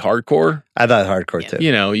got to be hardcore. I thought hardcore, too.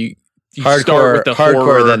 You hardcore, start with the hardcore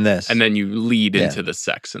horror, than this. and then you lead into the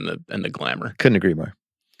sex and the glamour. Couldn't agree more.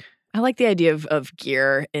 I like the idea of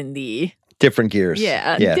gear in the... Different gears.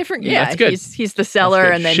 Yeah. Different. Yeah, Yeah, that's good. He's the seller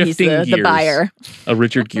and then Shifting he's the buyer. A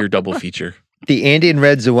Richard Gere double feature. The Andy and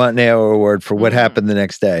Red Zawantneo Award for what happened the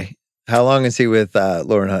next day. How long is he with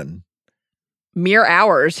Lauren Hutton? Mere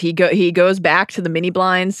hours. He goes back to the mini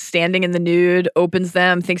blinds, standing in the nude, opens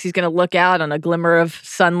them, thinks he's going to look out on a glimmer of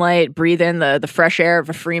sunlight, breathe in the fresh air of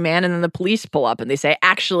a free man, and then the police pull up and they say,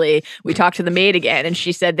 actually, we talked to the maid again, and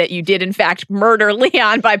she said that you did, in fact, murder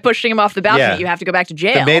Leon by pushing him off the balcony. Yeah. You have to go back to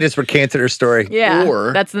jail. The maid has recanted her story. Yeah,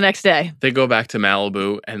 Or that's the next day. They go back to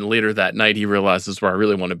Malibu, and later that night he realizes where I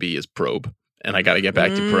really want to be is Probe. And I got to get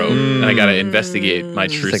back to Probe. And I got to investigate my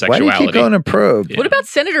true sexuality. Why do you keep going to Probe? Yeah. What about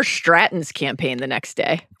Senator Stratton's campaign the next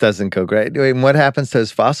day? Doesn't go great. And what happens to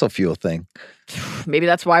his fossil fuel thing? Maybe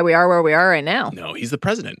that's why we are where we are right now. No, he's the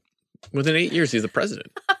president. Within 8 years, he's the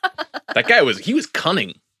president. That guy was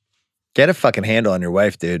cunning. Get a fucking handle on your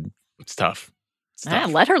wife, dude. It's tough.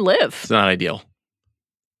 Let her live. It's not ideal.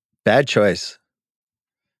 Bad choice.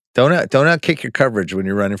 Don't outkick your coverage when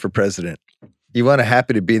you're running for president. You want a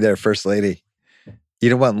happy to be there first lady. You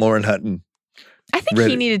don't want Lauren Hutton. I think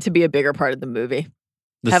he needed to be a bigger part of the movie.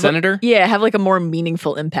 The senator? Have like a more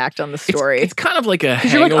meaningful impact on the story. It's kind of like a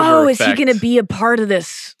Because you're like, hangover is he effect. going to be a part of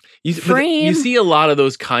this frame? You see a lot of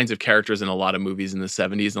those kinds of characters in a lot of movies in the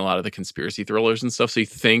 70s and a lot of the conspiracy thrillers and stuff. So you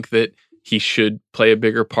think that he should play a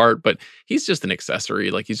bigger part, but he's just an accessory.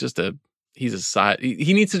 Like he's a side.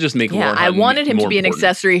 He needs to just make Lauren Hutton I wanted him to be an important.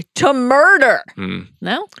 accessory to murder.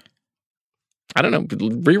 No? I don't know.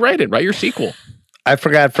 Rewrite it. Write your sequel. I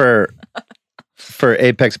forgot for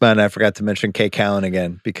Apex Mountain, I forgot to mention Kay Callan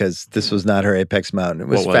again because this was not her Apex Mountain. It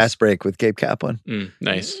was Fast Break with Gabe Kaplan.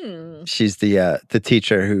 Nice. She's the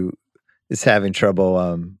teacher who is having trouble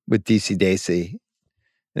with DC Daisy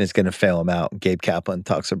and is going to fail him out. Gabe Kaplan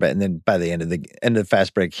talks about it. And then by the end of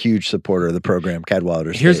Fast Break, huge supporter of the program,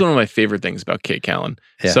 Cadwallader. Here's one of my favorite things about Kate Callan.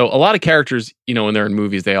 Yeah. So a lot of characters, when they're in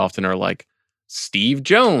movies, they often are like Steve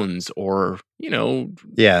Jones or,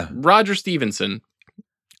 Roger Stevenson.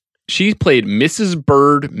 She played Mrs.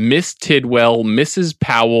 Bird, Miss Tidwell, Mrs.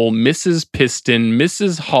 Powell, Mrs. Piston,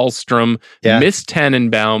 Mrs. Hallstrom, Miss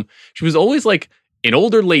Tannenbaum. She was always like an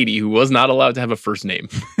older lady who was not allowed to have a first name.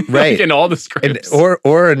 Right. In all the scripts.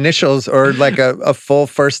 Or initials or like a full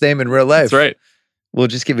first name in real life. That's right. We'll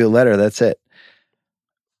just give you a letter. That's it.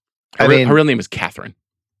 Her real name is Catherine.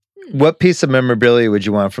 What piece of memorabilia would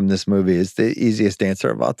you want from this movie? Is the easiest answer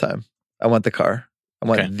of all time. I want the car. I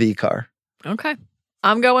want the car. Okay.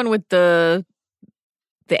 I'm going with the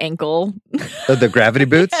ankle. The gravity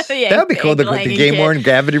boots? That would be cool. The game worn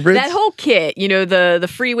gravity boots? That whole kit, the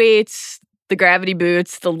free weights, the gravity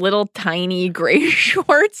boots, the little tiny gray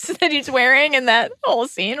shorts that he's wearing in that whole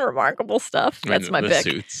scene. Remarkable stuff. That's my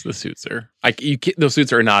pick. The suits are those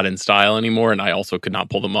suits are not in style anymore, and I also could not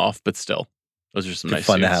pull them off, but still. Those are some nice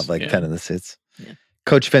fun suits. to have 10 of the suits. Yeah.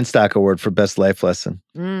 Coach Finstock Award for Best Life Lesson.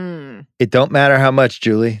 It don't matter how much,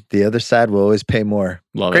 Julie. The other side will always pay more.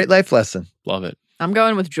 Great life lesson. Love it. I'm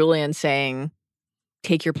going with Julian saying,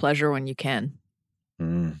 take your pleasure when you can.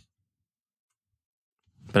 But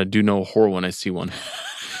I do know a horror when I see one.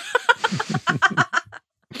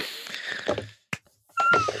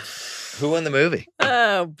 Who won the movie?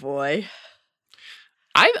 Oh, boy.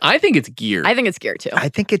 I think it's Gear. I think it's Gear, too. I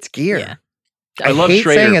think it's Gear. Yeah. I love hate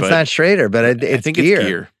Schrader, saying it's not Schrader, but I think It's Gear.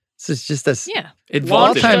 Gear. This is just a It all-time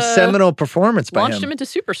vaulted him. seminal performance by Launched him. him into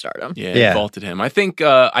superstardom. Yeah, it vaulted him. I think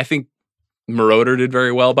Marauder did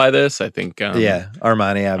very well by this. I think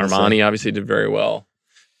Armani obviously did very well.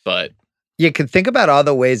 But you can think about all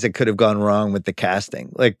the ways it could have gone wrong with the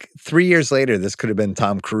casting. Like 3 years later, this could have been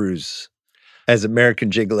Tom Cruise as American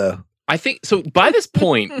Gigolo. I think so. By this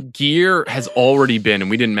point, Gear has already been, and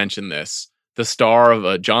we didn't mention this, the star of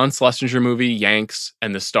a John Schlesinger movie, Yanks,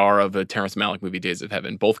 and the star of a Terrence Malick movie, Days of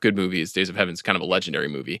Heaven. Both good movies. Days of Heaven's kind of a legendary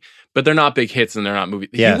movie, but they're not big hits and they're not movies.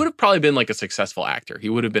 Yeah. He would have probably been like a successful actor. He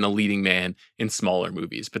would have been a leading man in smaller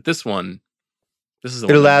movies. But this is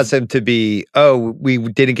It allows him to be, we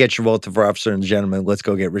didn't get Travolta for Officer and Gentleman. Let's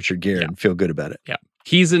go get Richard Gere and feel good about it. Yeah.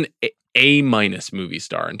 He's an A- movie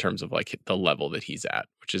star in terms of like the level that he's at,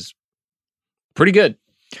 which is pretty good.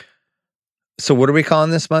 So what are we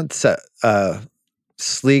calling this month?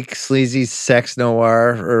 Sleek, sleazy, sex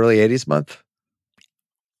noir, early 80s month?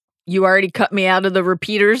 You already cut me out of the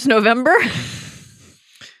repeaters November.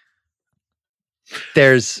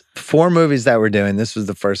 There's 4 movies that we're doing. This was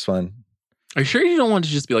the first one. Are you sure you don't want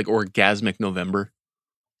to just be like Orgasmic November?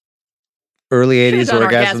 Early 80s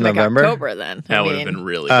Orgasm November? October, then. That would have been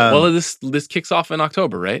really good. Well, this kicks off in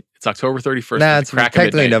October, right? It's October 31st. Nah, it's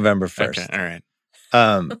technically November 1st. Okay, all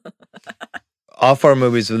right. All 4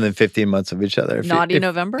 movies within 15 months of each other. Naughty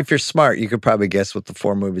November? If you're smart, you could probably guess what the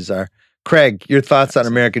 4 movies are. Craig, your thoughts on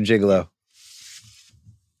American Gigolo?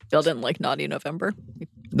 Bill didn't like Naughty November.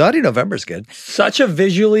 Naughty November's good. Such a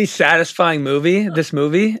visually satisfying movie, this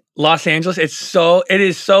movie. Los Angeles, it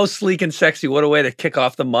is so sleek and sexy. What a way to kick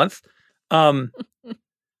off the month. I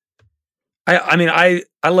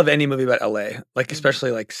love any movie about LA, like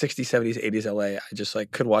especially like 60s, 70s, 80s LA. I just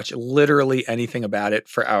like could watch literally anything about it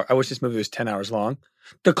for hours. I wish this movie was 10 hours long.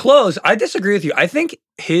 The clothes, I disagree with you. I think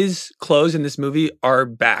his clothes in this movie are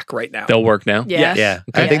back right now. They'll work now? Yeah. Yeah.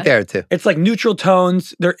 I think they are too. It's like neutral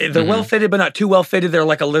tones. They're well fitted, but not too well fitted. They're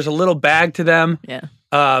like there's a little bag to them. Yeah.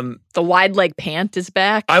 The wide leg pant is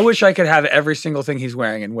back. I wish I could have every single thing he's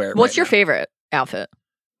wearing and wear it. What's your favorite outfit?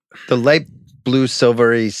 The light blue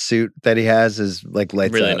silvery suit that he has is like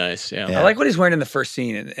lights really up. nice. Yeah. I like what he's wearing in the first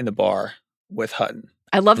scene in the bar with Hutton.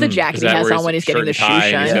 I love the jacket he has on when he's getting the shoe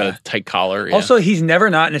shine. He's got a tight collar. Yeah. Also, he's never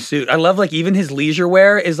not in a suit. I love like even his leisure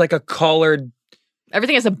wear is like a collared.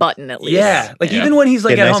 Everything has a button at least. Yeah, like even when he's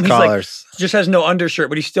like at nice home, collars. he's like just has no undershirt,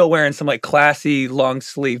 but he's still wearing some like classy long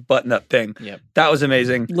sleeve button up thing. Yep. That was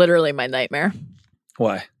amazing. Literally my nightmare.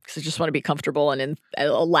 Why? Because I just want to be comfortable and in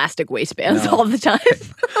elastic waistbands all the time.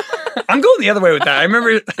 I'm going the other way with that. I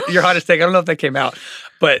remember your hottest take. I don't know if that came out,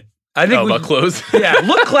 but I think about clothes. Yeah,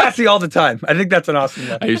 look classy all the time. I think that's an awesome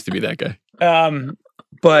one. I used to be that guy.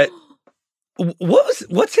 But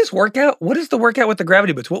what's his workout? What is the workout with the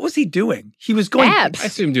gravity boots? What was he doing? He was going abs. I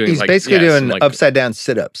assume doing. He's like, basically doing like, upside down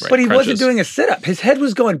sit-ups. Right, but he crunches. wasn't doing a sit-up. His head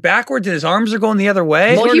was going backwards and his arms are going the other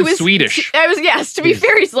way. Well, he was Swedish. To be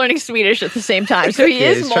fair, he's learning Swedish at the same time. So he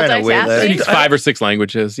is he's trying to wait multitasking. Speaks 5 or 6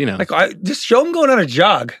 languages. You know, Like just show him going on a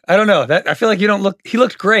jog. I don't know. I feel like you don't look. He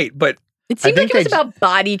looked great, but It seemed like it was about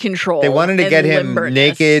body control. They wanted to and get him limberness.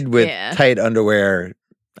 naked with Yeah. tight underwear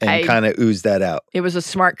and kind of ooze that out. It was a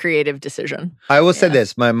smart, creative decision. I will say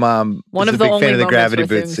this: my mom One was of a the big only fan of the moments gravity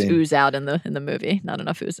where boots things scene. ooze out in the movie. Not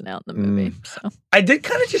enough oozing out in the movie. So I did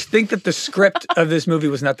kind of just think that the script of this movie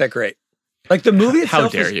was not that great. Like the movie how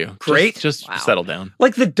itself dare is you? great. Just settle down.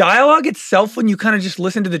 Like the dialogue itself, when you kind of just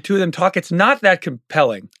listen to the two of them talk, it's not that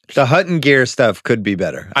compelling. The Hutton gear stuff could be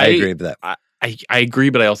better. I agree with that. I agree,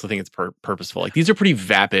 but I also think it's purposeful. Like these are pretty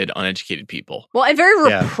vapid, uneducated people. well, and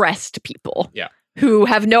very repressed people. Yeah. who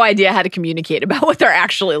have no idea how to communicate about what they're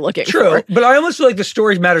actually looking for. True, but I almost feel like the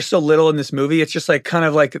stories matter so little in this movie. It's just like kind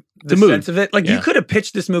of like the sense of it. Like you could have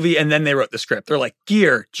pitched this movie and then they wrote the script. They're like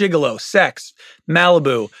gear, gigolo, sex,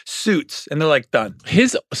 Malibu, suits, and they're like done.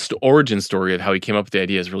 His origin story of how he came up with the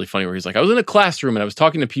idea is really funny. Where he's like, I was in a classroom and I was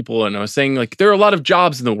talking to people and I was saying like, there are a lot of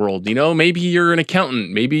jobs in the world. You know, maybe you're an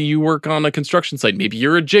accountant, maybe you work on a construction site, maybe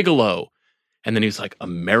you're a gigolo. And then he was like,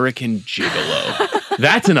 American Gigolo.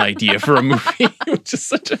 That's an idea for a movie, which is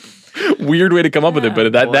such a weird way to come up with it.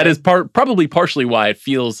 But that is probably partially why it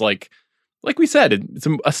feels like we said, it's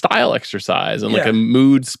a style exercise and like a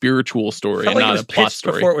mood spiritual story and not a plot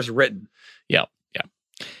story. Before it was written. Yeah.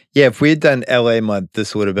 Yeah, if we had done LA month,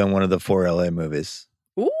 this would have been one of the 4 LA movies.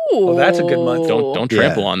 Ooh. Well, that's a good month. Don't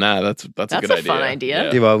trample on that. That's a good idea. Fun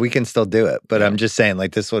idea. Yeah, well, we can still do it, but I'm just saying,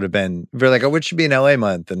 like, this would have been. We're like, oh, it should be an LA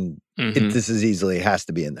month, and this is easily has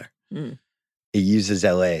to be in there. It uses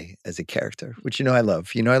LA as a character, which I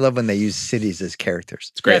love. I love when they use cities as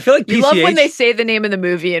characters. It's great. Yeah, I feel like PCH, you love when they say the name of the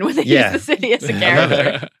movie and when they use the city as a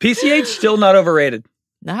character. PCH still not overrated.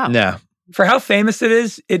 No. For how famous it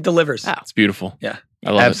is, it delivers. Oh. It's beautiful. Yeah,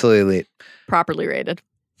 I love it. Absolutely. Properly rated.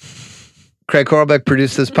 Craig Korlbeck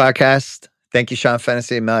produced this podcast. Thank you, Sean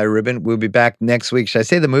Fennessey and Mallory Rubin. We'll be back next week. Should I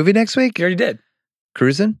say the movie next week? You already did.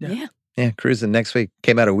 Cruising? Yeah, Cruising next week.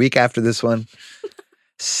 Came out a week after this one.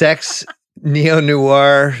 Sex,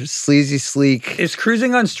 neo-noir, sleazy sleek. Is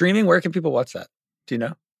Cruising on streaming? Where can people watch that? Do you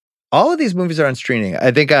know? All of these movies are on streaming.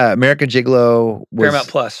 I think American Gigolo was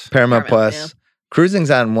Paramount Plus. Yeah.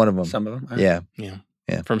 Cruising's on one of them. Some of them.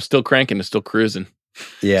 Yeah. From still cranking to still cruising.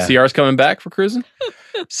 Yeah. CR's coming back for cruising?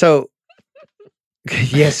 So,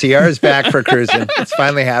 Ciara's back for cruising. It's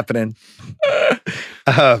finally happening.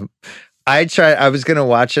 I was going to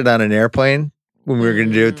watch it on an airplane when we were going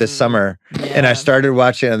to do it this summer. And I started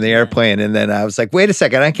watching it on the airplane. And then I was like, wait a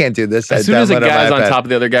second, I can't do this. As soon as a guy's on top of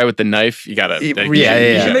the other guy with the knife, you got to. You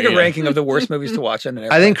should make a ranking of the worst movies to watch on an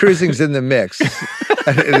airplane. I think Cruising's in the mix.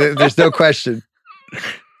 There's no question.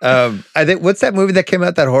 I think, what's that movie that came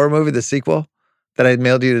out, that horror movie, the sequel that I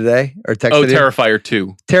mailed you today or texted you? Terrifier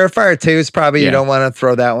 2. Terrifier 2 is probably, you don't want to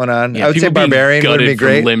throw that one on. I would say Barbarian would be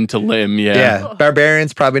great. From limb to limb, Yeah,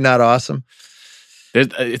 Barbarian's probably not awesome.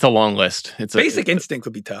 It's a long list. Basic Instinct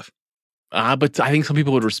would be tough. But I think some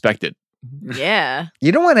people would respect it. Yeah.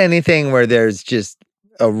 You don't want anything where there's just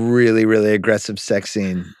a really, really aggressive sex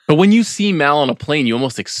scene. But when you see Mal on a plane, you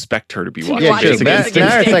almost expect her to be watching. Yeah,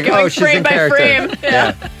 it's like, oh, she's in character. Frame.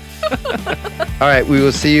 Yeah. All right, we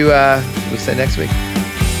will see you. We'll see you next week.